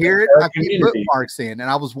 You can hear it. I put bookmarks in.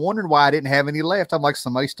 And I was wondering why I didn't have any left. I'm like,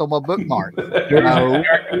 somebody stole my bookmark. No.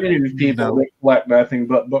 People that collect nothing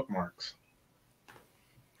but bookmarks.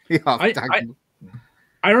 Yeah,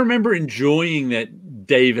 I remember enjoying that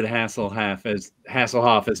David Hasselhoff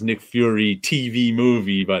as Nick Fury TV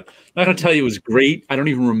movie, but I'm not gonna tell you it was great. I don't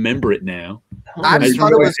even remember it now. I just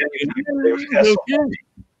thought it was okay.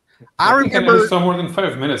 I remember saw more than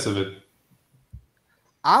 5 minutes of it.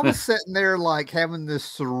 I was sitting there like having this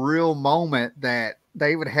surreal moment that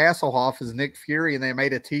David Hasselhoff is Nick Fury and they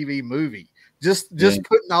made a TV movie. Just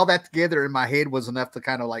putting all that together in my head was enough to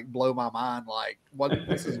kind of like blow my mind. Like, what?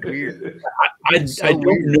 This is weird. I don't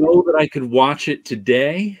know that I could watch it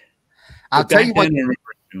today. I'll tell you what. I remember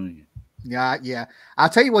doing it. Yeah. I'll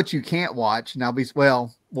tell you what you can't watch. And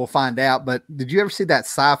we'll find out. But did you ever see that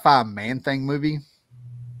sci-fi Man-Thing movie?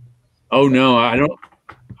 Oh no, I don't.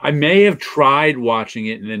 I may have tried watching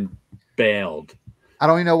it and then bailed. I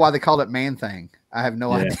don't even know why they called it Man-Thing. I have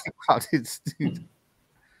no idea.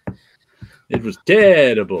 It was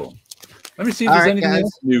terrible. Let me see if there's anything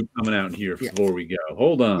else new coming out here before we go.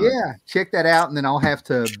 Hold on. Yeah, check that out, and then I'll have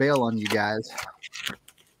to bail on you guys.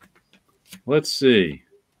 Let's see.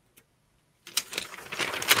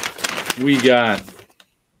 We got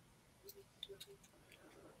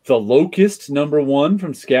The Locust #1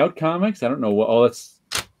 from Scout Comics. I don't know what.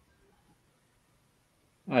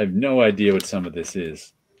 I have no idea what some of this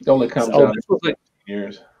is. It only comes out in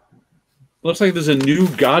years. Looks like there's a new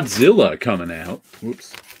Godzilla coming out.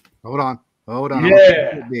 Whoops. Hold on.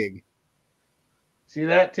 Yeah. Big. See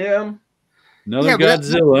that, Tim? Another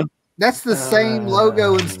Godzilla. That's the same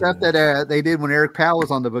logo and stuff that they did when Eric Powell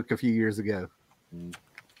was on the book a few years ago.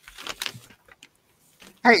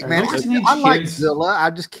 Hey, man, I like Zilla. I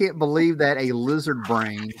just can't believe that a lizard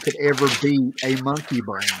brain could ever beat a monkey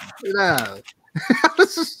brain. No.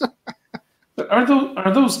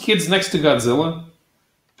 Are those kids next to Godzilla?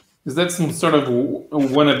 Is that some sort of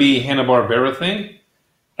wannabe Hanna-Barbera thing?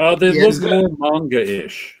 They look more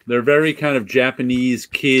manga-ish. They're very kind of Japanese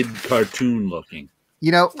kid cartoon looking.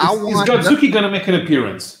 Is Godzuki going to make an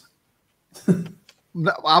appearance?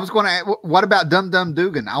 I was going to. What about Dum Dum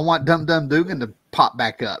Dugan? I want Dum Dum Dugan to pop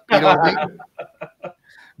back up. You know what I mean?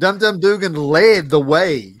 Dum Dum Dugan led the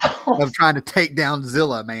way of trying to take down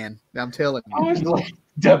Zilla. Man, I'm telling you. I was like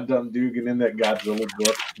Dum Dum Dugan in that Godzilla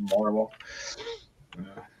book, Marvel.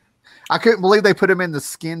 I couldn't believe they put him in the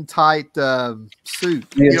skin tight suit.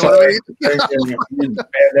 You know what I mean?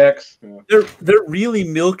 They're really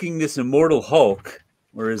milking this Immortal Hulk.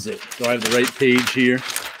 Or is it? Do I have the right page here?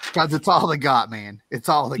 Because it's all they got, man. It's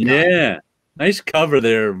all they got. Yeah. Nice cover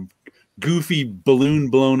there. Goofy balloon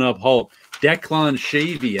blown up Hulk. Declan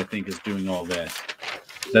Shavy, I think, is doing all that.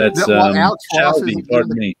 That's Alex Ross Shalvey,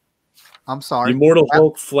 pardon me. I'm sorry. Immortal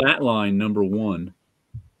Hulk Flatline #1.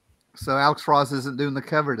 So Alex Ross isn't doing the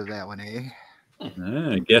cover to that one, eh?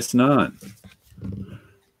 I guess not.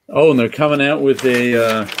 Oh, and they're coming out with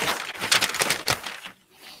a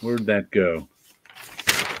where'd that go?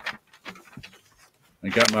 I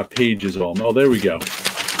got my pages all. Oh, there we go.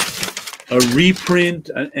 A reprint,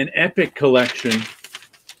 an epic collection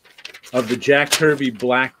of the Jack Kirby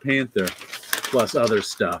Black Panther, plus other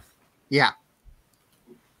stuff. Yeah.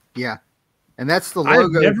 Yeah. And that's the logo.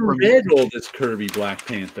 I've never read all this Kirby Black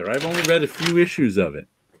Panther. I've only read a few issues of it.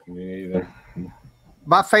 Me either.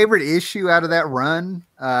 My favorite issue out of that run,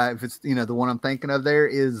 if it's the one I'm thinking of there,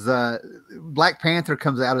 is Black Panther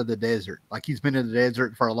comes out of the desert. Like he's been in the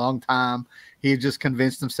desert for a long time. He just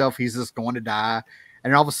convinced himself he's just going to die.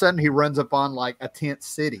 And all of a sudden he runs up on like a tent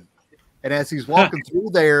city. And as he's walking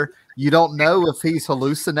through there, you don't know if he's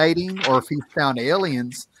hallucinating or if he's found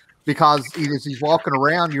aliens, because as he's walking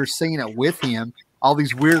around, you're seeing it with him, all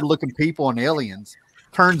these weird looking people and aliens.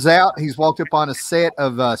 Turns out he's walked up on a set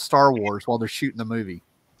of Star Wars while they're shooting the movie.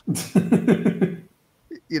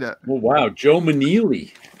 Well, wow, Joe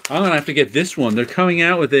Maneely. I'm gonna have to get this one. They're coming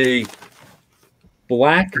out with a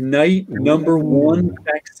Black Knight #1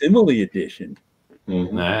 facsimile edition.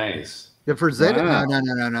 Nice. The Frazetta? Wow.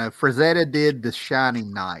 No. Frazetta did the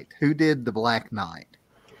Shining Knight. Who did the Black Knight?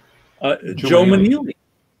 Joe Maneely.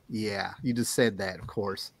 Yeah, you just said that, of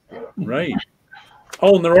course. Right.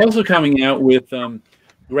 Oh, and they're also coming out with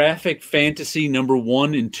Graphic Fantasy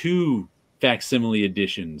 #1 and 2 facsimile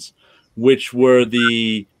editions, which were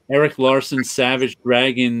the Eric Larson Savage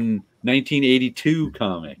Dragon 1982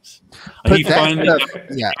 comics. He finally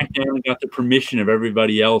got the permission of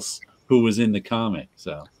everybody else who was in the comic.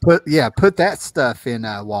 So put that stuff in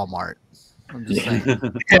Walmart. I'm just saying.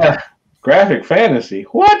 Yeah, Graphic Fantasy.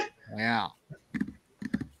 What? Yeah.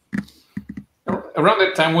 Around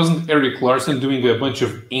that time, wasn't Eric Larson doing a bunch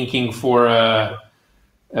of inking for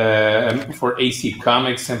AC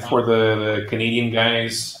Comics and for the Canadian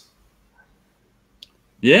guys?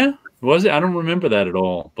 Yeah, was it? I don't remember that at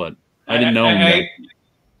all, but I didn't know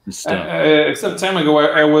some time ago,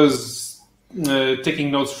 I was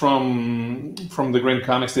taking notes from the Grand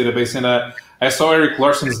Comics database, and I saw Eric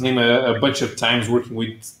Larson's name a bunch of times working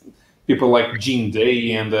with people like Gene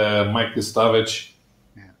Day and Mike Gustovich.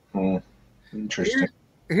 Yeah. Interesting.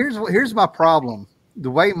 Here's my problem.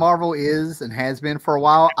 The way Marvel is and has been for a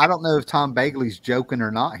while, I don't know if Tom Bagley's joking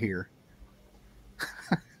or not here.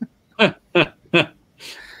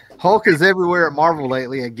 Hulk is everywhere at Marvel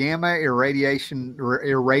lately. A gamma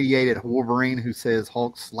irradiated Wolverine who says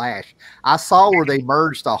Hulk slash. I saw where they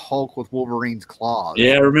merged a Hulk with Wolverine's claws.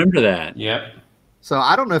 Yeah, I remember that. Yep. So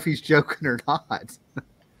I don't know if he's joking or not.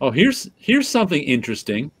 Oh, here's something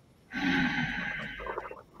interesting.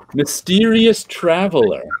 Mysterious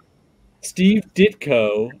Traveler, Steve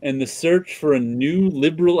Ditko, and the search for a new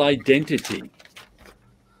liberal identity.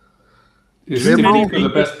 Is Steve Ditko the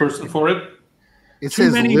best person for it? It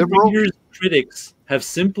says liberal. Readers, critics have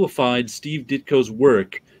simplified Steve Ditko's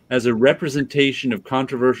work as a representation of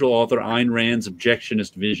controversial author Ayn Rand's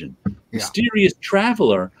objectionist vision. Yeah. Mysterious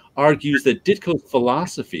Traveler argues that Ditko's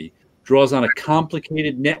philosophy draws on a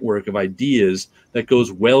complicated network of ideas that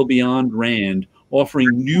goes well beyond Rand, offering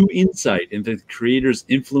new insight into the creator's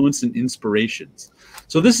influence and inspirations.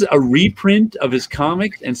 So this is a reprint of his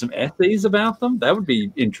comics and some essays about them. That would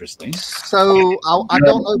be interesting. So I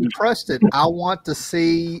don't know to trust it. I want to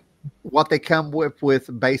see what they come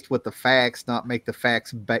with based with the facts, not make the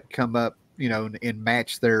facts come up, and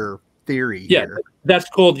match their theory. Yeah, here. that's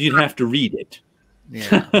called you'd have to read it.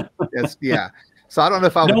 Yeah, yeah. So I don't know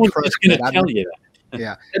if I would one's trust just going that. to tell you that.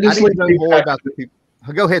 Yeah, I need to know more about the people.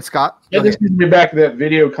 Go ahead, Scott. This leads me back to that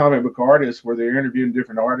video comic book artist where they're interviewing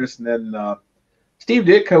different artists, and then Steve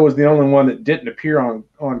Ditko was the only one that didn't appear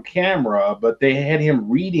on camera, but they had him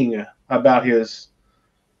reading about his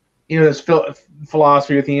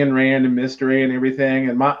philosophy with Ayn Rand and mystery and everything,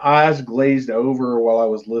 and my eyes glazed over while I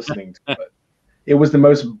was listening to it. It was the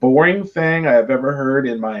most boring thing I have ever heard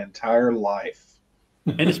in my entire life.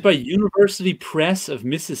 And it's by University Press of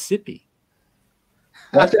Mississippi.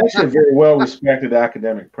 That's actually a very well-respected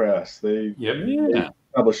academic press. They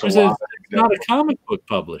publish a lot. It's not a comic book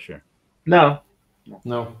publisher. No.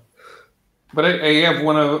 But I have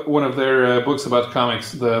one of their books about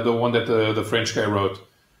comics, the one that the French guy wrote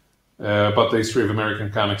about the history of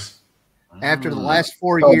American comics. After the last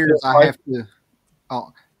 4 years, I have to.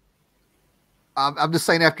 I'm just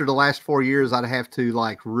saying, after the last 4 years, I'd have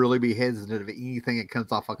to really be hesitant of anything that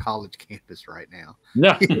comes off a college campus right now.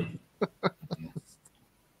 No.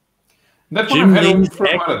 That's what I've had for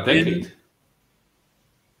about a decade.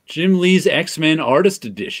 Jim Lee's X-Men Artist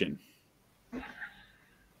Edition.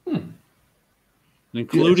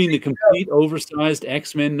 Including the complete oversized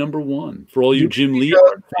X-Men #1 for all you Jim Lee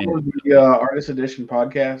art fans. The Artist Edition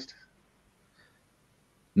podcast?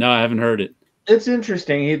 No, I haven't heard it. It's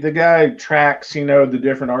interesting. The guy tracks, the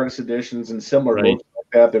different artist editions and similar books like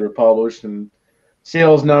that are published and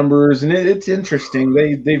sales numbers, and it's interesting.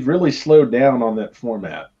 They've really slowed down on that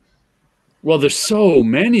format. Well, there's so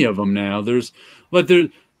many of them now. There's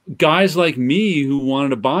guys like me who wanted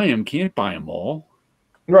to buy them can't buy them all.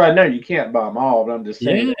 Right, no, you can't buy them all, but I'm just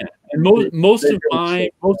saying. Yeah, and most of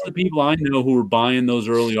the people I know who were buying those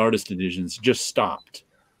early artist editions just stopped.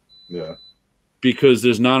 Yeah. Because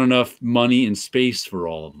there's not enough money and space for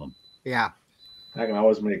all of them. Yeah. I can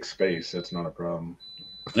always make space. That's not a problem.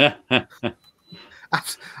 I've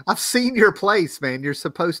seen your place, man. You're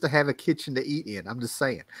supposed to have a kitchen to eat in. I'm just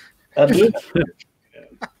saying. I do.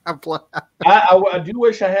 I do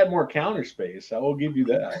wish I had more counter space. I will give you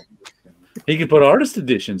that. He could put artist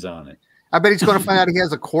editions on it. I bet he's going to find out he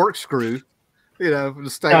has a corkscrew. To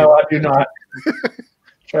stay. No, I do not.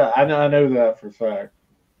 I know that for a fact.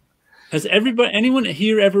 Has anyone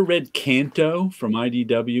here ever read Canto from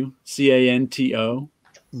IDW? Canto?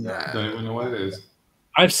 No. I don't even know what it is.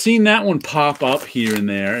 I've seen that one pop up here and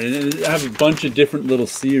there, and I have a bunch of different little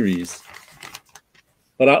series.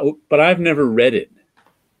 But I've never read it.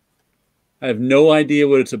 I have no idea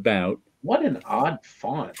what it's about. What an odd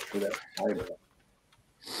font for that title.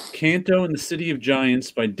 Canto and the City of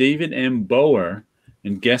Giants by David M. Bower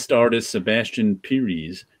and guest artist Sebastian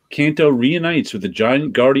Pires. Canto reunites with the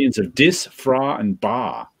giant guardians of Dis, Fra, and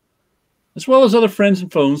Ba, as well as other friends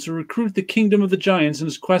and foes to recruit the kingdom of the giants in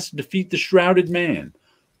his quest to defeat the Shrouded Man.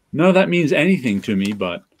 None of that means anything to me,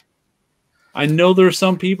 but I know there are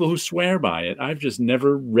some people who swear by it. I've just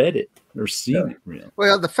never read it or seen it, really.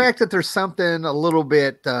 Well, the fact that there's something a little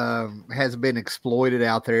bit has been exploited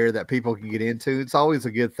out there that people can get into, it's always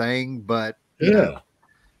a good thing. But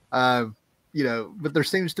but there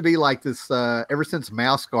seems to be this ever since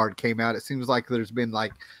Mouse Guard came out, it seems like there's been a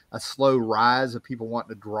slow rise of people wanting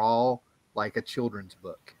to draw a children's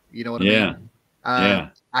book. You know what I mean?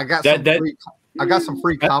 I got I got some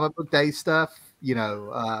free comic book day stuff,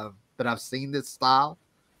 that I've seen this style.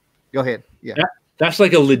 Go ahead. Yeah. That's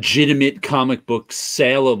like a legitimate comic book,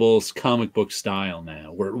 saleable comic book style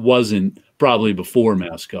now, where it wasn't probably before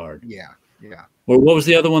Mouse Guard. Yeah. Or what was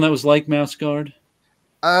the other one that was like Mouse Guard?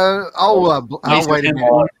 Ice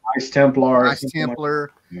Templar.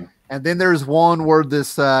 Yeah. And then there's one where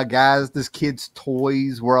this kid's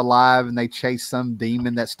toys were alive and they chased some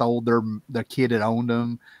demon that stole their kid that owned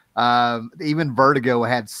them. Even Vertigo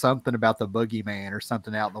had something about the boogeyman or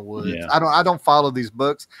something out in the woods. Yeah. I don't follow these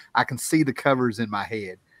books. I can see the covers in my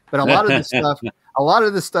head, but a lot of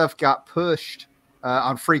this stuff got pushed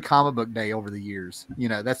on Free Comic Book Day over the years.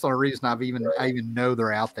 That's the only reason I even know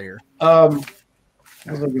they're out there. I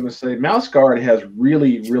was going to say, Mouse Guard has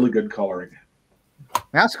really, really good coloring.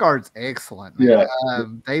 Mouse Guard's excellent. Man. Yeah.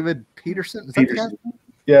 David Peterson. Is Peterson. That the guy?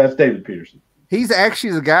 Yeah, it's David Peterson. He's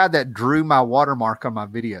actually the guy that drew my watermark on my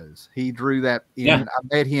videos. He drew that. I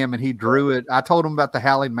met him and he drew it. I told him about the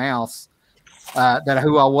Howling Mouse,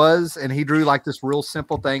 who I was, and he drew this real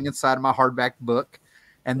simple thing inside of my hardback book.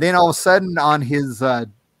 And then all of a sudden on his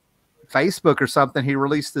Facebook or something, he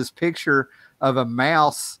released this picture of a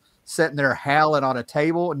mouse sitting there howling on a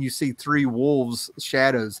table, and you see 3 wolves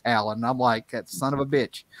shadows howling. And I'm like, that son of a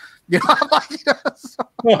bitch. You know, I'm like, so.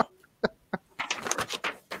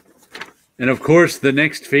 And of course, the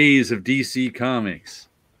next phase of DC Comics.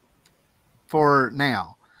 For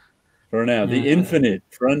now, the infinite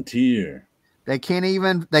frontier. they can't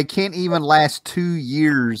even last 2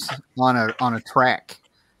 years on a track.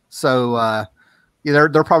 So yeah,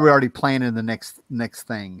 they're probably already planning the next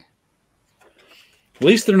thing. At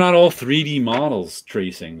least they're not all 3D models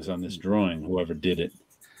tracings on this drawing. Whoever did it,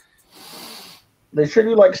 They sure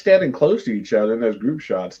do like standing close to each other in those group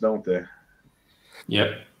shots, don't they?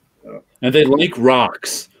 Yep. and they like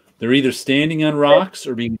rocks. They're either standing on rocks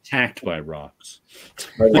or being attacked by rocks.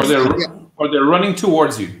 Or they're running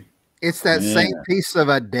towards you. It's that same piece of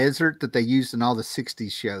a desert that they used in all the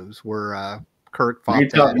 '60s shows where Kirk fought.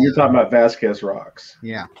 You're talking about Vasquez rocks.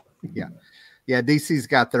 Yeah. DC's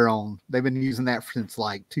got their own. They've been using that since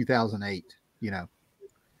like 2008. You know,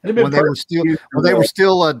 when they were still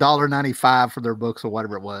 $1.95 for their books or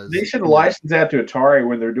whatever it was. They should have licensed that to Atari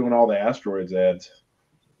when they're doing all the Asteroids ads.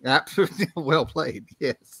 Absolutely, well played.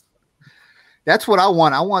 Yes, that's what I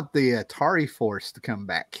want. I want the Atari Force to come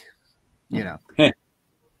back. You know,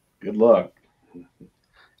 good luck.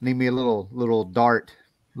 Need me a little dart,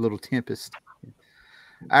 little Tempest.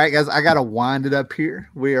 All right, guys, I got to wind it up here.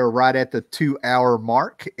 We are right at the 2-hour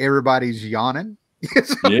mark. Everybody's yawning.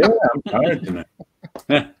 Yeah, I'm tired tonight.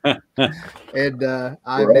 And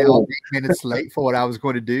I'm now 8 minutes late for what I was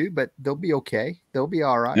going to do, but they'll be okay. They'll be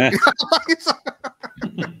all right.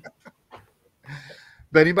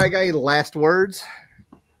 But anybody got any last words?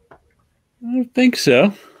 I don't think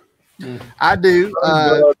so. I do.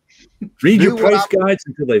 Read your price guides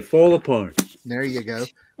until they fall apart. There you go.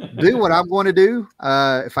 Do what I'm going to do.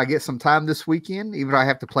 If I get some time this weekend, even if I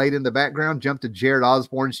have to play it in the background, jump to Jared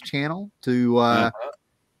Osborne's channel to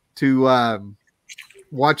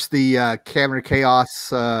watch the Cavern of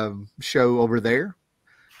Chaos show over there.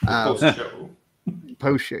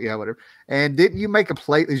 Post show, yeah, whatever. And didn't you make a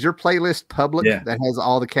play? Is your playlist public that has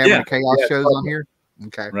all the Cavern of Chaos shows on here?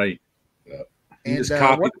 Okay, right. And just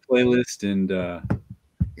copy the playlist and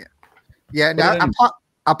Now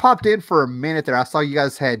I popped in for a minute there. I saw you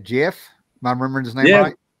guys had Jeff. Am I remembering his name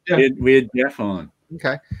right? Yeah, we had Jeff on.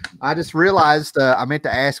 Okay. I just realized I meant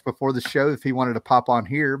to ask before the show if he wanted to pop on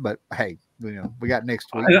here, but hey, we got next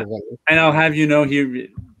week. And I'll have you know here.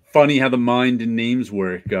 Funny how the mind and names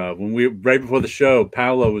work. When we right before the show,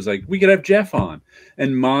 Paolo was like, "We could have Jeff on,"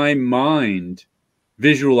 and my mind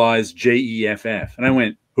visualized Jeff, and I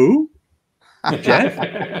went, "Who? Jeff?"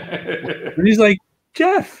 And he's like,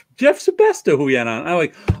 Jeff Sebesto, who we had on. I'm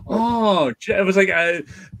like, "Oh, Jeff." It was like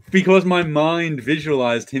because my mind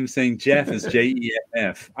visualized him saying Jeff as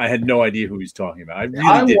Jeff. I had no idea who he's talking about. I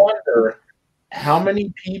wonder how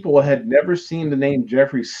many people had never seen the name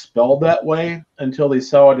Jeffrey spelled that way until they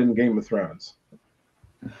saw it in Game of Thrones.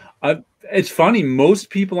 It's funny. Most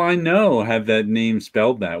people I know have that name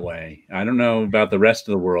spelled that way. I don't know about the rest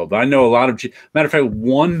of the world. I know a lot of. Matter of fact,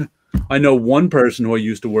 I know one person who I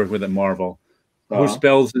used to work with at Marvel who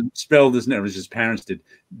spelled his name, as his parents did,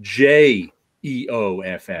 Jeoff.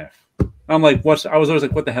 I'm like, I was always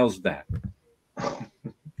like, what the hell is that?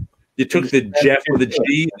 You took the Jeff with a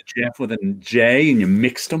G, the Jeff with a J, and you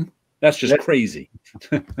mixed them. That's just crazy.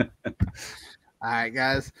 All right,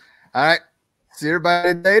 guys. All right. See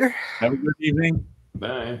everybody later. Have a good evening.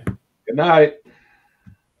 Bye. Good night.